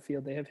stay on the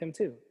field. They have him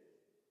too.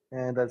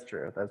 And that's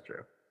true.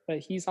 But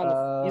he's he's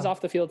off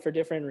the field for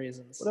different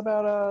reasons. What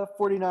about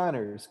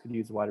 49ers could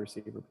use a wide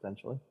receiver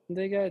potentially?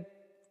 They got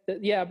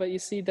but you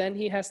see, then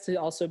he has to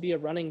also be a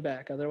running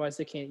back. Otherwise,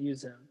 they can't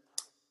use him.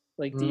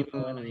 Like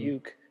Debo and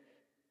Ayuk.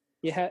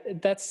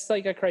 That's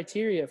like a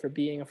criteria for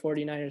being a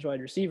 49ers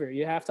wide receiver.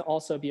 You have to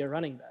also be a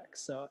running back.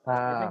 So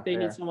I think they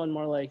need someone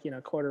more like,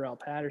 Cordarrelle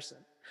Patterson.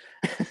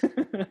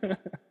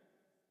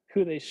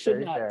 Who they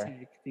should not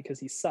take because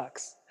he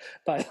sucks,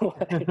 by the way.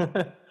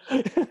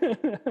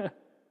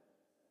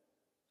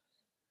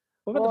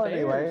 What about the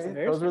Bears?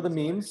 Anyway, those were the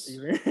memes.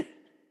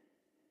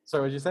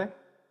 Sorry, what did you say?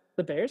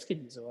 The Bears could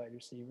use a wide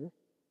receiver,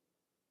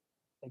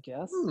 I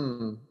guess.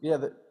 Yeah,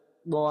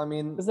 I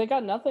mean... Because they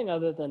got nothing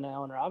other than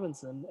Allen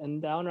Robinson,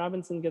 and Allen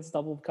Robinson gets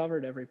double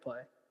covered every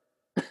play.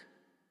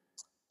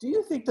 Do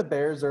you think the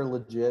Bears are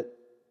legit?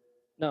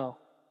 No.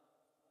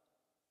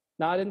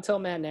 Not until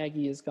Matt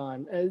Nagy is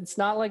gone. It's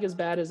not like as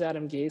bad as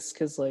Adam Gase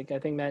because, I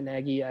think Matt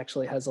Nagy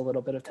actually has a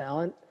little bit of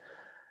talent.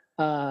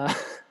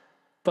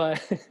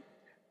 But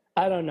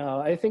I don't know.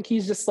 I think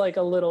he's just he gets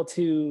a little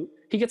too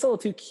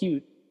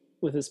cute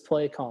with his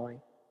play calling,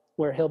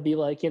 where he'll be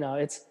like,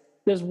 it's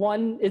a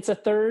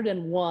 3rd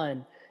and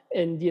 1,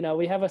 and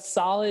we have a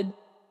solid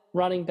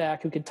running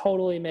back who could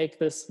totally make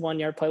this 1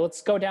 yard play.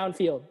 Let's go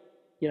downfield.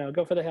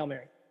 Go for the Hail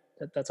Mary.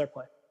 That's our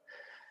play.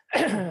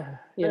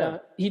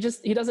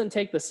 He doesn't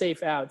take the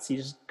safe outs. He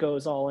just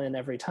goes all in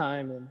every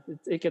time, and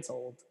it gets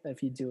old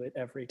if you do it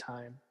every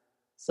time.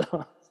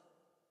 So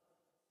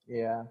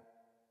yeah,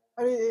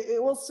 I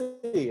mean, we'll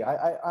see.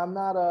 I'm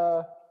not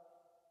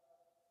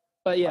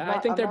But I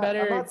think they're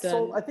better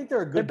than. I think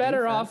they're a good. They're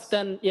better off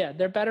than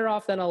they're better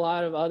off than a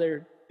lot of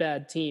other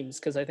bad teams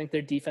because I think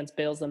their defense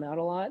bails them out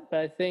a lot. But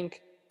I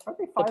think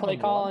the play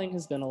calling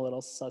has been a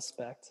little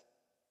suspect.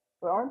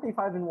 But aren't they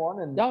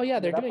 5-1? And oh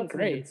yeah, they're doing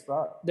great.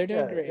 They're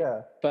doing great.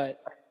 Yeah.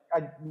 But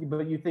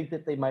you think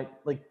that they might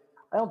I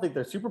don't think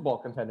they're Super Bowl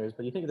contenders,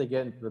 but you think they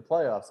get into the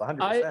playoffs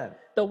 100%.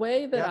 The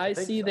way that I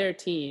see their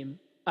team,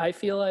 I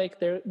feel like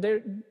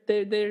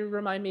they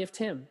remind me of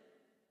Tim.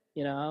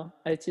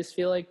 I just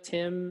feel like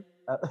Tim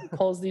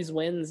pulls these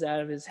wins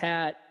out of his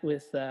hat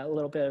with a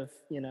little bit of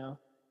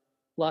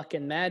luck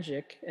and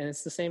magic, and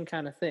it's the same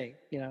kind of thing.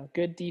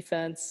 Good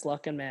defense,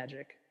 luck and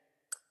magic.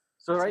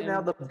 So right now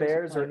the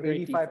Bears are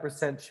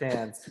 85%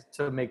 chance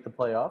to make the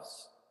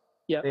playoffs.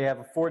 Yep. They have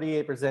a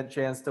 48%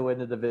 chance to win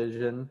the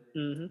division.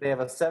 Mm-hmm. They have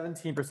a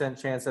 17%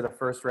 chance at a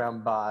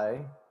first-round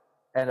bye,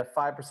 and a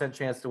 5%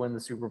 chance to win the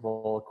Super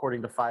Bowl,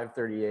 according to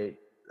 538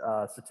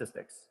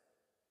 statistics.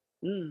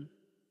 Mm.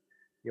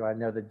 You want to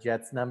know the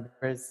Jets'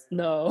 numbers?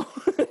 No.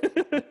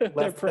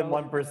 Less than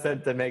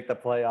 1% to make the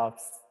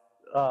playoffs.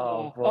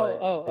 Oh, boy.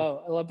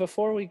 Oh.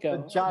 Before we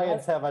go. The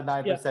Giants have a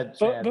 9%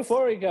 chance.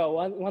 Before we go,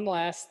 one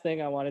last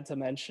thing I wanted to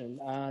mention.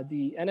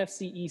 The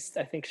NFC East,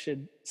 I think,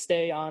 should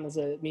stay on as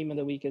a meme of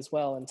the week as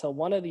well until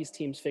one of these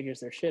teams figures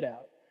their shit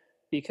out.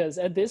 Because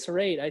at this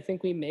rate, I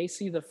think we may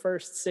see the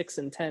first 6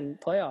 and 10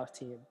 playoff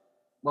team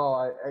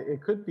Well,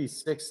 it could be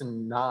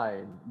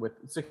 6-9 with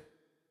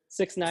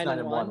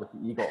 6-9-1. with the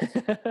Eagles.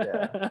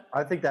 Yeah,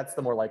 I think that's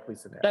the more likely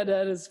That scenario.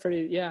 that is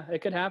pretty. Yeah,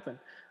 it could happen.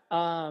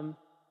 Um,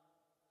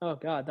 oh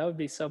God, that would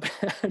be so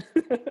bad.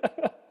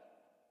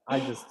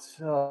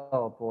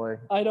 Oh boy,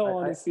 I don't I,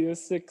 want I to see a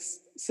six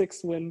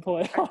win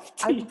playoff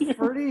I'm team.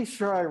 pretty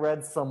sure I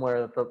read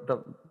somewhere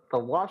that the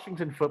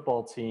Washington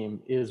football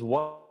team is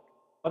one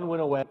win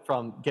away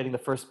from getting the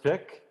first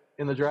pick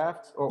in the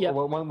draft, Yep.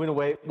 or one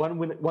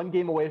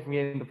game away from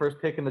getting the first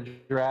pick in the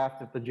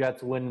draft if the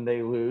Jets win and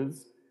they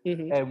lose,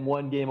 Hmm. and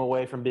one game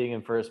away from being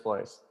in first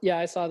place Yeah,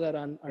 I saw that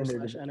on r in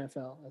their slash division.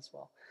 NFL as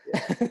well.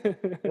 Yeah,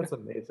 that's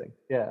amazing.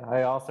 Yeah,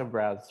 I also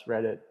browsed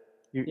Reddit.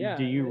 Do Yeah,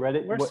 you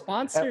Reddit? we're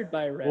sponsored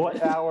by What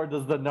Reddit. hour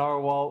does the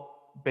narwhal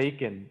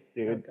bacon, Oh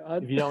dude?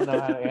 God. If you don't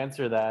know how to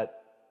answer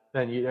that,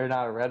 then you're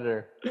not a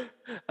Redditor.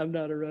 I'm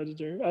not a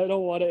Redditor. I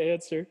don't want to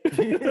answer.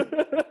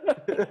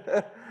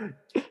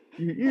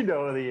 You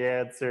know the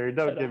answer. I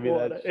Don't give don't me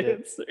want that to shit.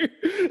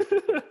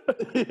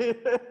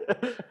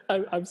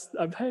 answer.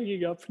 I'm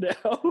hanging up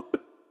now.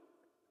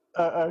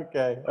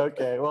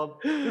 Okay. Well,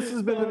 this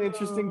has been an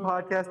interesting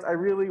podcast. I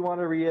really want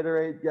to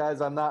reiterate,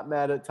 guys, I'm not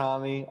mad at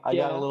Tommy.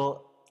 Yeah,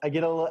 I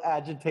get a little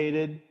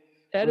agitated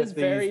Ed is with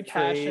these very trades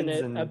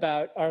passionate and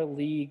about our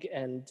league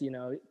and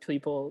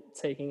people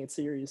taking it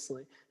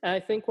seriously. And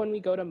I think when we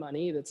go to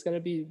money, that's going to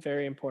be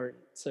very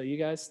important. So you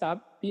guys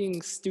stop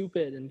being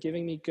stupid and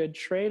giving me good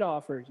trade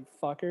offers, you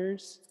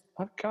fuckers.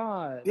 Oh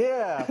God.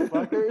 yeah,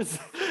 fuckers,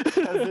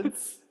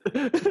 peasants.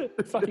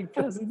 Fucking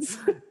peasants.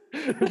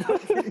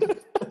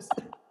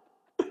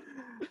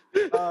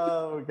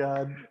 Oh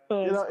God. You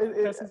Oh, know,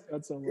 peasants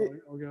got so it,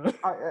 long. Oh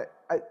God.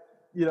 I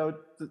you know,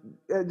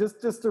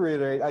 just to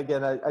reiterate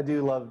again, I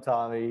do love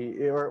Tommy,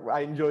 or I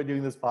enjoy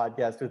doing this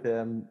podcast with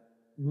him.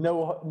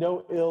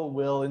 No ill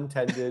will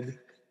intended.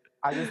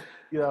 I just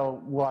I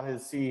want to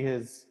see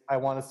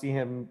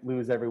him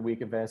lose every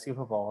week in fantasy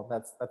football.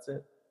 That's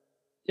it.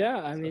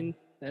 Yeah, I So, mean,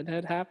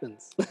 that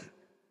happens.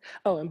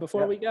 Oh, and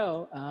before yeah. we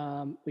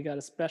go, we got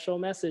a special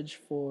message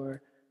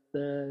for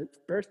the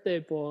birthday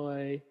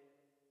boy,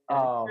 Ed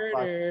Oh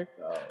fuck. Turner.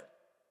 Oh,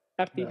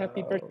 Happy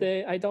no.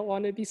 birthday. I don't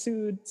want to be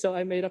sued, so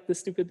I made up this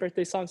stupid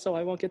birthday song so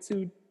I won't get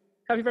sued.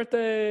 Happy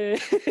birthday!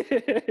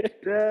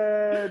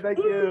 Yeah, thank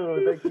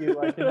you.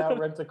 I can now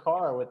rent a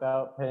car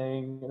without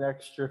paying an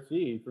extra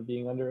fee for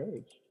being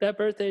underage. That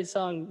birthday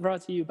song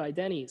brought to you by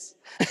Denny's.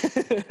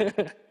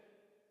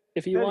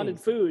 If you wanted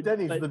Denny's, food,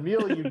 Denny's, but the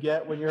meal you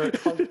get when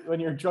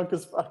you're drunk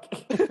as fuck.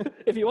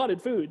 if you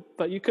wanted food,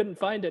 but you couldn't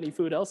find any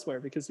food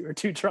elsewhere because you were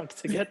too drunk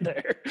to get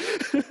there.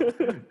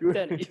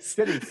 Denny's.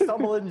 Denny's,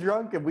 stumble and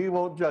drunk, and we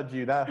won't judge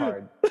you that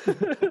hard.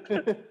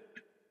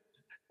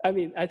 I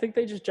mean, I think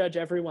they just judge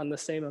everyone the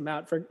same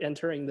amount for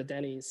entering the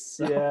Denny's.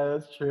 So. Yeah,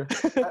 that's true.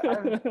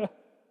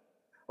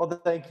 Well,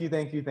 thank you,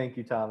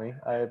 Tommy.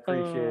 I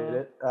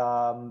appreciate it.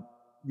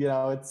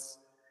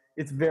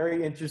 It's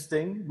very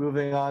interesting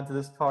moving on to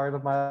this part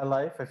of my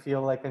life. I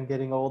feel like I'm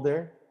getting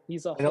older.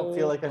 He's a I don't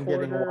feel whole like I'm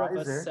getting quarter of a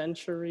wiser.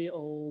 century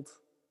old.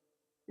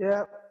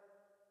 Yep.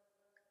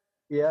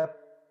 Yeah.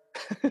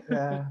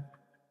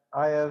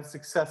 I have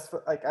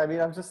successful.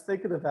 I'm just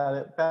thinking about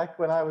it. Back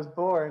when I was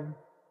born,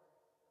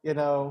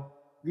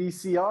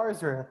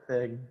 VCRs were a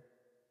thing.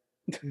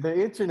 The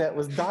internet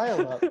was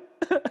dial-up.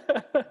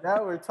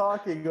 Now we're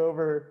talking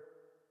over,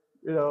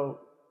 the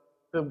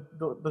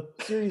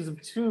series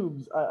of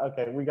tubes.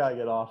 Okay, we gotta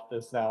get off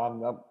this now.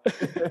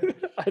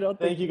 I don't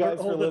Thank think you you're guys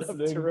for old enough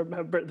listening. to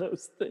remember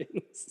those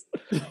things.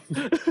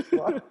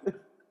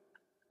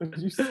 What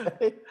did you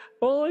say?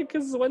 Well,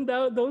 because when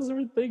those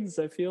were things,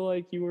 I feel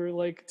like you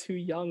were too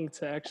young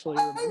to actually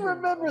remember. I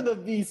remember the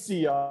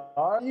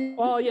VCR.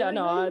 Well, yeah,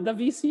 no, the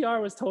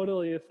VCR was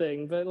totally a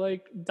thing, but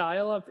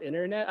dial-up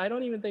internet, I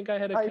don't even think I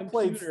had a computer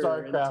played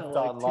StarCraft until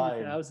online.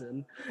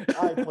 2000.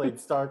 I played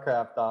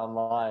StarCraft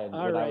online.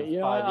 All when I right, was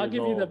 5 I'll years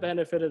give you the old.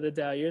 benefit of the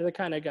doubt. You're the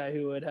kind of guy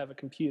who would have a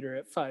computer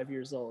at 5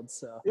 years old,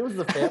 so. It was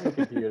the family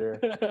computer.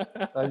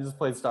 I just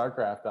played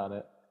StarCraft on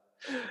it.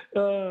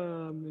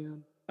 Oh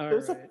man.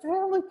 There's a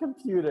family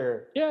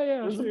computer.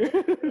 Yeah, sure.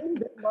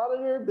 Big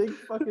monitor, big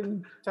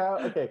fucking tower.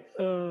 Okay,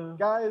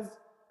 guys,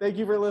 thank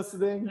you for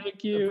listening.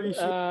 Thank you.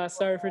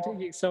 Sorry for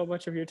taking so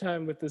much of your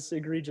time with this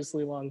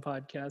egregiously long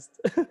podcast.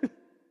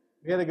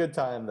 We had a good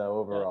time though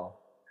overall.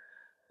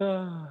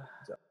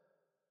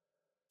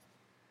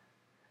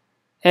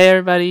 Hey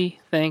everybody,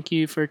 thank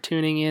you for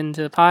tuning in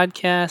to the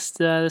podcast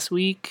this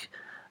week.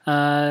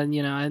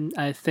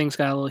 Things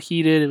got a little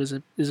heated. It was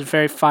a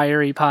very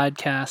fiery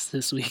podcast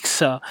this week.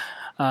 So,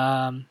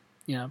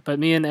 but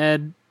me and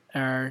Ed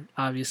are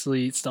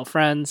obviously still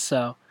friends.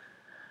 So,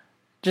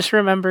 just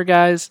remember,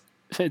 guys,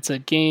 it's a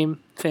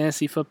game,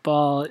 fantasy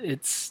football.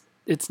 It's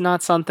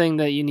not something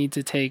that you need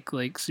to take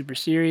super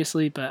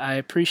seriously. But I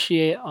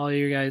appreciate all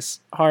your guys'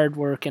 hard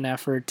work and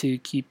effort to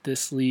keep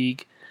this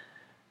league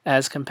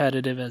as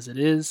competitive as it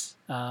is.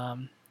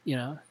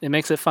 It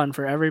makes it fun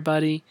for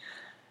everybody,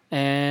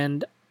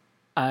 and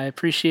I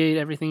appreciate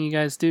everything you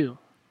guys do.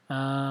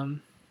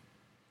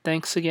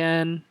 Thanks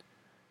again,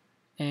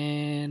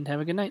 and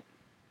have a good night.